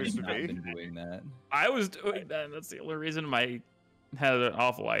all supposed to not be. been doing that. I was doing that. And that's the only reason I had an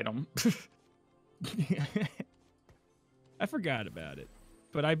awful item. I forgot about it,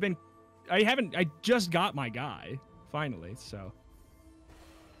 but I just got my guy finally. So,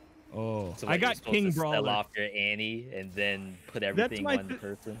 So I like, got you're supposed King to sell Brawler. off your Annie and then put everything my on the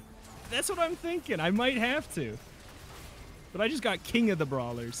person. That's what I'm thinking. I might have to, but I just got King of the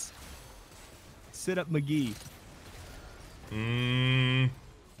Brawlers. Sit up McGee.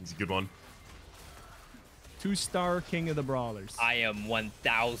 It's a good one. 2-star King of the Brawlers. I am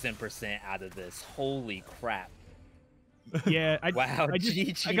 1000% out of this. Holy crap! Yeah, Wow,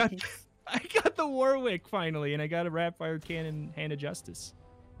 GG. I got the Warwick finally, and I got a Rapfire Cannon Hand of Justice,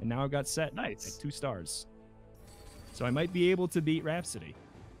 and now I've got set Nice. at 2 stars. So I might be able to beat Rhapsody.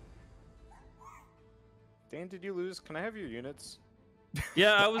 Dan, did you lose? Can I have your units?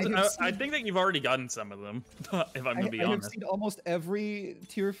 Yeah, I I think that you've already gotten some of them. If I'm gonna be I have honest. seen almost every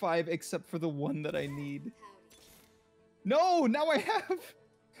tier 5 except for the one that I need. No, now I have.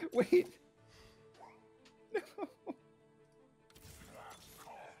 Wait. No.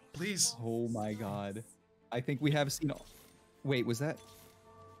 Please. Oh my god. I think we have seen. Wait, was that?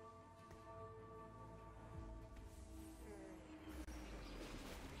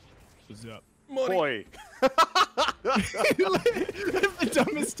 What's up? Boy. The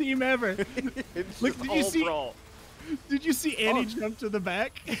dumbest team ever. It's Look, just did you all see- brawl. Did you see Annie jump to the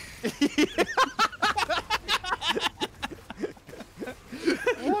back?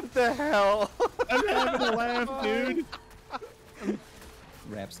 What the hell? I'm having a laugh, dude.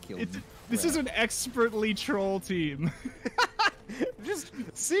 Raps killed. This is an expertly troll team. Just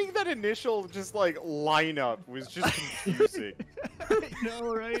seeing that initial just like lineup was just confusing. I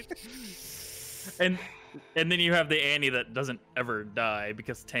know, right? And then you have the Annie that doesn't ever die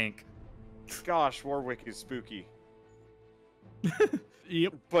because tank. Gosh, Warwick is spooky.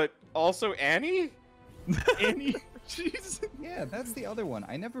 Yep. But also Annie? Annie. Jeez. Yeah, that's the other one.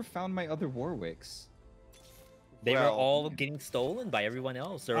 I never found my other Warwicks. They were Well- all getting stolen by everyone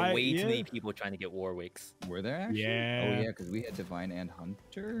else. There are way too many people trying to get Warwicks. Were there actually? Yeah. Oh yeah, because we had Divine and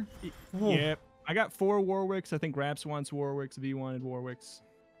Hunter. Yep. I got 4 Warwicks. I think Raps wants Warwicks. V wanted Warwicks.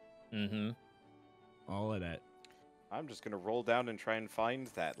 Mm-hmm. All of that. I'm just gonna roll down and try and find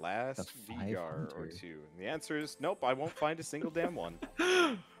that last The VR or 500. 2. And the answer is nope, I won't find a single damn one.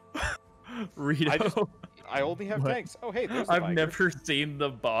 Reto. I only have What? tanks. Oh hey, there's the I've Viger. never seen the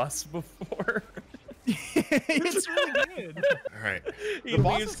boss before. It's really good. All right. He The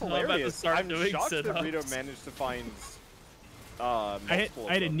boss leaves is combat to hilarious. start I'm doing shocked that sit-ups. Reto managed to find I multiple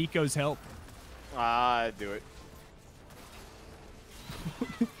had of them. Nico's help. Do it.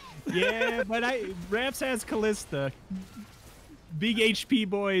 Yeah, but Raps has Callista. Big HP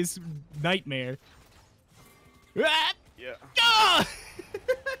boy's nightmare. Ah! Yeah. Ah!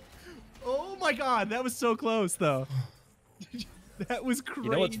 Oh my god, that was so close though. That was crazy. You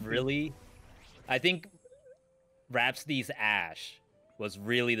know what's really? I think Rhapsody's Ash was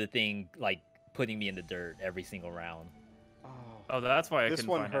really the thing, like putting me in the dirt every single round. Oh, that's why I This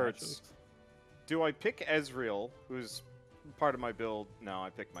couldn't one find hurts. Ashes. Do I pick Ezreal, who's part of my build? No, I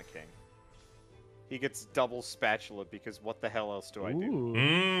pick my king. He gets double spatula because what the hell else do I do?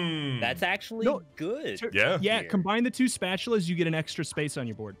 Ooh. That's actually No, good. Yeah. Yeah, Here. combine the 2 spatulas, you get an extra space on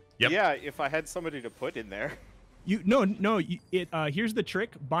your board. Yep. Yeah, if I had somebody to put in there. Here's the trick: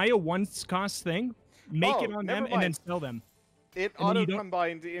 buy a once-cost thing, make Oh, it on them, never and then mind. sell them. It And then you auto don't-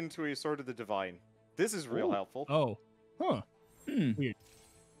 combined into a Sword of the Divine. This is real Ooh. helpful. Oh, huh.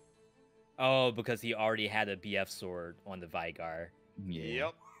 Oh, because he already had a BF sword on the Vigar. Yeah.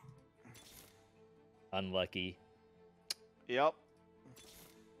 Yep. Unlucky. Yep.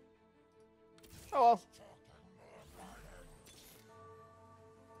 Oh well.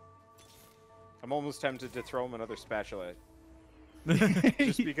 I'm almost tempted to throw him another spatula.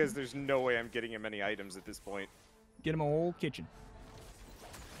 Just because there's no way I'm getting him any items at this point. Get him a whole kitchen.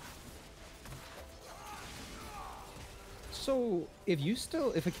 So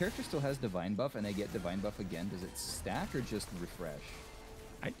if a character still has divine buff and they get divine buff again, does it stack or just refresh?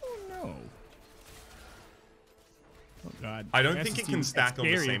 I don't know. Oh god. I don't That's think it too- can that's stack on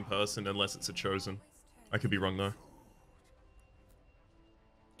the scary. same person unless it's a chosen. I could be wrong though.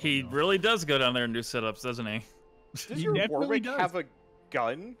 He really does go down there and do sit-ups, doesn't he? Does He your definitely Warwick does. have a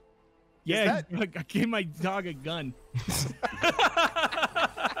gun? Yeah, I gave my dog a gun.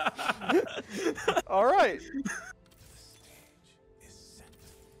 All right.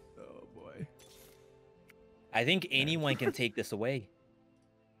 Oh boy. I think anyone can take this away.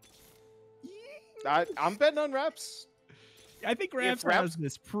 I'm betting on Raps. I think Raps Raps- has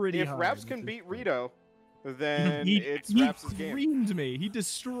this pretty If hard. Raps at can this beat point. Reto, then he it's Raps' game. creamed me. He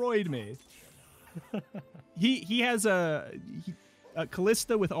destroyed me. he has a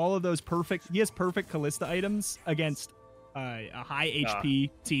Callista with all of those perfect. He has perfect Callista items against a high HP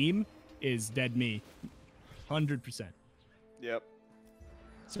team is dead me, 100%. Yep.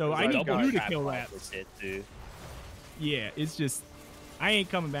 So I Right. need Double you to trap kill block Raps. with it, too. Yeah, it's just I ain't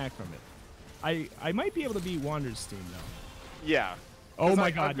coming back from it. I might be able to beat Wander's team though. Yeah. Oh 'Cause my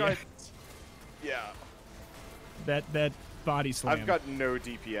I've god, got- yeah. Yeah. That body slam. I've got no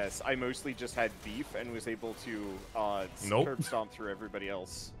DPS. I mostly just had beef and was able to Nope. curb stomp through everybody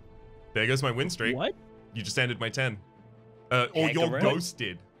else. There goes my win streak. What? You just ended my 10. Or Heck your around. ghost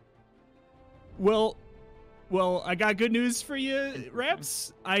did. Well, I got good news for you,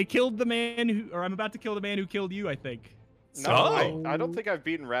 Raps. I killed the man who, or I'm about to kill the man who killed you, I think. No, Oh. I don't think I've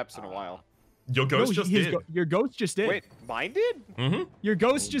beaten Raps in a while. Your ghost just did. Your ghost just did. Wait, mine did? Mm-hmm. Your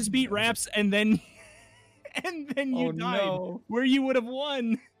ghost just beat Raps, and then you Oh, died, no. where you would have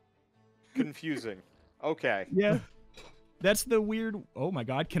won. Confusing. Okay. Yeah, that's the weird. Oh my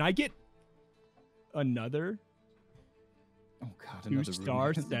god, can I get another Oh god, another 2-star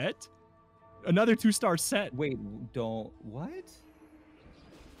rune. set? Another 2-star set. Wait, don't what?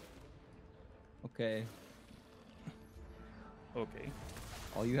 Okay, Okay.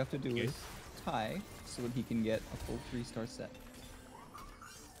 all you have to do Okay. is tie so that he can get a full 3-star set.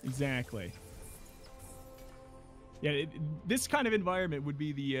 Exactly. Yeah, this kind of environment would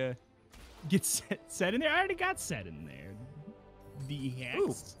be the get set in there. I already got set in there. The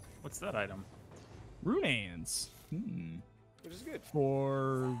hex. What's that item? Rune hands Which is good.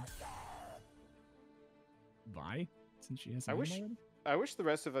 for Vi, since she has. I a name wish- already? I wish the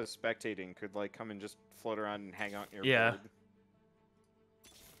rest of us spectating could like come and just float around and hang out in your Yeah. board.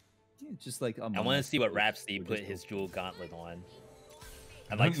 Yeah, just like I want to see what Rhapsody put his jewel gauntlet on.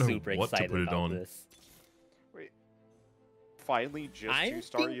 I'm I like don't know super what to excited put it about on. this. Finally, just I'm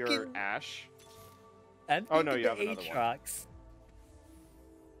 2-star your thinking- Ash. I'm Oh, no, thinking you have the another one. Aatrox.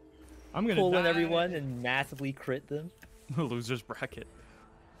 I'm gonna Pull in die. everyone and massively crit them. Loser's bracket.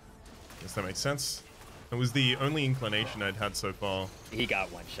 Guess that makes sense. It was the only inclination I'd had so far. He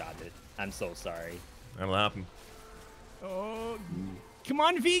got one-shotted. I'm so sorry. That'll happen. Oh, come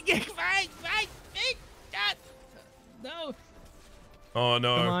on, V, get fight, God. No, Oh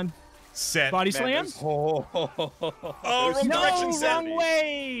no. come on, Set. body Man, slam. there's- Oh, wrong No, direction, Set. wrong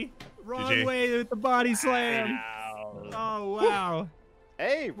way. Wrong GG. way with the body slam. Ow. Oh wow,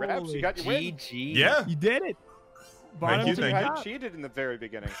 Hey, Raps, Holy you got your win. GG. Yeah. you did it. Bottom you, to thank the you. I top. cheated in the very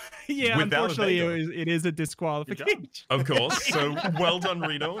beginning. Yeah, Without a unfortunately, Vega. it is a disqualification. Of course. So well done,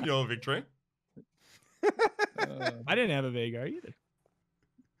 Reto, on your victory. I didn't have a Vega either,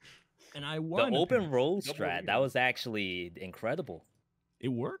 and I The won. open roll Double strat, win. that was actually incredible. It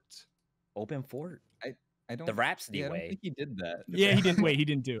worked. Open fort. I don't. The Rhapsody yeah, I don't way. think he did that. Yeah, he didn't. Wait, he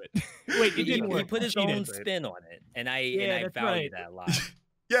didn't do it. Wait, it He, didn't he work. put his Cheated. own spin on it, and I Yeah, that's value right. that a lot.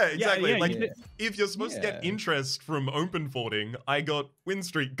 Yeah, exactly. yeah, like, you did. if you're supposed to get Yeah. interest from open forting, I got win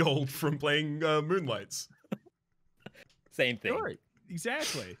streak gold from playing Moonlights. Same thing. Sure,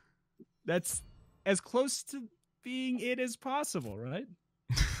 exactly. That's as close to being it as possible, right?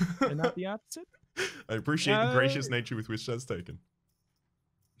 And not the opposite. I appreciate the gracious nature with which that's taken.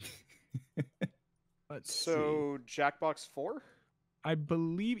 Let's see. So, Jackbox 4? I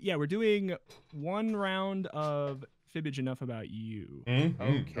believe, yeah, we're doing one round of Fibbage Enough About You.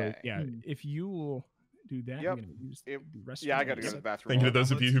 Okay. Yeah, if you will do that, Yep. I'm gonna use It- the rest. Yeah, of I gotta my go to the bathroom. Thank you to while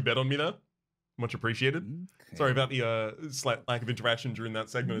those of you let's- who bet on me there. Much appreciated. Okay. Sorry about the slight lack of interaction during that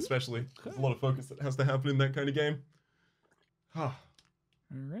segment, especially. There's a lot of focus that has to happen in that kind of game. All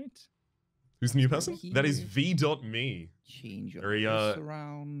right. Who's the new person? Here. That is V.me. Change your Very, this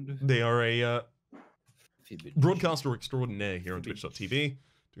around. They are a Fibbage. broadcaster extraordinaire here on twitch.tv.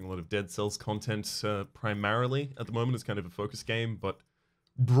 Doing a lot of Dead Cells content primarily at the moment. It's kind of a focus game, but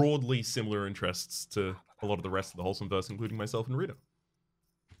broadly similar interests to a lot of the rest of the Wholesomeverse, including myself and Reto.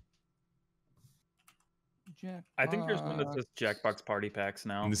 I think there's one that says Jackbox Party Packs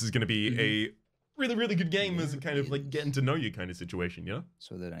now. And this is going to be a really, really good game as a kind of like getting to know you kind of situation, you know?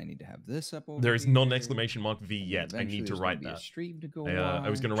 So that I need to have this up over There is here. not an exclamation mark V yet. I need to write that. I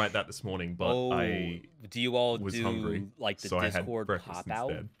was going to write that this morning, but I do you all was do hungry, like the so I had Discord breakfast pop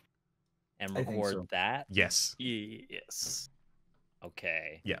out instead. and I think record so. that? Yes. Yes.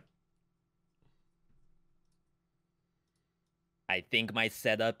 Okay. Yeah. I think my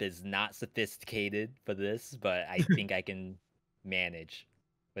setup is not sophisticated for this, but I think I can manage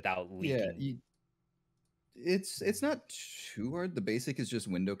without leaking. Yeah, it's not too hard. The basic is just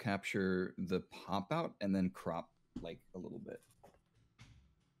window capture the pop out and then crop like a little bit.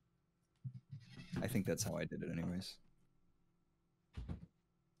 I think that's how I did it anyways.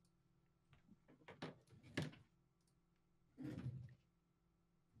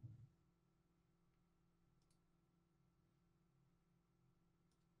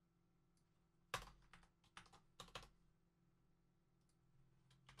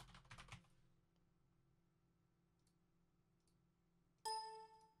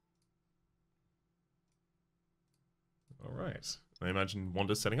 All right. I imagine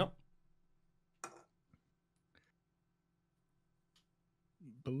Wanda's setting up.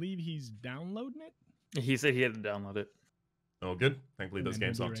 Believe he's downloading it. He said he had to download it. Oh, good. Thankfully, And those then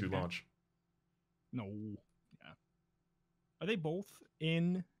games he'll be aren't right too back. large. No. Yeah. Are they both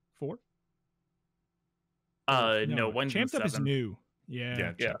in 4? No, one's Champed in Up is 7. new. Yeah.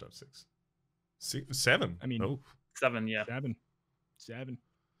 Yeah, Yeah. chopped up 6. 7? I mean- oh. 7, yeah. 7.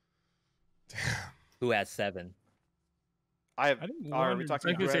 Who has 7? I have. I think Are one we or talking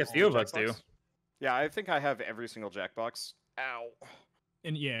I was gonna about say a few of us do. Jackbox? Yeah, I think I have every single Jackbox. Ow.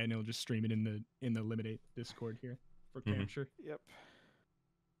 And yeah, and it'll just stream it in the Limitate Discord here for Mhm. capture. Yep.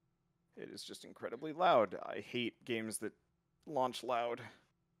 It is just incredibly loud. I hate games that launch loud.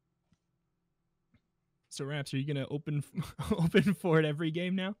 So Raps, are you gonna open open for it every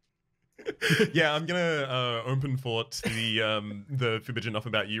game now? Yeah, I'm gonna open fort the Forbidden Enough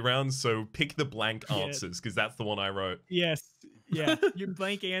About You round, so pick the blank Yeah. answers, because that's the one I wrote. Yes. Yeah. Your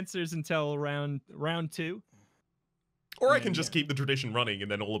blank answers until round 2. Or I And can then, just yeah. keep the tradition running, and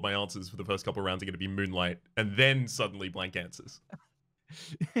then all of my answers for the first couple of rounds are going to be Moonlight, and then suddenly blank answers.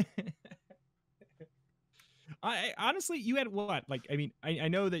 I honestly, you had what? Like, I mean, I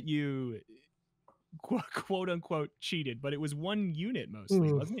know that you quote unquote cheated, but it was one unit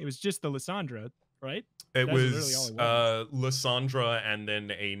mostly, wasn't it? It was just the Lysandra, right? It That's literally all was it was. Lysandra, and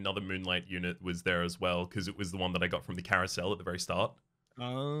then another Moonlight unit was there as well, because it was the one that I got from the carousel at the very start.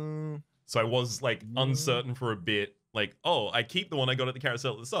 Oh. So I was like uncertain for a bit, like, oh, I keep the one I got at the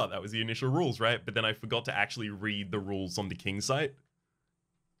carousel at the start. That was the initial rules, right? But then I forgot to actually read the rules on the King site.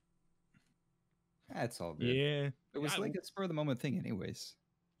 That's all good. Yeah. It was like a spur of the moment thing anyways.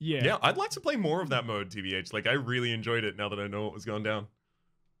 Yeah. Yeah, I'd like to play more of that mode, TBH. Like, I really enjoyed it now that I know what was going down.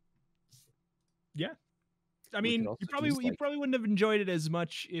 I We mean, could also you probably just, you like- probably wouldn't have enjoyed it as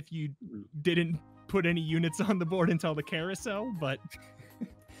much if you didn't put any units on the board until the carousel, but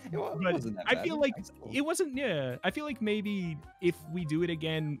It But wasn't that I bad. feel It was like nice though. it wasn't. Yeah, I feel like maybe if we do it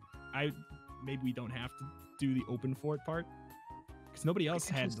again, maybe we don't have to do the open fort part because nobody else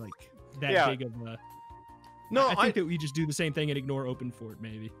can had just- like that Yeah. big of a. No, I think that we just do the same thing and ignore open fort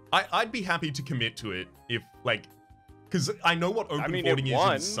maybe. I'd be happy to commit to it if, like, because I know what open mean, it porting is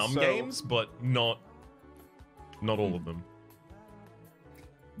won, in some so- games, but not all of them.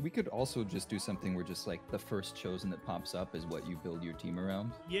 We could also just do something where just like the first chosen that pops up is what you build your team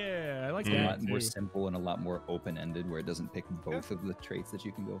around. Yeah, I like Mm. A that lot more too. simple and a lot more open-ended, where it doesn't pick both of the traits that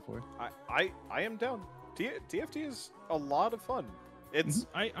you can go for. I am down. TFT is a lot of fun. It's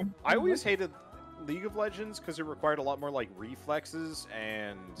I I always hated League of Legends because it required a lot more like reflexes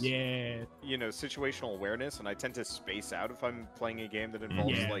and Yeah, situational awareness, and I tend to space out if I'm playing a game that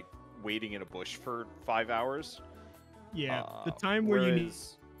involves Yeah. like waiting in a bush for 5 hours. yeah. The time where you need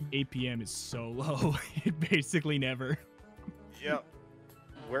whereas- APM is so low. It basically never. Yeah.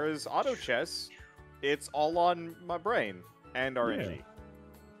 Whereas auto chess, it's all on my brain and RNG,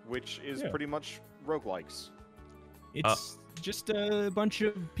 which is Yeah. pretty much roguelikes. It's just a bunch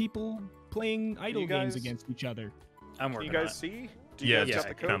of people playing idle games guys- against each other. I'm Can working you on guys it. see? Do you Yeah, guys just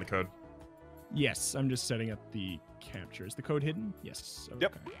got the code? found the code. Yes, I'm just setting up the capture. Is the code hidden? Yes.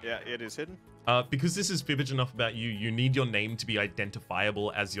 Yep. okay. Yeah, it is hidden. Because this is Fibbage Enough About You, you need your name to be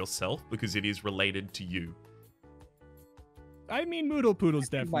identifiable as yourself because it is related to you. I mean, Moodle Poodle's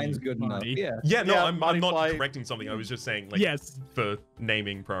definitely Mine's good enough. Marty. Yeah. Yeah, no, Yeah, I'm Monty not Fly- correcting something. I was just saying, like, Yes. for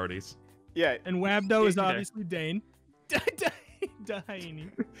naming priorities. Yeah. And Wabdo is There. obviously Dane. Dane.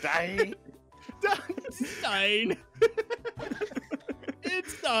 Dang. Dine.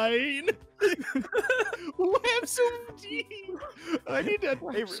 It's Dine. Wabsody. I need to.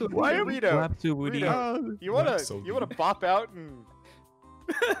 Hey, why am Reto, Rhapsody. Reto, you wanna Rhapsody. bop out and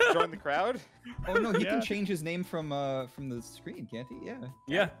join the crowd? Oh no, he Yeah. can change his name from the screen, can't he? Yeah.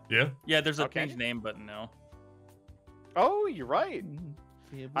 Yeah. Yeah. Yeah, there's a Okay. change name button now. Oh, you're right.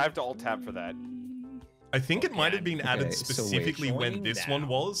 I have to alt tab for that. I think it might have Okay, been added so wait. specifically when Join this one now.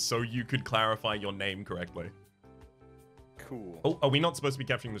 was, so you could clarify your name correctly. Cool. Oh, are we not supposed to be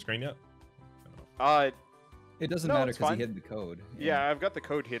capturing the screen yet? It doesn't No, matter it's because he fine. hid the code. Yeah, I've got the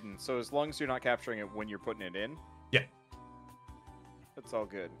code hidden, so as long as you're not capturing it when you're putting it in. Yeah. That's all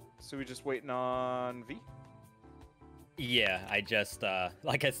good. So we just waiting on V? Yeah, I just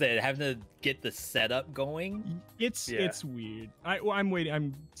like I said, having to get the setup going. It's Yeah. it's weird. I'm waiting.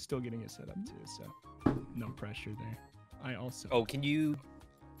 I'm still getting it set up too, so no pressure there. I also. Oh, can you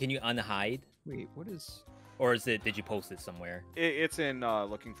unhide, Wait, what is? or is it? Did you post it somewhere? It's in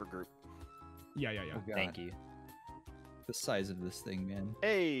looking for group. Yeah. Oh god. Thank you. The size of this thing, man.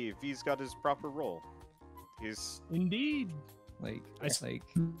 Hey, V's got his proper role. He's Indeed. Like, I s- like.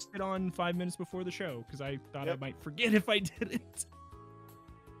 It on 5 minutes before the show because I thought I Yep. might forget if I didn't.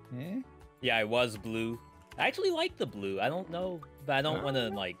 Eh? Yeah, I was blue. I actually like the blue. I don't know, but I don't want to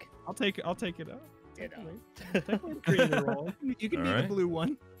like. I'll take it. Up. You Take know. it. Take the creator role. You can be Alright. the blue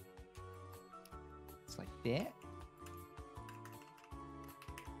one. It's like that.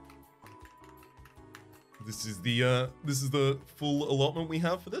 This is the full allotment we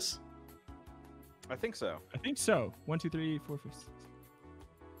have for this. I think so. I think so. 1, 2, 3, 4, 5, 6.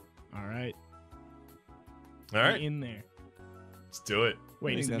 All right. All right, In there. let's do it.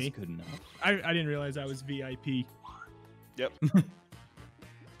 Wait, I is think it that's me? good enough. I didn't realize I was VIP. Yep.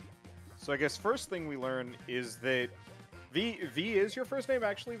 So I guess first thing we learn is that V is your first name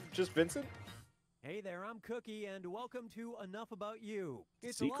actually just Vincent? Hey there, I'm Cookie, and welcome to Enough About You.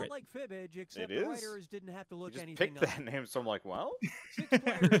 It's a Secret. lot like Fibbage, except It the is. writers didn't have to You look just anything picked up. that name, so I'm like, well, 6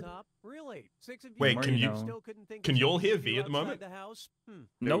 players up, really? 6 of you. Wait, can you- still couldn't think can of you all something hear to do V at the outside moment? The house?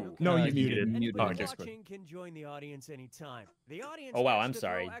 Nope. No, you he's muted. muted. Anybody okay. watching can join the audience anytime. The audience Oh wow, gets I'm to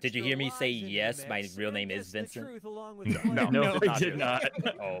sorry. throw Did you extra hear me say lives into the yes? My mix real and name guess is the Vincent. truth along with No. the players. No, No, it did not.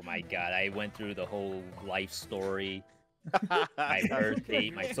 Oh my god, I went through the whole life story, my my birth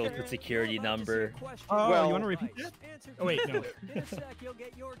date, my social security number. Oh, Well- you want to repeat that? Oh, wait, no. In a sec, you'll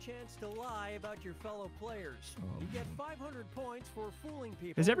get your chance to lie about your fellow players. You get 500 points for fooling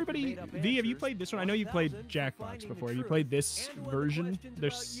people. Has with everybody, made-up V, have you answers, played this one? I know you played 1,000 for Jackbox finding the before. Have you truth. played this And when the version? question's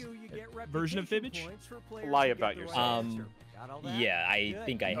There's about you, you get version of reputation Fibbage? points for players Lie who get about the right yourself. answer. Got all that? Yeah, I Good.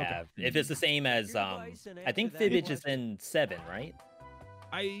 think I Okay. have. If it's the same as Your advice and I think answer that Fibbage is question. in 7, right?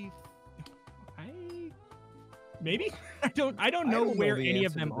 I maybe I don't know where the any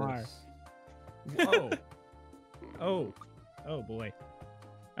of answer them to are. this. Oh boy,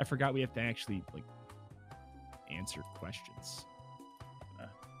 I forgot we have to actually like answer questions.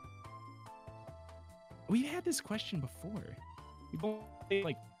 We've had this question before. We've only played,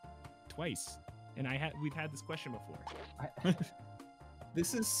 like twice, and we've had this question before.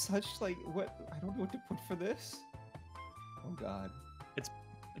 This is such like what I don't know what to put for this. Oh god.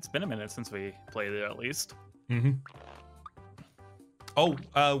 It's been a minute since we played it, at least. Mm-hmm.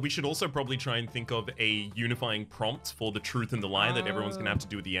 Oh, we should also probably try and think of a unifying prompt for the truth and the lie that everyone's gonna have to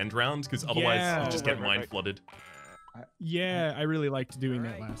do at the end round, because otherwise Yeah. you just Oh, get right, mind right. flooded. Yeah, I really liked doing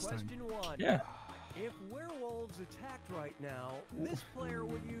that Alright, last time. question 1. Yeah. If werewolves attacked right now, this player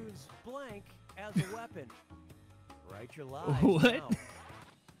would use blank as a weapon. Write your lies What?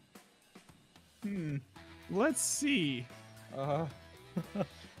 now. Let's see. How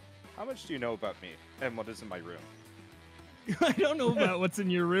much do you know about me and what is in my room? I don't know about what's in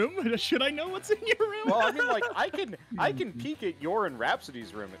your room. Should I know what's in your room? Well, I mean, like, I can peek at your and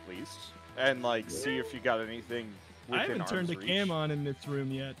Rhapsody's room at least, and like see if you got anything I within haven't turned the arm's cam reach. on in this room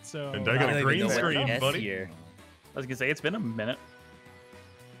yet, so. And I got a don't even green know what screen, S buddy. Here. I was gonna say it's been a minute.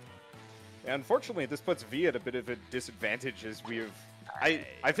 Unfortunately, this puts V at a bit of a disadvantage as we have.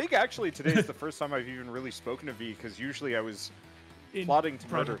 I think actually today is the first time I've even really spoken to V, because usually I was in plotting to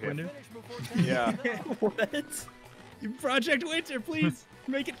murder Project him. Winter. Finish before 10 Yeah. What? Project Winter, please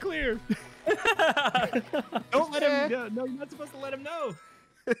make it clear. Don't let him. No, you're not supposed to let him know.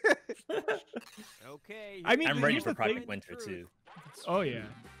 Okay. I mean, I'm ready here's for the Project thing- Winter too. Oh yeah.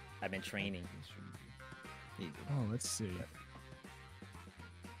 I've been training. Oh, let's see.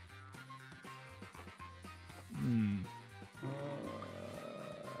 Hmm.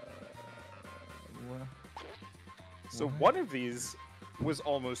 So one of these was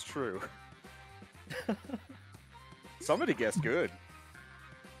almost true. Somebody guessed good.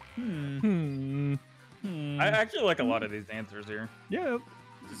 Hmm. I actually like a lot of these answers here. Yeah,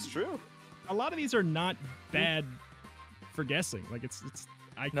 It's true. a lot of these are not bad for guessing. Like it's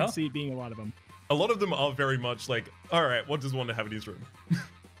I can No? see it being a lot of them. A lot of them are very much like, all right, what does Wanda have in his room?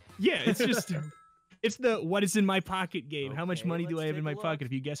 Yeah, it's just it's the what is in my pocket game. How much Okay, money do let's I have in take my a look. pocket?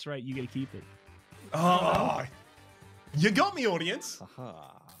 If you guess right, you get to keep it. Oh, you got me, audience.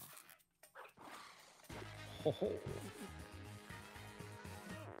 Aha. Ho ho.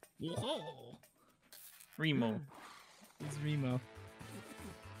 Whoa. Remo. It's Remo.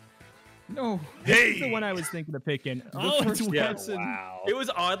 No. This Hey, is the one I was thinking of picking. Oh, it's yeah. Watson. Wow. It was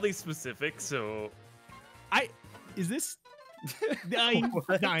oddly specific, so Is this dying?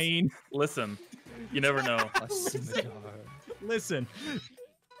 Dying. listen. You never know. A scimitar. Listen.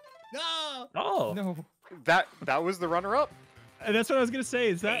 No. Oh. No. That was the runner-up. That's what I was gonna say.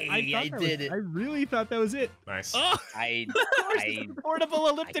 Is that Hey, I I thought did it. I really thought that was it. nice. Oh, I portable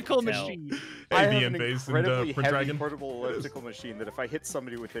elliptical tell. machine. I have ABN an based and incredibly for heavy Dragon. portable elliptical machine that if I hit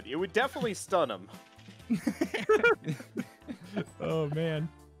somebody with it, it would definitely stun them. Oh man.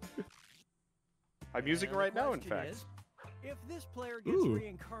 I'm using it And right the now, in question fact. is, if this player gets Ooh.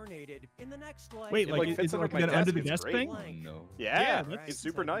 reincarnated in the next life, Wait, It, like, like, is fits it under like my an under desk, the it's desk great. thing? blank. No. Yeah, that's- it's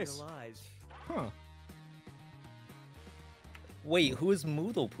super nice. Huh. wait. Who is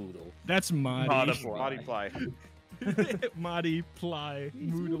Moodle Poodle? That's Madi. Modify. Body ply. Madi Ply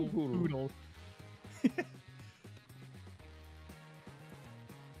He's Moodle Moodle Poodle.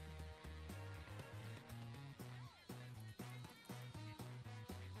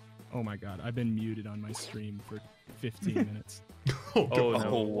 Oh my god, I've been muted on my stream for 15 minutes. Oh, Oh, God. no.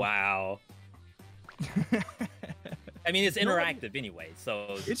 Oh wow. I mean, it's interactive anyway,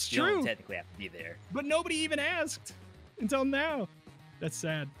 so It's you don't true. technically have to be there. But nobody even asked until now. That's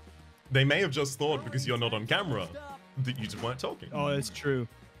sad. They may have just thought because you're not on camera that you just weren't talking. Oh, that's true.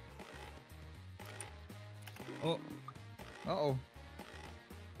 Oh. Uh-oh.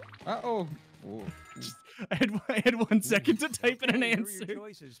 Uh-oh. Whoa. I had 1 second to type in an Okay, here are your answer.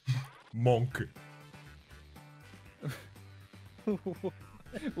 choices. Monk.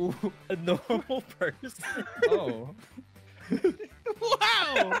 Ooh. A normal person. Oh.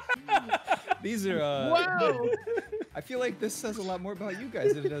 Wow! These are Wow! I feel like this says a lot more about you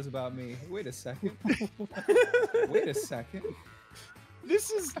guys than it does about me. Wait a second. Wait a second.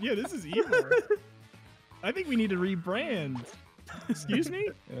 This is evil. I think we need to rebrand. Excuse me?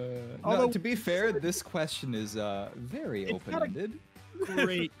 No, Although- to be fair, this question is very It's not a- open-ended.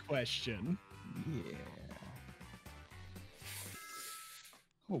 Great question. Yeah.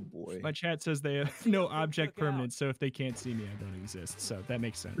 Oh boy. My chat says they have no object Look out. permanence, so if they can't see me, I don't exist. So that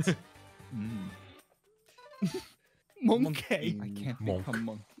makes sense. Mm. Monkey. I can't Monk. become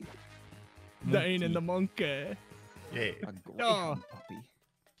monkey. Dying in the monkey. Yeah. A greyhound puppy.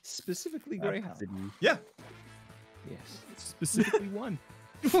 Specifically greyhound. Yeah. Yes. Specifically one.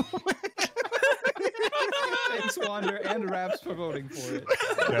 Thanks, Wander and Raps for voting for it.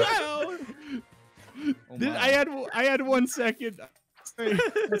 Wow. Oh This, my. I had 1 second. Sorry.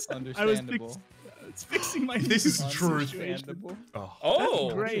 That's I was understandable. It's fixing my. This is truth. Understandable. Oh.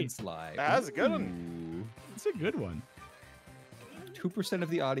 Oh. great. Audience live. That's a good one. It's a good one. 2% of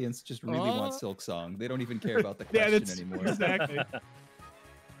the audience just really want Silk Song. They don't even care about the Yeah, question that's anymore. exactly.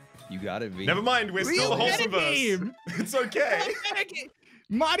 You got it, V. Never mind, we're still Real the Wholesomeverse. metagame. It's okay.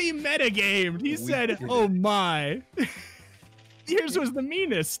 Marty metagamed. He We said, did "Oh it. my." Yours was the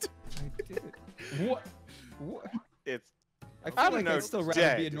meanest. I did it. What? What? It's I feel don't like know, I'd still rather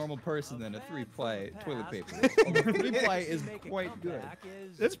be a dead. normal person than a The 3-ply fans toilet on the paper. path Although to 3-ply make is a quite good. comeback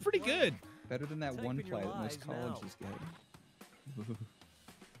is That's pretty blank. good. Better than that Type one in your ply that most lives now. colleges get.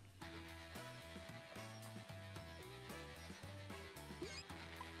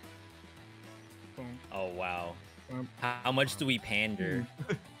 Oh wow. Um, How much do we pander?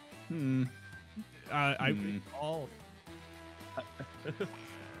 Hmm. I Hmm. all.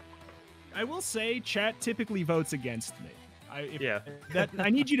 I will say, chat typically votes against me. Yeah. I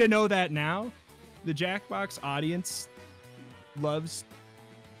need you to know that now. The Jackbox audience loves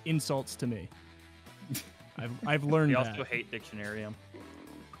insults to me. I've learned We that. also hate Dictionarium.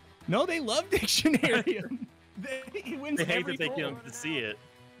 No, they love Dictionarium. He wins They hate every that they poll. can't see it.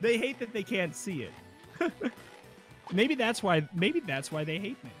 They hate that they can't see it. Maybe that's why they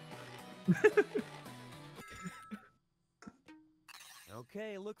hate me.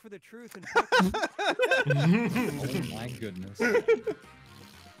 Okay, look for the truth and Oh my goodness.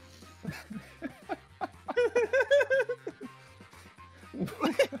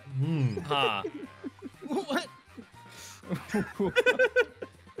 Hmm. Huh. What?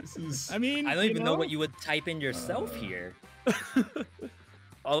 This is. I mean, I don't even know what you would type in yourself here.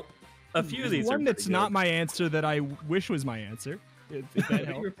 A few of these one are that's pretty not good. my answer that I wish was my answer. If that What are your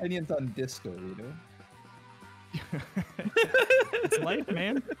helps. opinions on disco, Reto? It's life,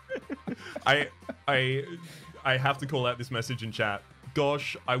 man. I have to call out this message in chat.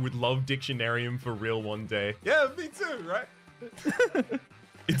 Gosh, I would love Dictionarium for real one day. Yeah, me too, right?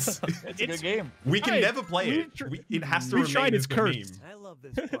 It's a good game. We can Right. never play it. It has to We've remain tried, as it's the cursed. meme. I love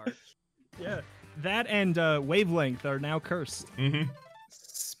this part. Yeah. That and Wavelength are now cursed. Mm-hmm.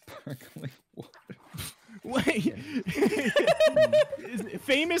 Sparkling water. Wait.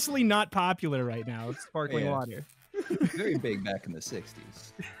 Famously not popular right now, sparkling Yeah. water. Very big back in the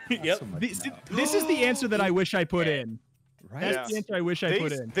 60s. Not Yep. so much This, now. this is the answer that I wish I put in. Right? That's the answer I wish I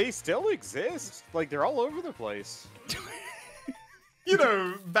put in. They still exist. Like they're all over the place. You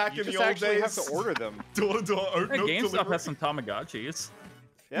know, back You in the just old actually days, have to order them. door-to-door oat Hey, milk GameStop delivery. has some Tamagotchis.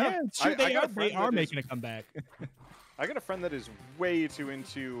 Yeah, it's true. I They got are, a friend that making is- a comeback. I got a friend that is way too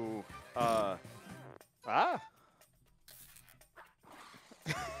into Oh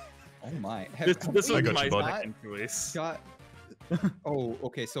my. This Have was I we got my you, bud. second choice. got... Oh,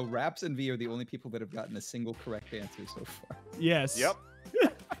 okay. So Raps and V are the only people that have gotten a single correct answer so far. Yes. yep.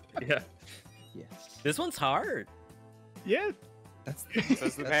 Yeah. Yes. This one's hard. Yeah. That's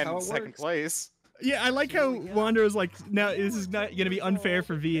Says the that's man how in it second works. place. Yeah, I like how Wander is like, no, this is not going to be unfair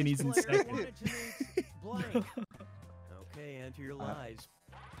for V and he's in Player second. originates blank. Okay, enter your lies.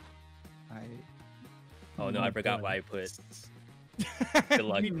 I... Oh no, I forgot what I put. Good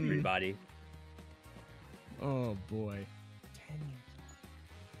luck, everybody. Oh boy.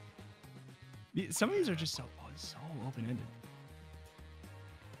 Some of these are just so open-ended.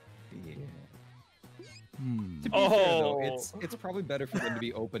 Yeah. Hmm. To be fair, though, Oh. it's probably better for them to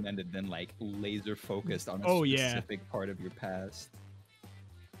be open-ended than like laser focused on a Oh, yeah. specific part of your past.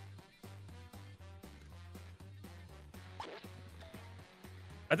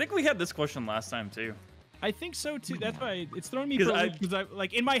 I think we had this question last time too. I think so too. That's why it's throwing me 'Cause for I- because I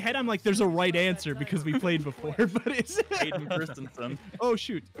like in my head I'm like, there's a right answer because we played before, but it's Hayden Christensen. oh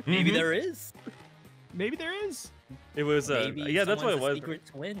shoot, Maybe there is. maybe there is. It was Maybe yeah, that's what it someone's a was. secret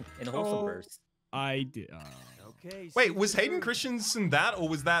twin in Oh. Wholesomeverse. I did. Okay. Wait, was Hayden Christensen that, or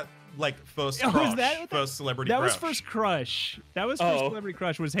was that like first Oh, crush, was that- first celebrity That crush? was first crush. That was first Oh. celebrity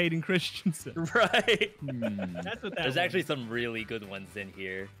crush. Was Hayden Christensen. Right. That's what that. There's was. actually some really good ones in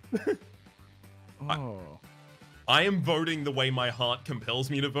here. Oh. I am voting the way my heart compels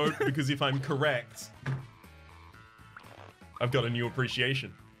me to vote because if I'm correct, I've got a new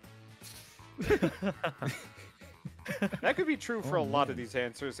appreciation. That could be true for a lot of these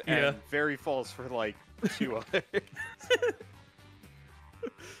answers, and Yeah. very false for like two others.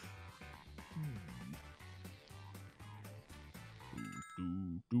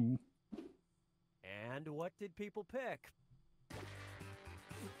 And what did people pick?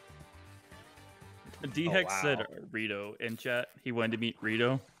 D-Hex wow. said Reto in chat. He wanted to meet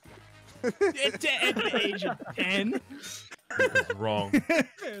Reto. At the age of 10. It was wrong. At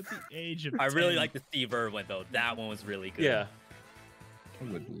the age of 10. I really like the Steve Irwin though. That one was really good. Yeah.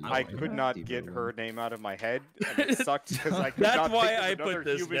 I could not get her name out of my head, and it sucked because I could That's not why think of I put another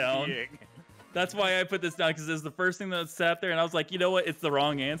this human down. being. That's why I put this down because it's the first thing that sat there, and I was like, you know what? It's the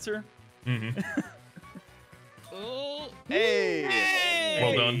wrong answer. Mhm. Hey!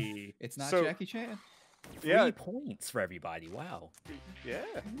 Well done. Hey. It's not So- Jackie Chan. 3 points for everybody. Wow. Yeah.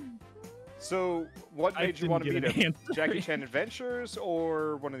 So, what I made you want to didn't meet get him? an answer. Jackie Chan Adventures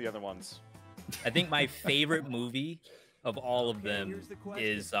or one of the other ones? I think my favorite movie of all of Okay, them here's the question.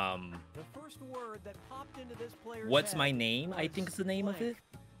 is The first word that popped into this player's What's head My Name? I was think is the name of it.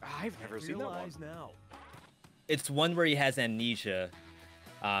 blank. I've never Enter seen your that one. lies now. It's one where he has amnesia.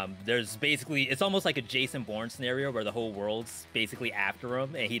 There's basically it's almost like a Jason Bourne scenario where the whole world's basically after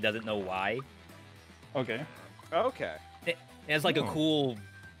him and he doesn't know why. Okay. Okay. It has like a Oh. cool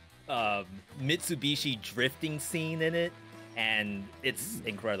Mitsubishi drifting scene in it, and it's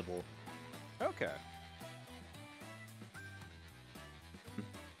incredible. Okay.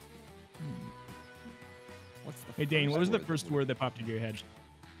 What's the Hey Dane, what was the that first would- word that popped into your head?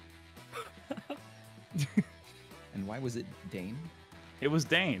 And why was it Dane? It was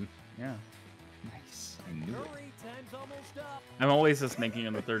Dane. Yeah. Nice. I knew it. Hurry, time's almost up. I'm always just thinking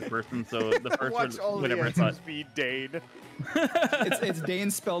in the third person, so the first Watch all one, the whenever I thought. answers be Dane. It's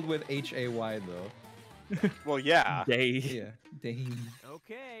Dane spelled with H-A-Y though. Well, yeah. Day. Yeah, Dane.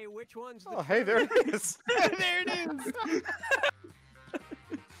 Okay, which one's the Oh, hey, there correct- it is. There it is.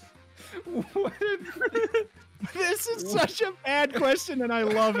 What? This is such a bad question, and I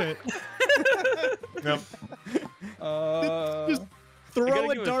love it. Yep. Just throw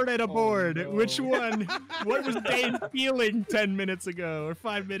a give dart at a board. no. Which one? What was Dane feeling 10 minutes ago or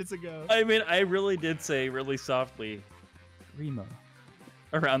 5 minutes ago? I mean, I really did say really softly, Remo,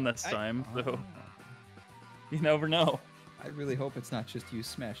 around this time. So you never know. I really hope it's not just you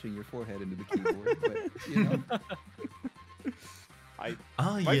smashing your forehead into the keyboard, but you know.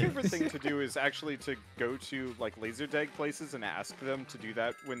 My favorite thing to do is actually to go to like laser tag places and ask them to do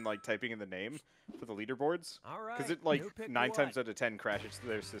that when like typing in the name for the leaderboards. Because it like 9 times out of 10 crashes to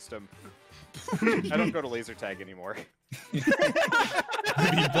their system. I don't go to laser tag anymore. Be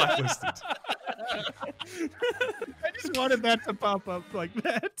blacklisted. I just wanted that to pop up like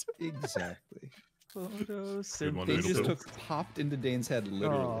that. Exactly. Good one, Dane Reto. just popped into Dane's head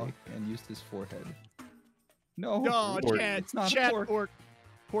literally and used his forehead. No, Oh, chat. it's not Chat pork. pork.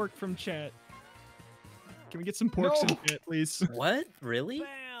 Pork from chat. Can we get some porks in chat, please? What? Really?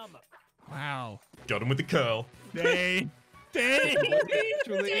 Bam! Wow. Got him with the curl. Dane. Dane.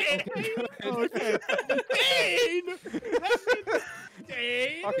 Actually, Okay. Dane.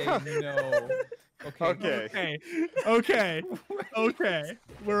 Dane. okay, no. Okay. Okay.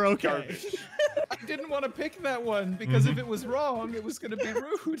 We're okay. Garbage. I didn't want to pick that one because if it was wrong, it was going to be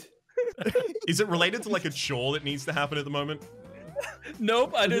rude. Is it related to like a chore that needs to happen at the moment?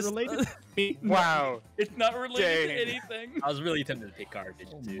 Nope, I Is it just related to me? Wow. it's not related Dang. to anything. I was really tempted to pick garbage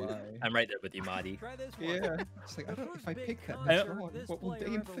Oh too. my. I'm right there with you, Madi. Try this one. Yeah. It's like, I don't know if I First pick big that contest next one. this What will player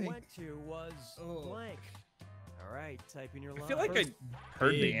Dane ever think? went to was blank. All right, type in your I feel like line. I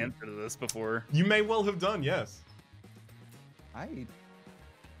heard the answer to this before. You may well have done, yes.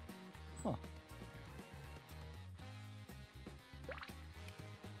 Huh.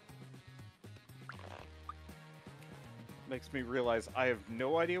 Makes me realize I have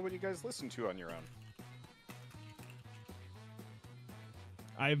no idea what you guys listen to on your own.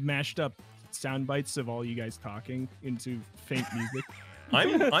 I've mashed up sound bites of all you guys talking into faint music.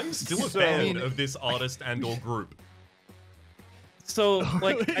 I'm still a So- fan of this artist and or group. So,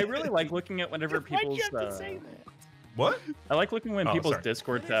 like, I really like looking at whenever Why'd you people's. have to say that? What? I like looking when Oh, people's sorry.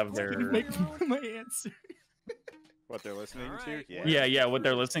 Discords have Can you their. make my answer? What they're listening to? Alright, Yeah. Yeah, what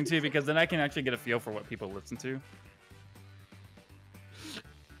they're listening to, because then I can actually get a feel for what people listen to.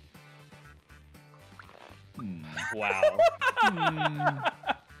 Wow.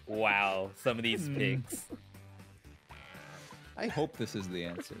 Wow. Some of these picks. I hope this is the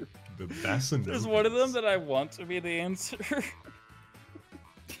answer. The Bassin. There's one of them that I want to be the answer.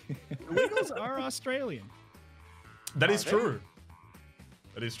 The Eagles are Australian. That is Are they? true.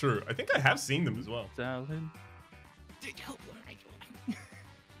 That is true. I think I have seen them as well. Salad.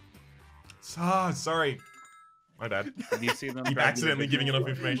 Sorry. My bad. Have you seen them? Keep driving accidentally the giving enough Number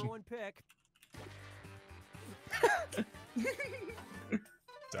information. one pick.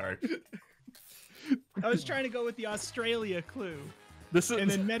 Sorry. I was trying to go with the Australia clue, This is.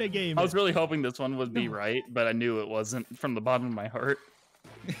 and then metagame. I was really hoping this one would be right, but I knew it wasn't from the bottom of my heart.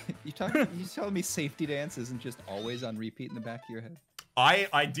 You telling me safety dance isn't just always on repeat in the back of your head?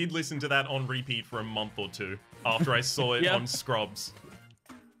 I did listen to that on repeat for a month or two after I saw it Yeah. on Scrubs.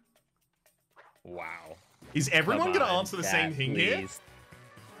 Wow. Is everyone Come going to on, answer the chat, same thing here? please.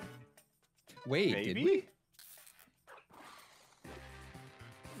 Wait, did Maybe? we?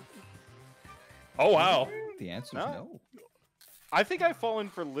 Oh wow! The answer's No. no. I think I've fallen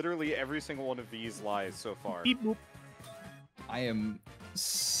for literally every single one of these lies so far. Beep boop. I am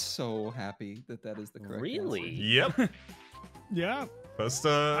so happy that that is the correct Really? answer. Yep. Yeah, First,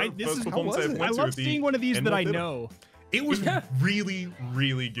 this first is- performance how was I it? went I to love at the seeing one of these end that of I theater. know. It was Yeah. really,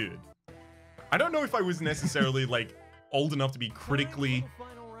 really good. I don't know if I was necessarily like old enough to be critically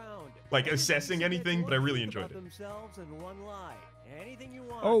Final round. like assessing anything, but I really enjoyed About it. themselves and one lie. Anything you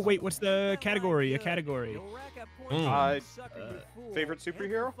want. Oh wait, what's the Get that category? lie A good. category. You'll rack up Mm. points, you sucker, you fool. favorite And for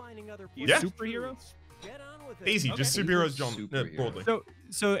superhero? finding other Yeah. points. Superhero? Get on with it. Easy, Okay. just superheroes, John, Superhero. broadly.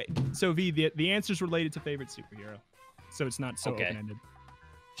 So V, the answer's related to favorite superhero, so it's not so Okay. open-ended.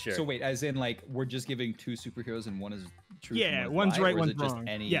 Sure. So wait, as in like we're just giving two superheroes and one is true. Yeah, and one is one's lie, right, or is one's it just wrong.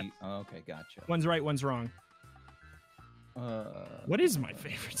 Any... Yeah. Oh, okay, gotcha. One's right, one's wrong. What is my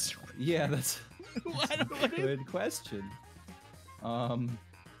favorite superhero? Yeah, that's What a is- good question.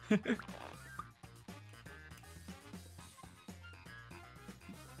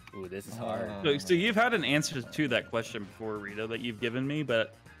 Ooh, this is hard. So you've had an answer to that question before, Rita, that you've given me,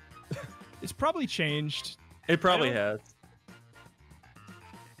 but It's probably changed. it probably I has.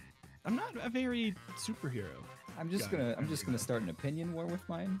 I'm not a very superhero. I'm just Got it. gonna start an opinion war with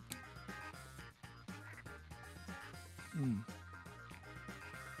mine.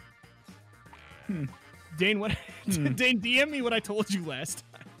 Dane, what? Dane, DM me what I told you last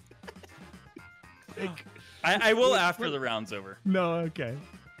time. I will after the round's over. No, okay.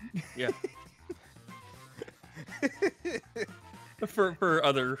 Yeah. for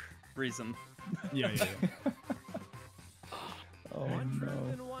other reason. Yeah. Oh One no.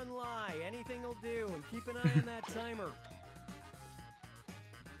 truth and one lie. Anything will do, and keep an eye on that timer.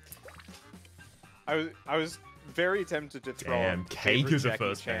 I was very tempted to throw Damn, a Cake favorite is a Jackie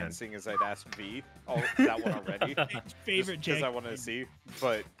first Chan, fan. seeing as I'd asked V that one already. Favorite because Jack. I wanted to see,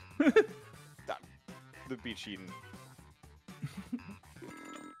 but the beach eating.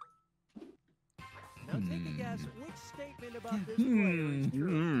 Now take a guess which statement about this player is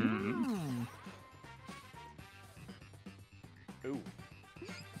true. Ooh.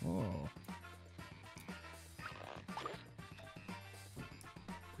 Oh.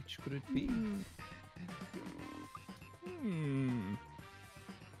 Which could it be?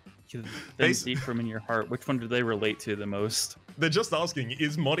 Things deep from in your heart. Which one do they relate to the most? They're just asking,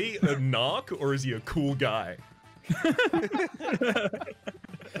 is Muddy a narc or is he a cool guy?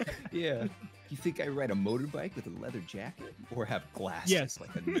 Yeah. You think I ride a motorbike with a leather jacket? Or have glasses Yes.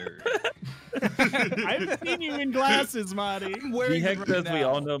 like a nerd? I've seen you in glasses, Marty. I'm wearing Heck, them because right we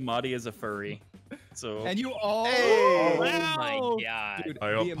now. all know Madi is a furry. So And you all... Hey! Oh my Wow. god. Dude, I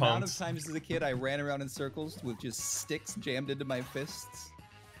the got amount of punked. times as a kid I ran around in circles with just sticks jammed into my fists.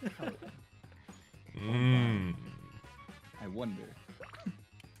 Mmm. I wonder.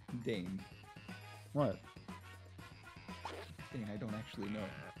 Dane. what? Dane, I don't actually know.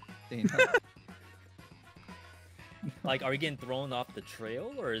 Dane, help. Like, are we getting thrown off the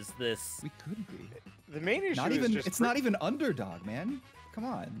trail, or is this? We could be. The main issue Not is even. just It's not even underdog, man. Come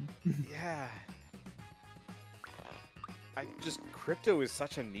on. Yeah. Crypto is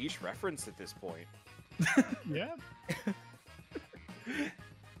such a niche reference at this point. Yeah.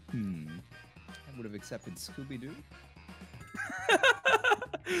 I would have accepted Scooby Doo.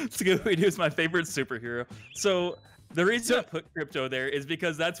 Scooby-Doo is my favorite superhero. So the reason I put crypto there is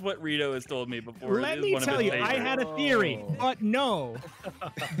because that's what Reto has told me before. It Let is me one of tell his you, I favorites. had a theory, Oh. but no.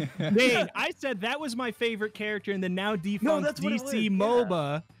 Dane, I said that was my favorite character in the now defunct that's what it DC was,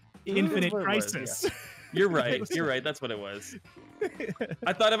 MOBA That's Infinite what it was, Crisis. You're right. You're right. That's what it was.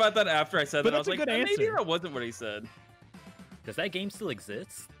 I thought about that after I said But that. I was that's a like, good maybe answer. that wasn't what he said. Does that game still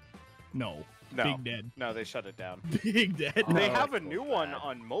exist? No. No. Big dead. No, they shut it down. Big dead. They Oh, have a so new one bad.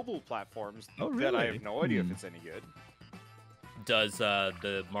 on mobile platforms Oh, that I really? have no idea if it's any good. Does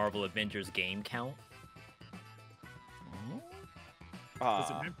the Marvel Avengers game count?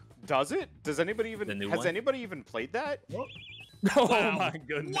 Does it? Does anybody The new even has one? anybody even played that? Oh Wow. my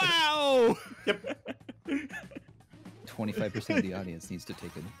goodness. Wow. 25% of the audience needs to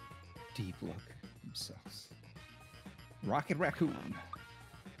take a deep look themselves. Rocket Raccoon.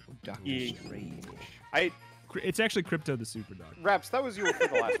 Doctor Yeah. Strange. It's actually Crypto the Super Dog. Raps, that was you for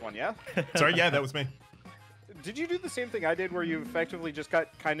the last one, yeah? Sorry, yeah, that was me. Did you do the same thing I did where you effectively just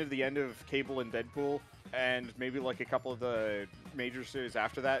got kind of the end of Cable and Deadpool and maybe like a couple of the major series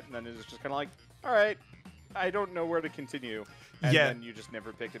after that, and then it was just kind of like, all right, I don't know where to continue. And Yeah. then you just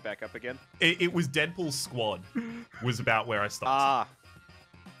never picked it back up again? It was Deadpool Squad was about where I stopped. Ah.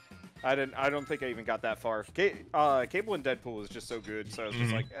 I don't think I even got that far. Cable and Deadpool was just so good, so I was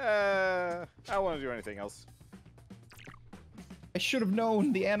just like, I don't want to do anything else. I should have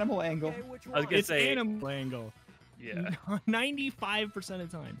known the animal angle. Okay, which I was one? gonna It's say, animal angle. yeah. 95% of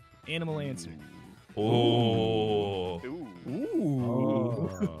the time. Animal answer. Oh. Ooh. Ooh.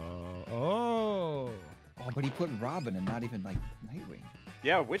 Oh. Oh, but he put Robin and not even like Nightwing.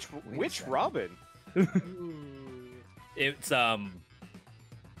 Yeah, which a second. Robin? It's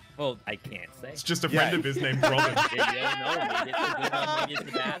well, I can't say. It's just a friend of his named Robin. Yeah, no, maybe it's a good one, maybe it's a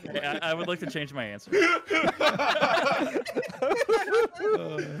bad one. Hey, I would like to change my answer.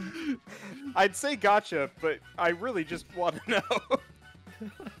 I'd say gotcha, but I really just want to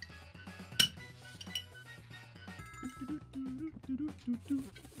know.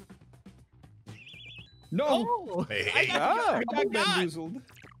 No! Oh. Hey, Ah, I got bamboozled.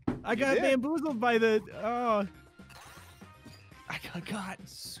 I got did. bamboozled by the. Oh. I got got.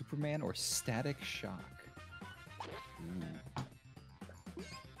 Superman or Static Shock?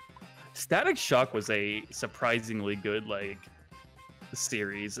 Static Shock was a surprisingly good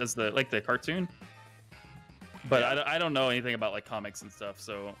series as the cartoon. But I don't know anything about comics and stuff,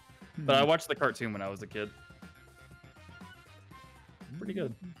 so. But I watched the cartoon when I was a kid. Pretty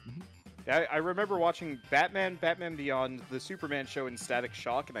good. I remember watching Batman Beyond, the Superman show, and Static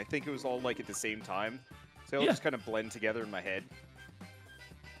Shock, and I think it was all at the same time. So they all Yeah. just kind of blend together in my head.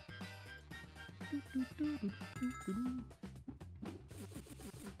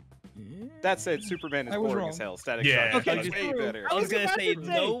 That said, Superman is I was boring wrong. as hell. Static Yeah. Shock Okay, is way true. better. I was gonna about say to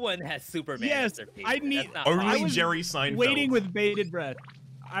no one has Superman Yes, as their favorite. I need- That's not Only I possible. was Jerry Seinfeld. Waiting with bated breath.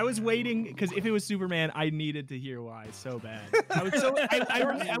 I was waiting because if it was Superman, I needed to hear why so bad. I was so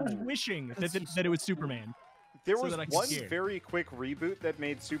I was wishing that it was Superman. There so was that I could one hear. very quick reboot that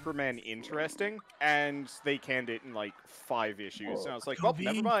made Superman interesting, and they canned it in like 5 issues. And I was like, well, never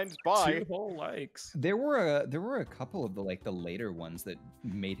Convened. mind, bye. 2 whole likes. There were a couple of the later ones that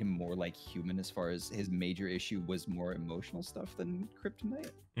made him more like human as far as his major issue was more emotional stuff than Kryptonite.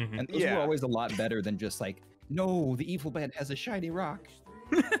 Mhm. And those Yeah. were always a lot better than just like, no, the evil man has a shiny rock.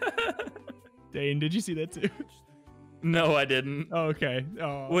 Dane, did you see that too? No, I didn't. Oh, okay.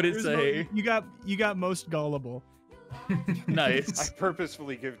 Oh, What'd it there's say? You got most gullible. I Nice.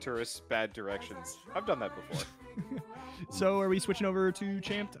 purposefully give tourists bad directions. I've done that before. So are we switching over to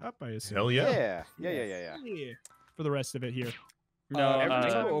Champed Up? I assume. Hell yeah. Yeah. Yeah. For the rest of it here. No, every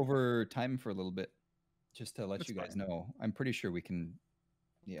Let's time- go over time for a little bit, just to let That's you guys fine. know. I'm pretty sure we can.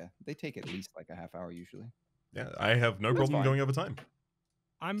 Yeah, they take at least like a half hour usually. Yeah, I have no That's problem fine. going over time.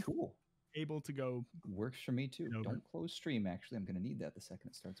 I'm Cool. able to go. Works for me too. No, Don't close stream. Actually, I'm gonna need that the second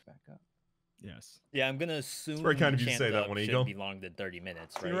it starts back up. Yes. Yeah, I'm gonna assume. very kind of you to Champed say that Up one, shouldn't Eagle. be longer than 30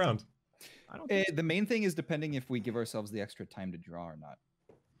 minutes, See right? you around. I don't think The main thing is depending if we give ourselves the extra time to draw or not,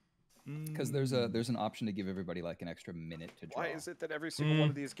 because there's an option to give everybody like an extra minute to draw. Why is it that every single one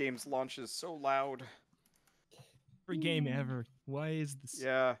of these games launches so loud? every game ever. Why is this?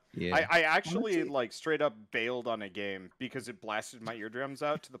 Yeah. Yeah. I actually Honestly- like straight up bailed on a game because it blasted my eardrums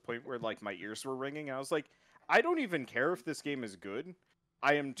out to the point where like my ears were ringing. And I was like, I don't even care if this game is good.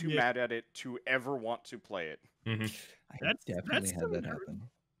 I am too Yeah. mad at it to ever want to play it. Mm-hmm. I That's- definitely that's had some that gr- happen.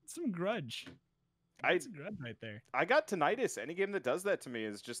 Some grudge. I That's a grudge right there. I got tinnitus. Any game that does that to me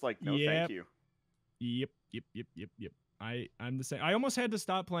is just like, no, Yep. thank you. Yep. I'm the same. I almost had to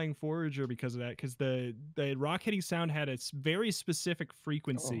stop playing Forager because of that, because the rock hitting sound had a very specific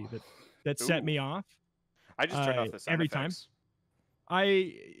frequency Oh. that set Ooh. me off. I just turned off the sound every time. effects.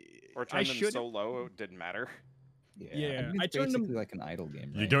 I Or turned them should. so low it didn't matter. Yeah, mean, I it's turned them- basically like an idle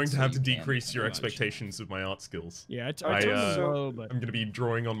game. You're right? going to So have to you can't decrease your do much. expectations of my art skills. Yeah, I I, turned them so- low, but I'm going to be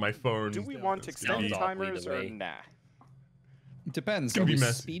drawing on my phone. Do we Yeah, want that's extended sounds awful either timers or way. nah? It depends. It's gonna Are be we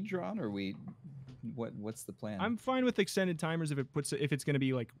messy. speed drawn or we? What's the plan? I'm fine with extended timers if it's going to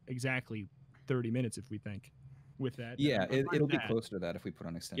be like exactly 30 minutes if we think with that. then Yeah, I'm fine it'll with be that. closer to that if we put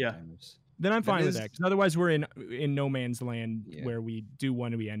on extended Yeah. timers. Then I'm Then fine with is- that, because otherwise we're in no man's land Yeah. where we do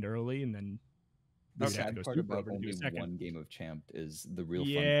one we end early and then The we'd have to sad go part super about over to do only a second. one game of Champed is the real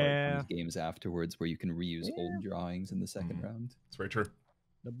fun part Yeah. from these games afterwards, where you can reuse old drawings in the second Mhm. round. It's very true.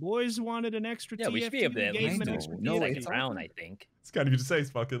 The boys wanted an extra Yeah, we should be able to TFT, at gave least them an do extra no, TFT. it's second round, I think. It's kind of you to say,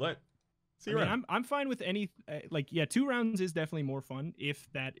 it's fucking late. See I you mean, around. I'm fine with any like, yeah, 2 rounds is definitely more fun. If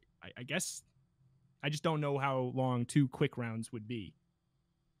that, I guess, I just don't know how long 2 quick rounds would be.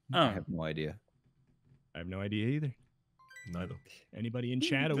 I Oh. have no idea. I have no idea either. Neither. Anybody in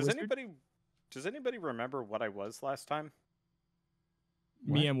chat? A Does wizard? anybody remember what I was last time?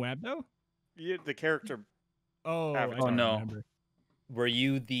 Me and Wab though? Yeah, the character. Oh, I Avatar. don't no. remember. Were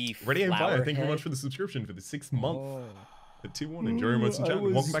you the Ready and fire. flower Thank you very much head? for the subscription for the 6th month. Oh. At 2-1. Enjoy your emotes in chat.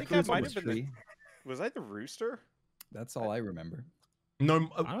 was- Welcome I back think to I the might have topic. been Was I the rooster? That's all I remember.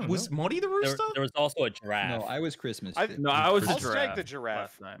 No, I don't was know. Moddy the There, rooster? there was also a giraffe. No, I was Christmas. I- shit. No, I was I'll the snag giraffe the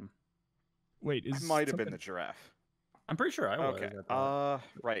giraffe. last time. Wait, I is might have been something- the giraffe. I'm pretty sure I was. Okay. I thought.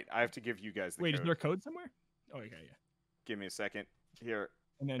 Right. I have to give you guys the Wait, is code. there a code somewhere? Oh, okay, yeah. Give me a second. Here.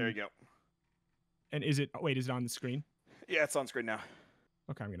 And then There you go. And is it? Oh, wait, is it on the screen? Yeah, it's on screen now.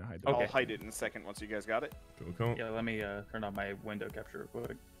 Okay, I'm gonna hide that. Okay. I'll hide it in a second once you guys got it. Cool, cool. Yeah, let me turn on my window capture real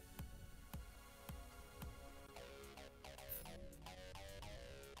quick.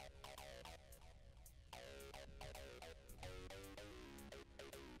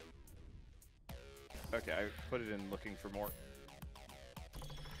 Okay, I put it in looking for more.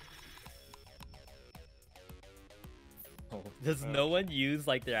 Oh, does no one use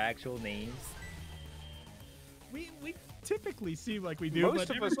like their actual names? We typically seem like we do. Most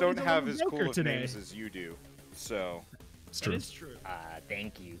but of us don't everybody's a have little as cool joker of today. names as you do. So, It's That true. is true.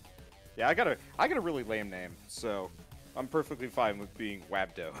 Thank you. yeah, I got a really lame name. So, I'm perfectly fine with being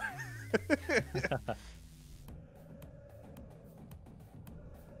Wabdo.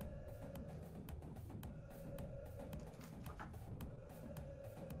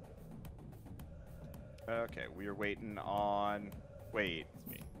 Okay, we are waiting on. Wait.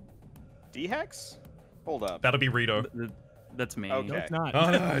 D-Hex? Hold up. That'll be Reto. That's me. Okay. No, it's not.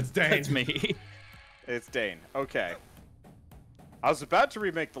 Oh, no, it's Dane. That's me. It's Dane. Okay. I was about to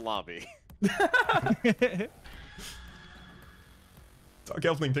remake the lobby. Dark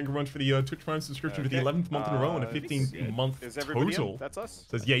Elfling, thank you very much for the Twitch Prime subscription for the 11th month in a row and a 15th month Is everybody total. in? That's us?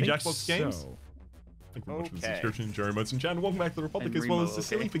 Says, yay, Think Jackbox Games. so. Thank you very much for the Okay. subscription. Jerry Modes and Chan, welcome back to the Republic, And as well Remo, as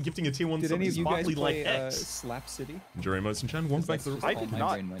Cecily okay. for gifting a tier 1 Did sub any to of you guys Sparkly play like X. Slap City? Jerry Modes and Chan, welcome back That's to the just Republic. I all did my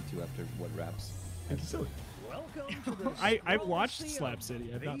not. brain went to after what Raps. Thank you, Silly. Welcome to the I've watched Slap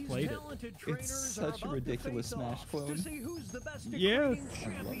City. I've not These played it. talented It's trainers such are a about to ridiculous face Smash off clone. to see who's the best at Yeah. creating I love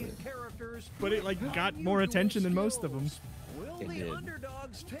champion it. characters But it with like got more unusual attention than most of them. skills. Will It the did.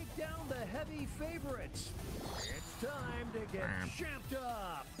 underdogs take down the heavy favorites? It's time to get champed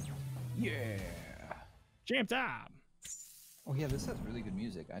up. Yeah. Jam time. Oh yeah, this has really good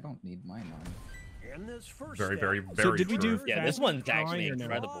music. I don't need mine on. In this first Very, step, very, So very did we do true. Yeah, this fast one's drawing actually or no?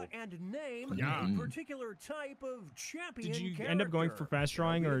 incredible. draw and name Yeah. a particular type of champion Did you end up going for character. fast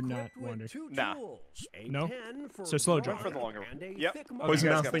drawing They'll or be not, equipped with Wonder? two Nah. tools, a No? pen for So slow drawing draw. For the longer- and a Yep. thick Poison marker Poison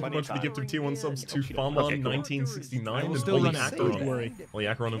guys Mouse, got thank you plenty much for the of gift of tier 1 subs to Farmon Okay, cool. 1969 I will and still Ollie run it, don't Acheron. worry. Ollie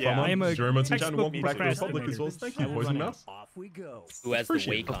Acheron and Yeah. Farmon. I am a Jerry Modes and Chan, textbook welcome back to the Republic procrastinator. as well as thank I you, will Poison run it. Mouse. Off we go. Who has the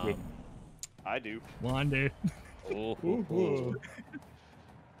Appreciate it. Wacom? I do. Wonder. Oh,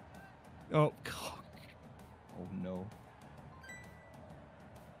 Oh, God. Oh no.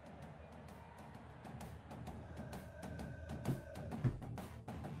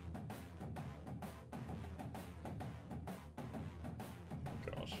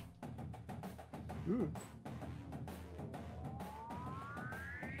 Gosh.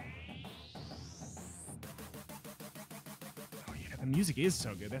 Oh yeah, the music is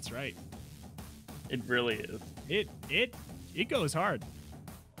so good. That's right. It really is. It goes hard.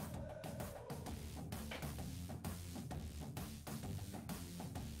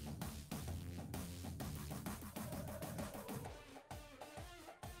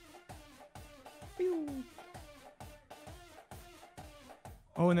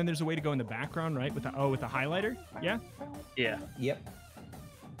 Oh, and then there's a way to go in the background, right? With the with the highlighter. Yeah. Yeah. Yep.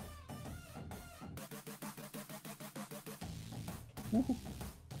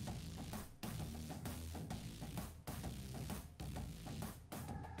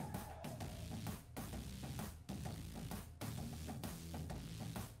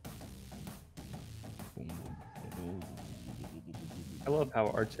 I love how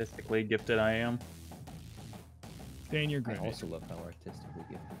artistically gifted I am. Dan, you're I great. also love how artistically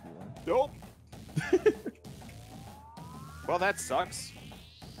gifted you are. Nope. Well, that sucks.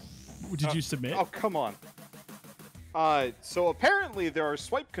 Did you submit? Oh, come on. So apparently there are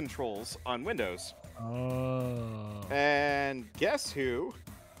swipe controls on Windows. Oh. And guess who?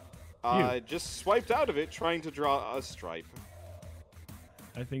 Just swiped out of it trying to draw a stripe.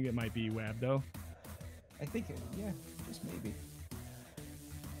 I think it might be Wab though. I think, yeah, just maybe.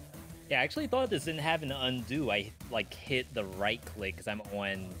 Yeah, I actually thought this didn't have an undo. I like hit the right click because I'm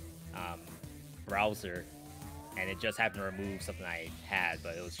on browser, and it just happened to remove something I had,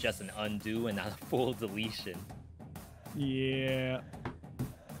 but it was just an undo and not a full deletion. Yeah.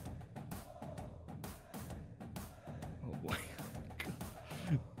 Oh boy.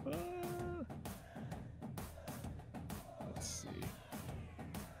 Let's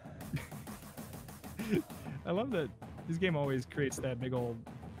see. I love that this game always creates that big old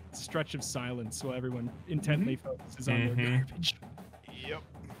stretch of silence while everyone intently focuses on their garbage. Yep.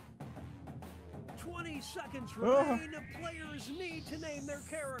 20 seconds remain. Players need to name their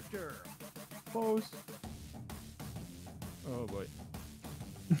character. Close. Oh boy.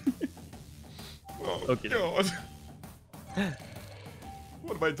 Oh, Okay. God.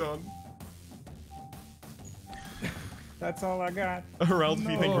 What have I done? That's all I got. Ralphie,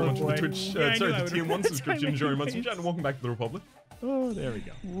 thank you very much for the boy. Twitch, Yeah, I sorry, knew I the would tier 1 remember subscription, timing Jerry Munson, waves. and welcome back to the Republic. Oh, there we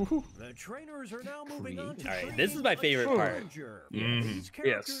go. The trainers are now moving on to All right, train this is my a favorite part. challenger. Mhm. These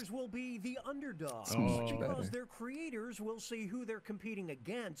characters will be the underdogs So much because better. their creators will see who they're competing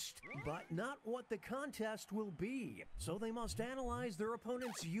against, but not what the contest will be. So they must analyze their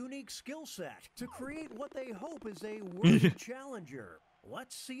opponent's unique skill set to create what they hope is a worthy challenger.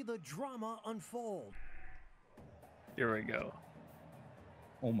 Let's see the drama unfold. Here we go.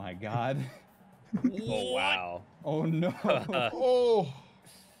 Oh my god. Oh wow. Oh no. Oh.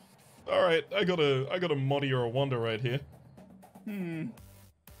 All right, I got a Muddy or a Wonder right here.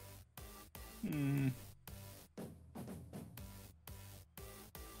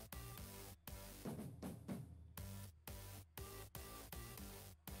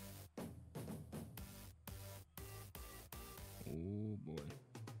 Oh boy.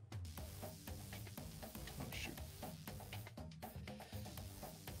 Oh shoot.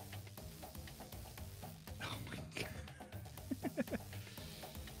 Oh my god.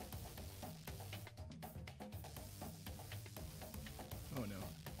 Oh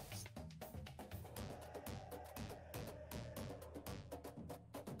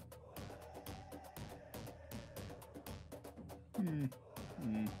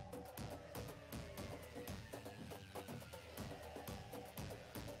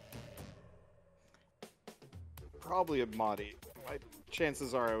Probably a Mahdi.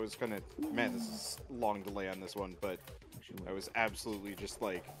 Chances are I was gonna. Man, this is a long delay on this one, but I was absolutely just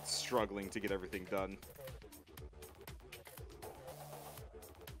like struggling to get everything done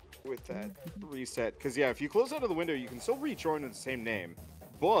with that reset. Because yeah, if you close out of the window, you can still rejoin with the same name,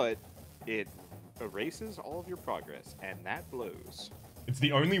 but it erases all of your progress, and that blows. It's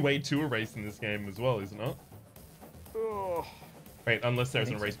the only way to erase in this game as well, isn't it? Oh. Wait, unless there's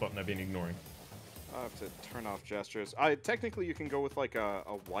an erase button I've been ignoring. I have to turn off gestures. Technically, you can go with like a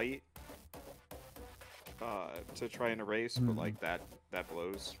white to try and erase, but like that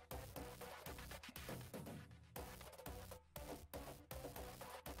blows.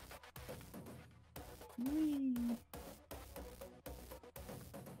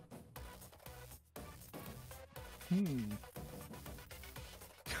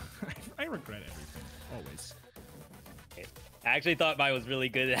 I regret everything, always. I actually thought mine was really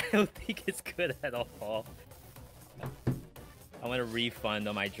good. I don't think it's good at all. I want a refund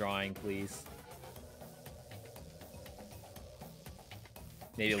on my drawing, please.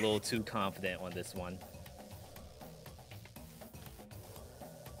 Maybe a little too confident on this one.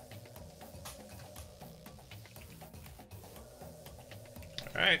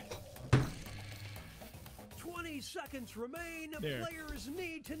 All right. 20 seconds remain. There. Players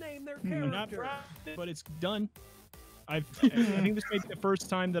need to name their Not character. proud, but it's done. I think this may be the first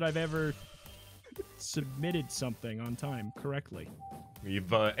time that I've ever submitted something on time correctly.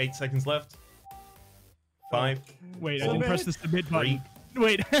 We've 8 seconds left. 5. Wait, I 4, didn't press the submit button. 3,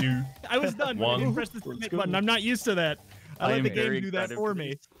 Wait, 2, I was done. But I 1. didn't press the submit button. I'm not used to that. I I let am the game very do that excited for for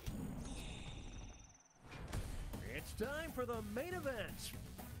me. It's time for the main event.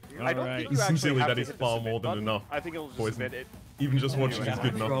 I don't Alright. think you actually Sincerely, have that to is hit the far submit more than button. enough. I think it'll just Boys. submit it. Even just watching is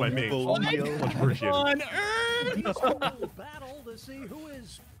good enough by me. Much appreciated. On Earth! Peaceful battle to see who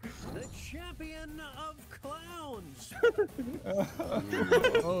is the champion of clowns.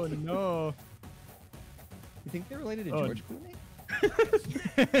 Oh no. You think they're related to Oh. George Clooney?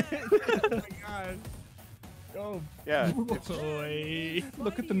 Oh my god. Oh Yeah. boy.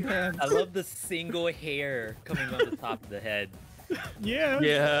 Look at them pants. I love the single hair coming on the top of the head. Yeah.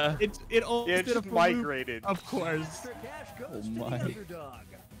 Yeah. It all Yeah, it stood just up for loop, migrated. Of course. Extra cash goes Oh to my. the underdog.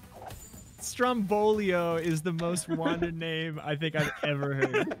 Strombolio is the most wanted name I think I've ever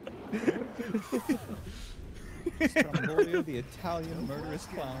heard. Strombolio, the Italian murderous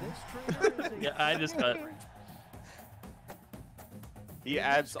clown. This trainer is a Yeah, I just got. He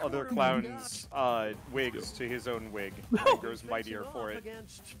adds other clowns' wigs to his own wig and grows mightier for it.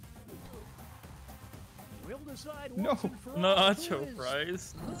 We'll decide No. once and for all who Nacho is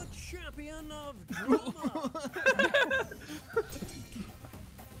fries. the champion of drama.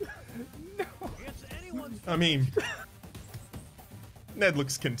 It's anyone's I mean, Ned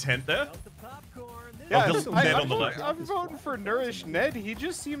looks content there. out the popcorn. This Yeah, is Ned on the left. I'm voting for Nourish Ned. He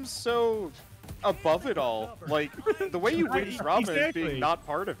just seems so above it all. Like, the way he wins Ramen is Exactly. being not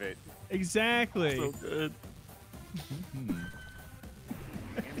part of it. Exactly. So good. In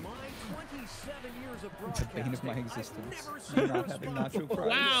my 27 years of The bane of my broadcasting, existence. I've never Not seen a having response nacho like fries.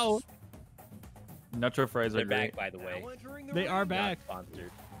 Wow. Nacho fries are They're great. back, by the way. Now entering the They are ring, back. Not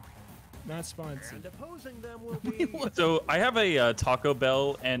sponsored. Not sponsored. And opposing them will be So I have a Taco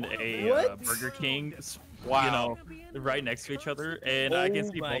Bell and a What? Burger King, Wow. you know, right next to each other, and I can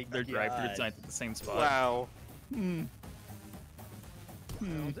Oh see my both their drive-through God. signs at the same spot. Wow. Now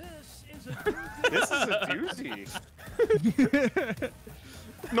this is a doozy. This is a doozy.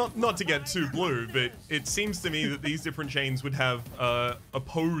 Not to get too blue, but it seems to me that these different chains would have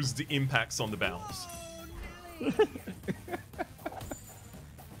opposed impacts on the balance.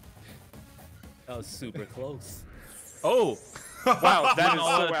 That was super close. Oh, Wow, that is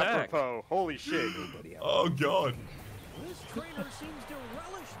All so attack. apropos. Holy shit. Oh god. This trainer seems to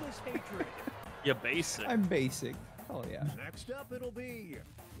relish this hatred. yeah, basic. I'm basic. Oh yeah. Next up, it'll be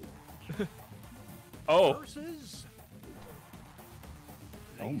Oh, versus.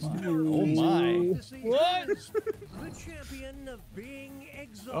 Oh These my. two Oh my. to see who is the champion of being Oh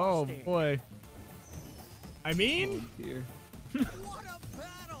exhausting. boy. I mean, Oh, dear. What a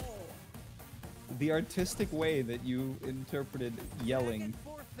battle! The artistic way that you interpreted yelling,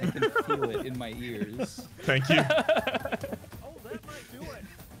 I Back can and forth feel it in my ears. Thank you. Oh, that might do it.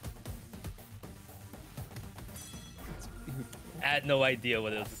 I had no idea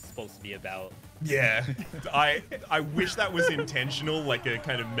what it was supposed to be about. Yeah. I wish that was intentional, like a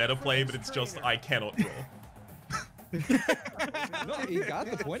kind of meta play, but it's just I cannot draw. No, he got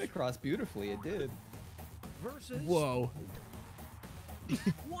the point across beautifully. It did. Versus whoa.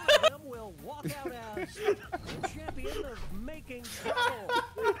 One of them will walk out as the champion of making trouble.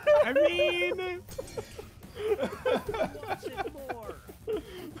 I mean, Who wants it more?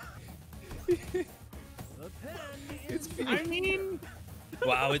 The pen is I mean,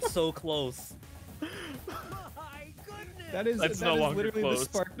 Wow, it's so close. my goodness. That is That's no longer literally close. the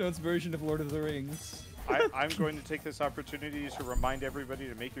Spark Notes version of Lord of the Rings. I'm going to take this opportunity to remind everybody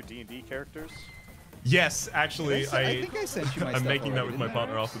to make your D&D characters. Yes, actually, I think I sent you my I'm stuff making that already, with my didn't I?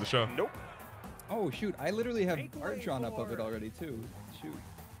 partner after the show. Nope. Oh shoot, I literally have Make art way drawn up of it for- already too. Shoot.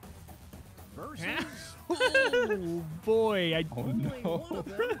 Versus oh boy, I Oh only no. one of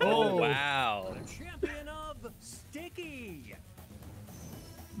them. Oh, wow. The champion of Sticky.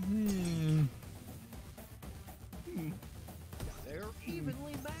 hmm. They're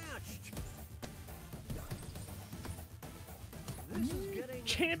evenly matched. This is getting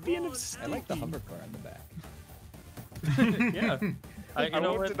Champion of drawn I like the out. hover car in the back. Yeah. I you know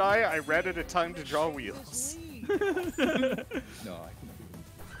won't what? deny I ran out of time to draw wheels. No, I can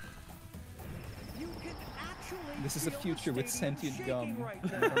You can actually This is a feel the future with stadium sentient shaking gum. right I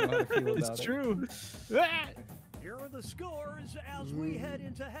don't know how to feel It's about it. true. Ah! Here are the scores as we head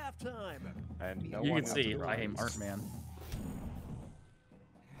into halftime. And no You one can see else I am draws. Art Man.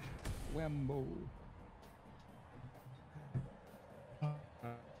 Whambo.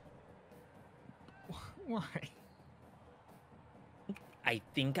 Why? I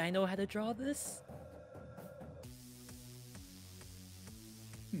think I know how to draw this.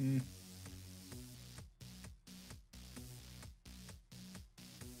 Hmm.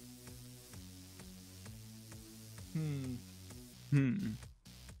 Hmm. Hmm.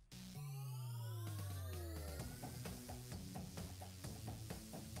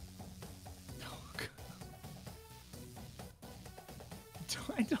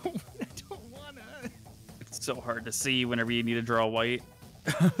 I don't wanna. It's so hard to see whenever you need to draw white.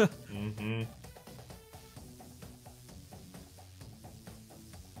 Mm-hmm.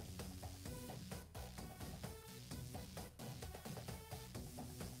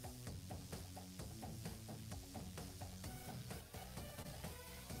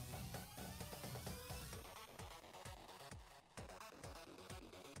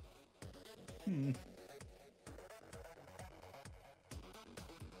 Hmm.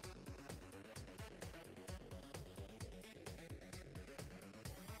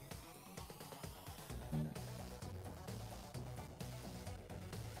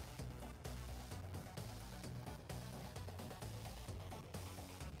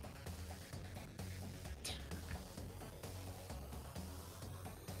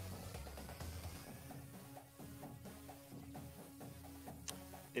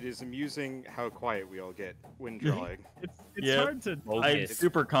 It is amusing how quiet we all get when drawing. It's Yep. hard to. I'm Focus.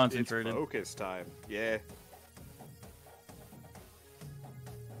 super It's concentrated. focus time. Yeah.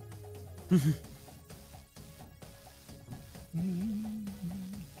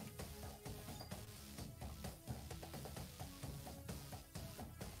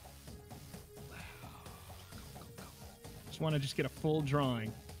 Just want to just get a full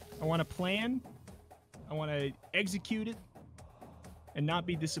drawing. I want to plan. I want to execute it, and not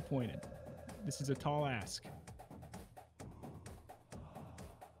be disappointed. This is a tall ask.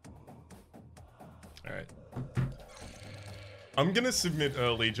 All right. I'm gonna submit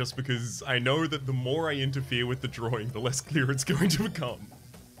early just because I know that the more I interfere with the drawing, the less clear it's going to become.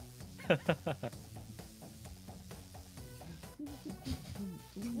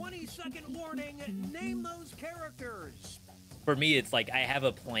 20-second warning. Name those characters. For me, it's like I have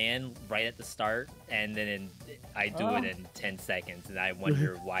a plan right at the start, and then I do it in 10 seconds, and I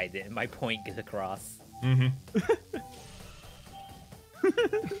wonder why didn't my point get across. Mm-hmm.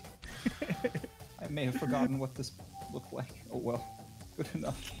 I may have forgotten what this looked like. Oh well, good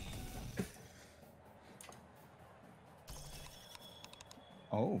enough.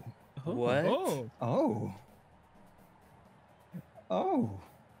 Oh. What? Oh, Oh. Oh.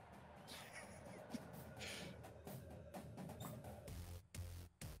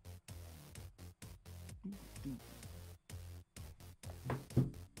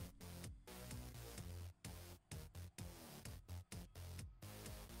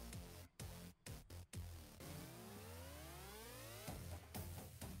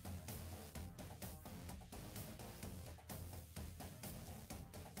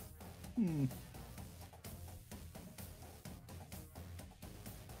 Hmm.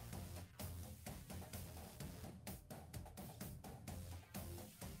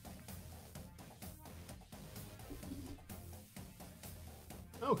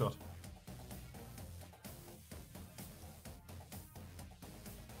 Oh god.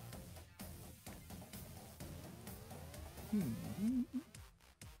 Hmm.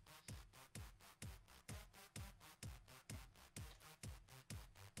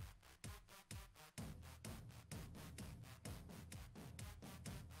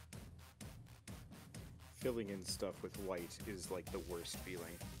 Filling in stuff with white is like the worst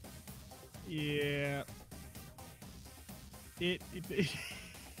feeling. Yeah. You're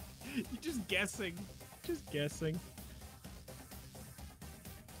just guessing. Just guessing.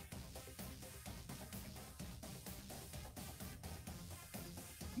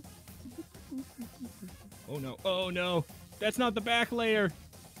 Oh no. Oh no. That's not the back layer.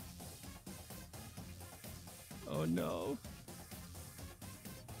 Oh no.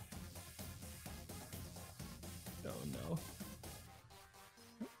 Oh no.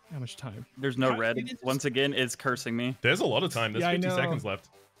 How much time? There's no red. Once again, it's cursing me. There's a lot of time. There's Yeah, I 50 know. seconds left.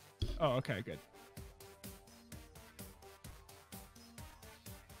 Oh, okay, good.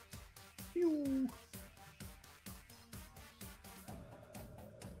 Pew.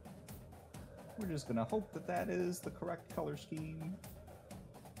 We're just gonna hope that that is the correct color scheme.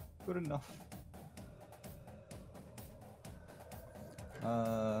 Good enough.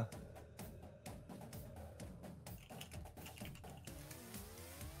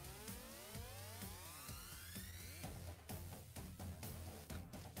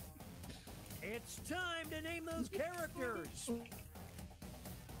 It's time to name those characters.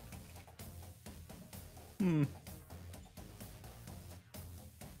 Hmm.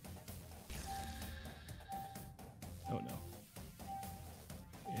 Oh no.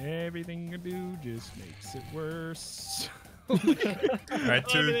 Everything I do just makes it worse. All right,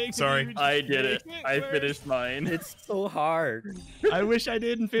 two. Sorry. I did it. I finished mine. It's so hard. I wish I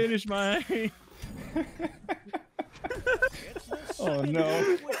didn't finish mine. Oh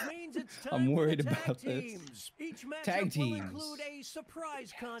no. Which means it's time I'm worried for the tag about this. teams. Each matchup Tag will teams. include a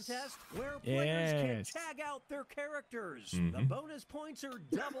surprise contest where players Yes. can tag out their characters. The Mhm. bonus points are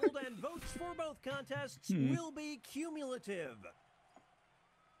doubled and votes for both contests will be cumulative.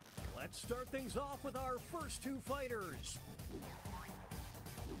 Let's start things off with our first two fighters.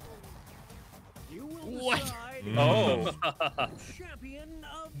 You will decide Oh. the champion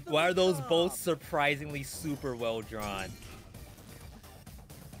of the Why are those club. both surprisingly super well drawn?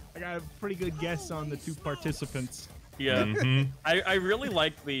 I got a pretty good guess on the two participants. Yeah. Mhm. I really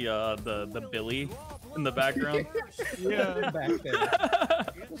like the Billy in the background. Yeah. Back there.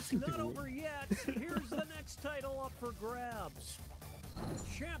 It's not over yet. Here's the next title up for grabs.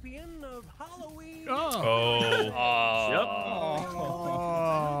 Champion of Halloween. Oh.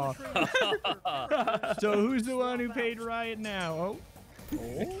 Oh. Oh. So who's the one who paid Riot now? Oh.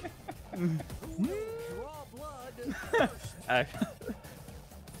 Who will draw blood first?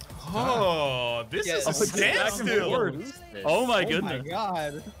 Oh, this Yeah, is a it's back and standstill. forth. Oh my Oh my goodness.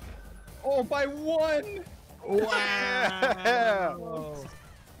 god. Oh, by one. Wow.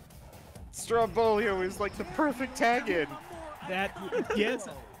 Strombolio is like the perfect tag-in. That yes.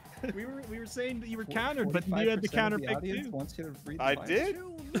 We were saying that you were countered, but you had the 45% counter of the pick audience too. wants you to read the I lines. did?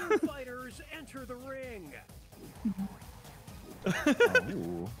 Two new fighters enter the ring.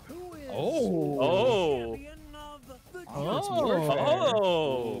 Oh. Who is Oh. Oh. champion of the Oh, it's Oh. warfare.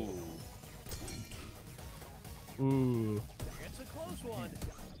 Oh. Ooh. It's a close one.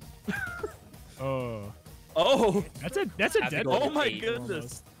 Oh. Oh. That's a Have to dead go one. Oh my eight.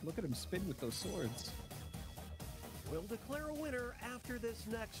 goodness. Look at him spin with those swords. We'll declare a winner after this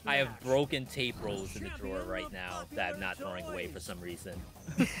next I have match. broken tape rolls in the drawer right now that I'm not throwing away for some reason.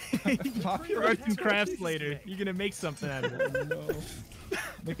 You're arts and crafts later. You're gonna make something out of it. No.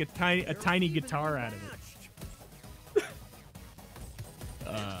 Make a tiny guitar out of it.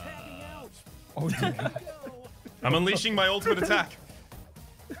 Tagging out. Oh dear. Go. I'm unleashing my ultimate attack.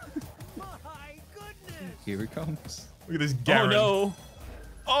 My goodness. Here it comes. Look at this Oh Garen. no.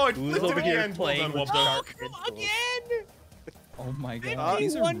 Oh, it Who's flipped it over here again. Well playing done, with Wobdo. dark pencils? Oh my god. Uh,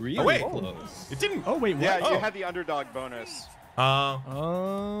 These are one- really Oh, wait. close. It didn't. Oh wait, what? Yeah, you Oh. had the underdog bonus.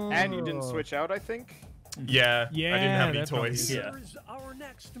 Oh. And you didn't switch out, I think? Yeah. I didn't Yeah, have any that probably toys. is. Yeah. Here's our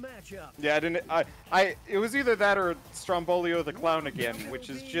next matchup. Yeah, I didn't. It was either that or Strombolio the Clown again, which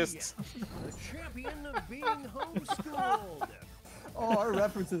is just. The champion of being homeschooled. Oh, our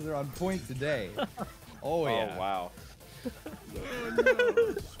references are on point today. Oh yeah. Oh, wow.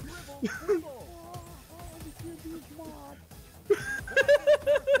 Scribble, scribble. They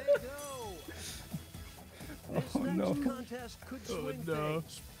go. This Oh, next no. contest could swing no.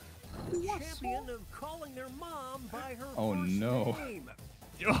 things. The champion of calling their mom by her Oh, first no. name.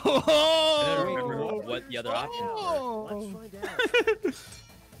 I don't remember Oh. what the other options were. Let's find out.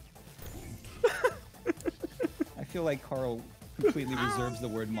 I feel like Carl completely reserves the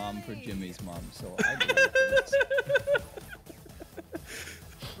word mom for Jimmy's mom, so I believe this.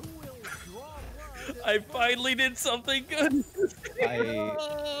 Who will draw blood? I finally did something good.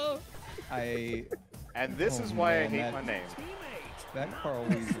 I And this Oh, is why I man, hate that- my name. Teammate. That Carl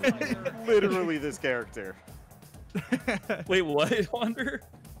Weezer. Literally this character. Wait, what, Wonder?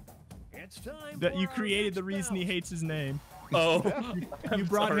 It's time That for you our created the next reason he bout. hates his name. Oh, You I'm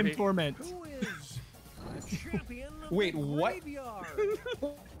brought him sorry. torment. Who is the champion of Wait, the what? graveyard?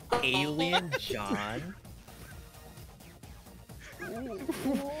 Alien John.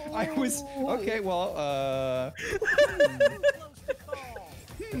 I was okay. Well, Close to call.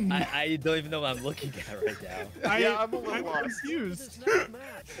 I don't even know what I'm looking at right now. Yeah, I'm a little I'm lost. confused. This next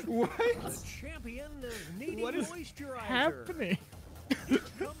match, what? the champion of needing What is moisturizer. happening?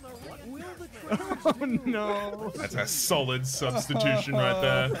 From the ring, will the trainers Oh do? no! That's a solid substitution right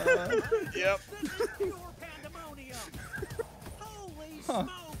there. Yep. This is pure pandemonium. Holy smokes!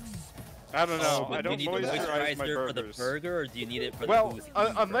 I don't know. But I don't do you need the moisturize my moisturizer for the burgers. burger, or do you need it for Well, the boost?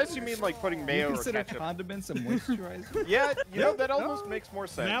 unless you mean like putting You mayo or consider ketchup. condiments a moisturizer? Yeah, you know Yep. that almost No. makes more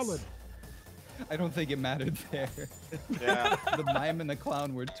sense. Valid. I don't think it mattered there. Yeah. The mime and the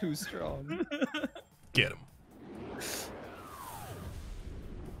clown were too strong. Get him.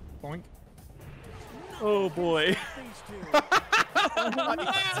 Boink. Oh boy. These two.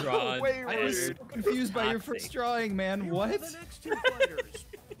 Drawn Way I was so weird. confused by your Toxic. first drawing, man. Here are What? the next two fighters.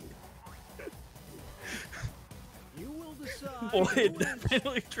 You will decide Boy, who it is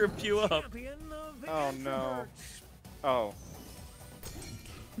definitely tripped you up. champion of the Oh, no. introverts. Oh.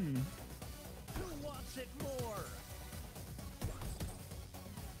 Who wants it more?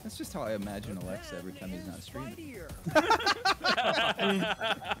 That's just how I imagine Alexa every time he's not streaming.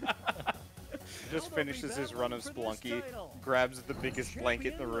 Just finishes his run of Spelunky, grabs the biggest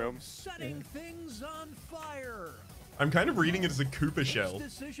blanket in the room. Setting things on fire. I'm kind of reading it as a Koopa It's shell.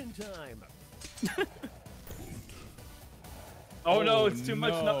 decision time. Oh no, Oh, it's too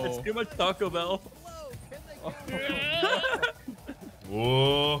much. no. It's too much Taco Bell. Hello, can they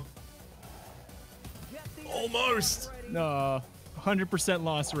Whoa. get the Almost. ready? No, 100%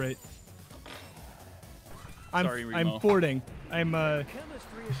 loss rate. Sorry, I'm Remo. fording. I'm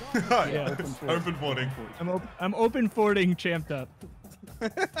Chemistry is on. Yeah, open for it. open boarding. I'm open fording champed up.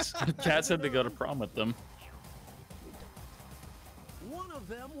 Cat said to go to prom with them. One of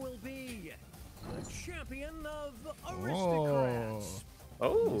them will be the champion of Oh. aristocrats.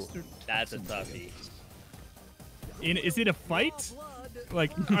 Oh, That's a toughie. Is it a fight? Blood.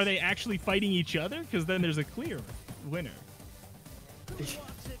 Like, are they actually fighting each other? Because then there's a clear winner. Who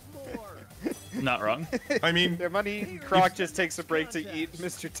wants it more? not wrong. I mean, Their money Croc just takes a break to eat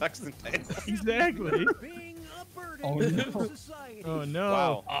Mr. Tuxton. Exactly. Being a burden Oh, to no. society. Oh no.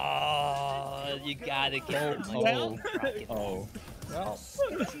 Wow. Oh, you gotta get the money. well. Rocket. Oh. Well,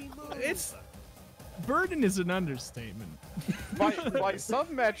 Sketchy move. It's burden is an understatement. By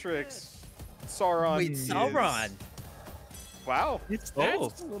some metrics, Sauron Wait, is... Sauron. Wow. It's Oh.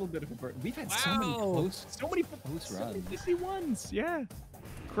 that's a little bit of a burden. We've had so many Wow. close. so many Close so many runs. 51s. Yeah.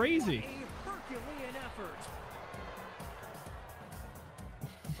 Crazy. A Herculean effort.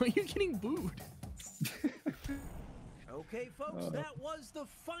 Why are you getting booed? Okay, folks, that was the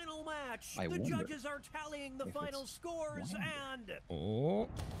final match. I The wonder judges are tallying the if final it's scores, and Oh.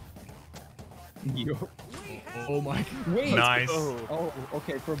 we have Oh my. Wait. nice. Oh,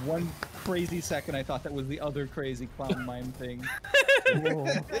 okay. For one crazy second, I thought that was the other crazy clown mime thing. Oh,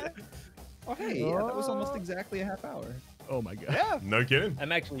 oh hey, yeah, that was almost exactly a half hour. Oh my god. Yeah. No kidding.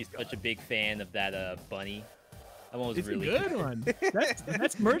 I'm actually such a big fan of that bunny. That one was It's really a good one.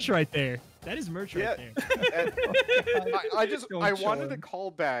 That's merch right there. That is merch Yeah. right there. And I just Don't I show wanted to him.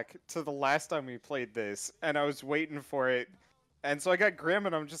 call back to the last time we played this, and I was waiting for it, and so I got Grim,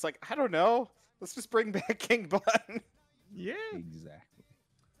 and I'm just like, I don't know. Let's just bring back King Bun. Yeah. Exactly.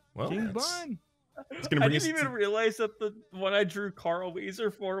 Well, King that's, Bun. it's gonna I bring us didn't even to, realize that the one I drew Carl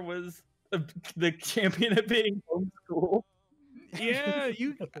Weezer for was the champion at being homeschool. Yeah,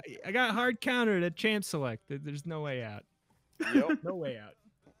 I got hard countered at champ select. There's no way out. Yep. No way out.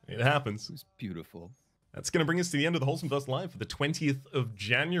 it happens. It was beautiful. That's going to bring us to the end of the Wholesomeverse Live for the 20th of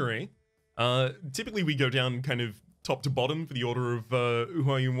January. Typically, we go down kind of top to bottom for the order of who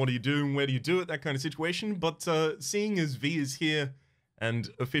are you and what do you do and where do you do it, that kind of situation. But seeing as V is here and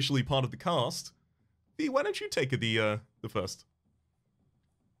officially part of the cast, V, why don't you take the first?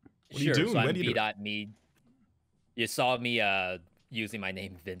 What are you doing? So Where I'm do you do it? V.me. You saw me using my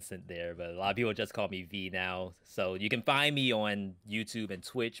name Vincent there, but a lot of people just call me V now. So you can find me on YouTube and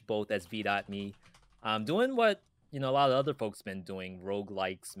Twitch, both as V.me. I'm doing what a lot of other folks been doing: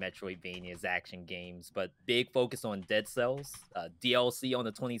 roguelikes, Metroidvanias, action games, but big focus on Dead Cells. DLC on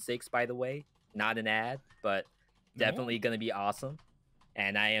the 26th, by the way. Not an ad, but definitely gonna be awesome.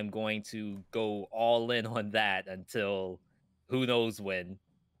 And I am going to go all in on that until who knows when.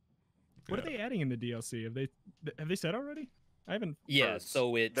 What are they adding in the DLC? Have they said already? I haven't. Yeah, Birds.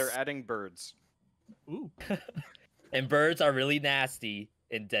 so it's They're adding birds. Ooh. and birds are really nasty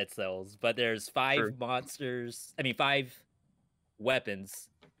in Dead Cells, but there's 5 True. monsters. I mean, 5 weapons,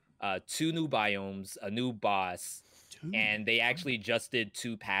 2 new biomes, a new boss, and they actually just did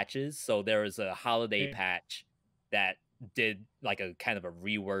 2 patches. So there was a holiday Okay. patch that did like a kind of a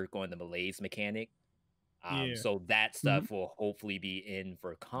rework on the malaise mechanic. Yeah. So that stuff will hopefully be in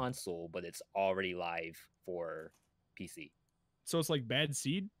for console, but it's already live for PC. So it's like Bad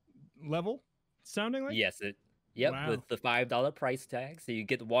Seed level sounding like? Yes, Yep, Wow. with the $5 price tag. So you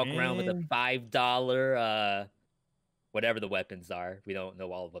get to walk around with a Man. $5 whatever the weapons are. We don't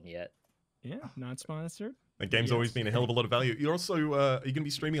know all of them yet. Yeah, not sponsored. That game's always Yes. been a hell of a lot of value. You're also, are you going to be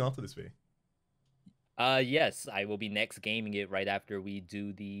streaming after this, V? Yes, I will be next gaming it right after we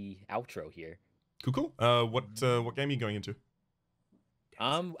do the outro here. Cool. What game are you going into?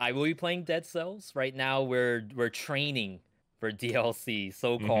 I will be playing Dead Cells. Right now we're training for DLC,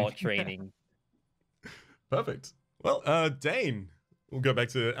 so-called training. Perfect. Well, Dane, we'll go back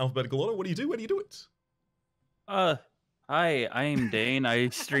to alphabetical order. What do you do? Where do you do it? Hi, I am Dane. I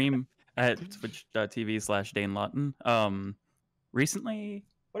stream at twitch.tv/Dane Lawton. Recently,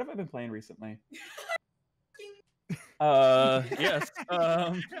 what have I been playing recently? Yes.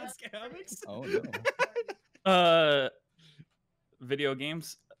 Oh no. Video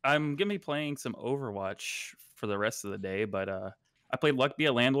games. I'm gonna be playing some Overwatch for the rest of the day, but I played Luck Be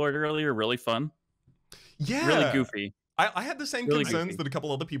a Landlord earlier. Really fun. Yeah. Really goofy. I had the same Really concerns goofy. that a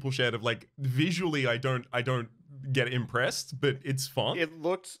couple other people shared of like visually I don't get impressed, but it's fun. It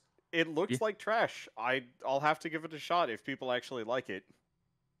looked like trash. I'll have to give it a shot if people actually like it.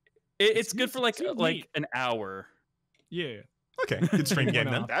 It's good for like seems like neat. an hour. Yeah. Okay, good stream game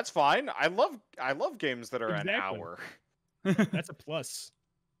then. One-off. That's fine. I love games that are an Exactly. hour. That's a plus.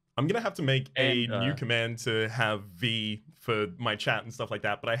 I'm gonna have to make a And, new command to have V for my chat and stuff like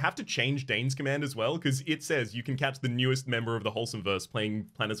that, but I have to change Dane's command as well because it says you can catch the newest member of the Wholesomeverse playing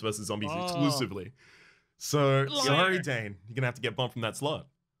Planets vs Zombies Oh. exclusively. So sorry, Liar. Dane, you're gonna have to get bumped from that slot.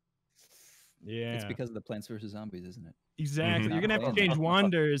 Yeah. It's because of the Plants vs Zombies, isn't it? Exactly. Mhm. You're gonna have to Not change playing.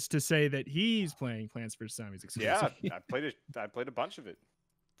 Wanders to say that he's playing Plants vs Zombies exclusively. Yeah, I played a bunch of it.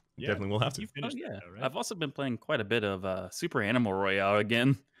 Yeah, Definitely will have to. You Oh, finished yeah. that, though, right? I've also been playing quite a bit of Super Animal Royale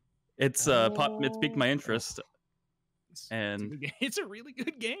again. It's it's piqued my interest. It's a And good game. It's a really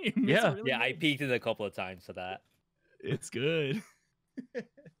good game. It's Yeah. really Yeah, I good. peeked it a couple of times for that. It's good.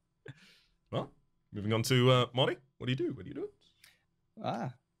 Well, moving on to Monty. What do you do? What do you do?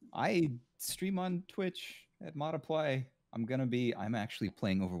 I stream on Twitch at Modiply. I'm actually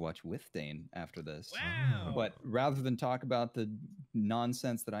playing Overwatch with Dane after this. Wow. But rather than talk about the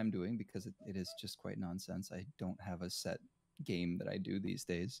nonsense that I'm doing, because it is just quite nonsense, I don't have a set game that I do these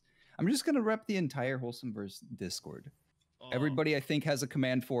days. I'm just going to rep the entire Wholesomeverse Discord. Everybody, I think, has a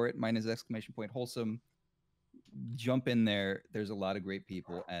command for it. Mine is !! Wholesome. Jump in there. There's a lot of great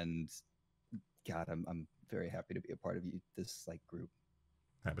people, and God, I'm very happy to be a part of this group.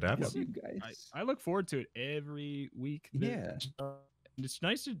 Happy to have Love you. you guys. I look forward to it every week. Yeah. It's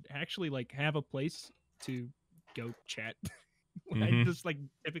nice to actually have a place to go chat. I Mhm. just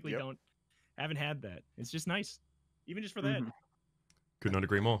typically Yep. haven't had that. It's just nice, even just for that. Mhm. Could not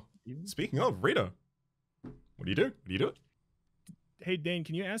agree more. Even- Speaking of Reto, what do you do? What do you do? Hey Dane,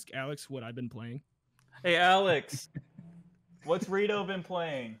 can you ask Alex what I've been playing? Hey Alex, what's Reto been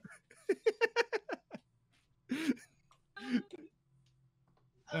playing?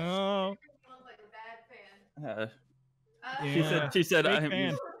 Oh, She yeah. said Fake I'm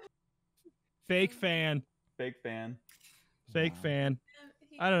fan. Fake fan. fake fan. Fake Wow. fan.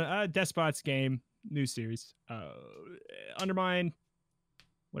 I don't know. Despot's game, new series. Undermine.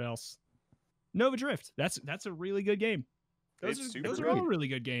 What else? Nova Drift. That's a really good game. It's Those super are all good. really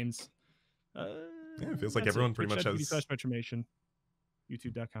good games. Yeah, it feels like that's everyone pretty much has- Retromation.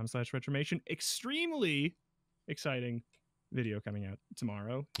 YouTube.com/Retromation. Extremely exciting video coming out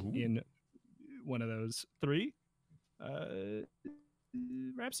tomorrow Ooh. in one of those 3.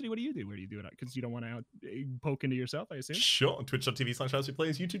 Rhapsody, what do you do? Where do you do it? Because you don't want to poke into yourself, I assume. Sure, on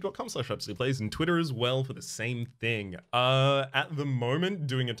twitch.tv/RhapsodyPlays, youtube.com/RhapsodyPlays, and Twitter as well for the same thing. At the moment,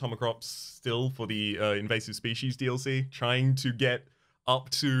 doing Atomicrops still for the Invasive Species DLC, trying to get up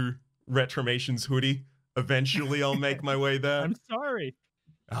to Retromation's hoodie. Eventually, I'll make my way there. I'm sorry.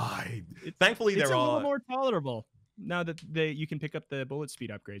 Thankfully, It's there a little are... more tolerable now that you can pick up the bullet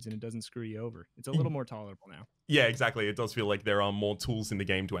speed upgrades and it doesn't screw you over. It's a little more tolerable now. Yeah, exactly. It does feel like there are more tools in the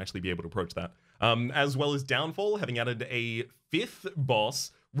game to actually be able to approach that. As well as Downfall, having added a 5th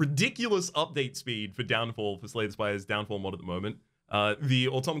boss. Ridiculous update speed for Downfall for Slay the Spire's Downfall mod at the moment. The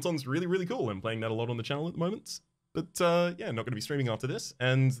automaton's really, really cool. I'm playing that a lot on the channel at the moment. But yeah, not going to be streaming after this.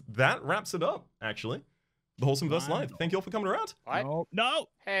 And that wraps it up, actually. The Wholesomeverse Wow. Live. Thank you all for coming around. What? No.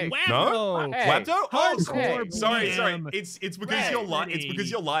 Hey. No? Hey. Wapto? Oh, Hardcore sorry. BM. It's because you're live. It's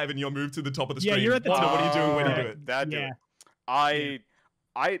because you're live and you're moved to the top of the Yeah, screen. you're at the Wanda, top. what are you doing? When do you do Oh, it? That do Yeah. it.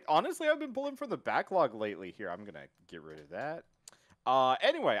 I honestly, I've been pulling from the backlog lately. Here, I'm gonna get rid of that.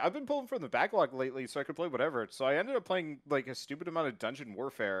 Anyway, I've been pulling from the backlog lately so I could play whatever. So I ended up playing like a stupid amount of Dungeon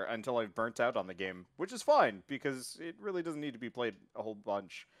Warfare until I've burnt out on the game, which is fine because it really doesn't need to be played a whole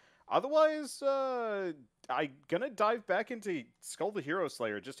bunch. Otherwise, I'm gonna dive back into Skull the Hero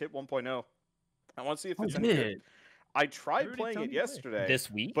Slayer. Just hit 1.0. I want to see if it's any good. I tried Already playing tell it me why. yesterday, This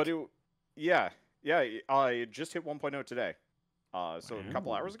week? but I just hit 1.0 today. So a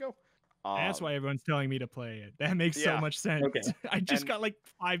couple hours ago. That's why everyone's telling me to play it. That makes so yeah. much sense. Okay. I just And- got like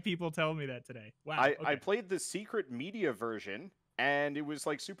 5 people telling me that today. Wow. I okay. played the secret media version, and it was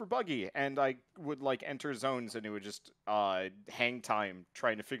like super buggy, and I would like enter zones, and it would just hang time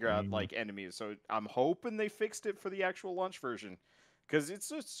trying to figure out like enemies. So I'm hoping they fixed it for the actual launch version, because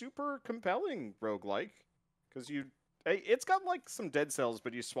it's a super compelling roguelike. Because it's got like some dead cells,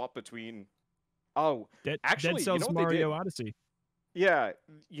 but you swap between. Oh, actually, Dead you Cells know what they Mario did? Odyssey. Yeah,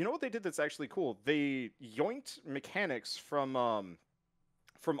 you know what they did that's actually cool? They yoinked mechanics from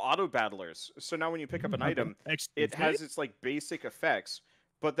auto battlers. So now when you pick up an item, it has its like basic effects,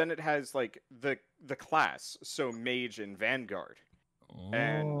 but then it has like the class, so mage and vanguard.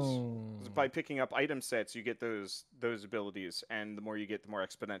 And by picking up item sets, you get those abilities, and the more you get, the more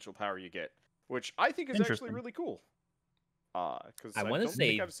exponential power you get, which I think is actually Interesting. really cool. Because I I wanna don't say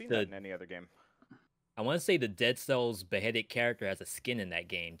think I've seen that in any other game. I want to say the Dead Cells beheaded character has a skin in that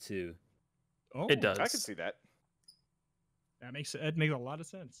game too. Oh, It does. I can see that. That makes a lot of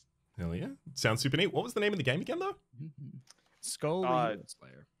sense. Hell yeah. Sounds super neat. What was the name of the game again, though? Skull the Hero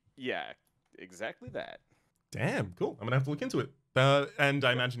Slayer. Yeah, exactly that. Damn, cool. I'm going to have to look into it. And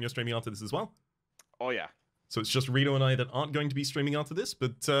I imagine you're streaming after this as well. Oh yeah. So it's just Reto and I that aren't going to be streaming after this,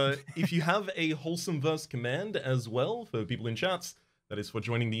 but if you have a Wholesomeverse command as well for people in chats, that is for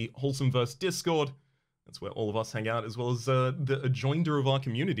joining the Wholesomeverse Discord. That's where all of us hang out, as well as the adjoinder of our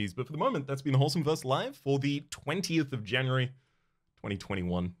communities. But for the moment, that's been the Wholesomeverse Live for the 20th of January,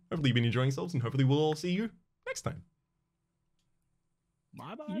 2021. Hopefully you've been enjoying yourselves, and hopefully we'll all see you next time.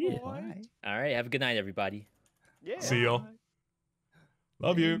 Bye-bye, Yeah. boys. All right, have a good night, everybody. Yeah. See y'all.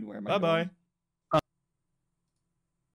 Love you. And where am I Bye-bye. going?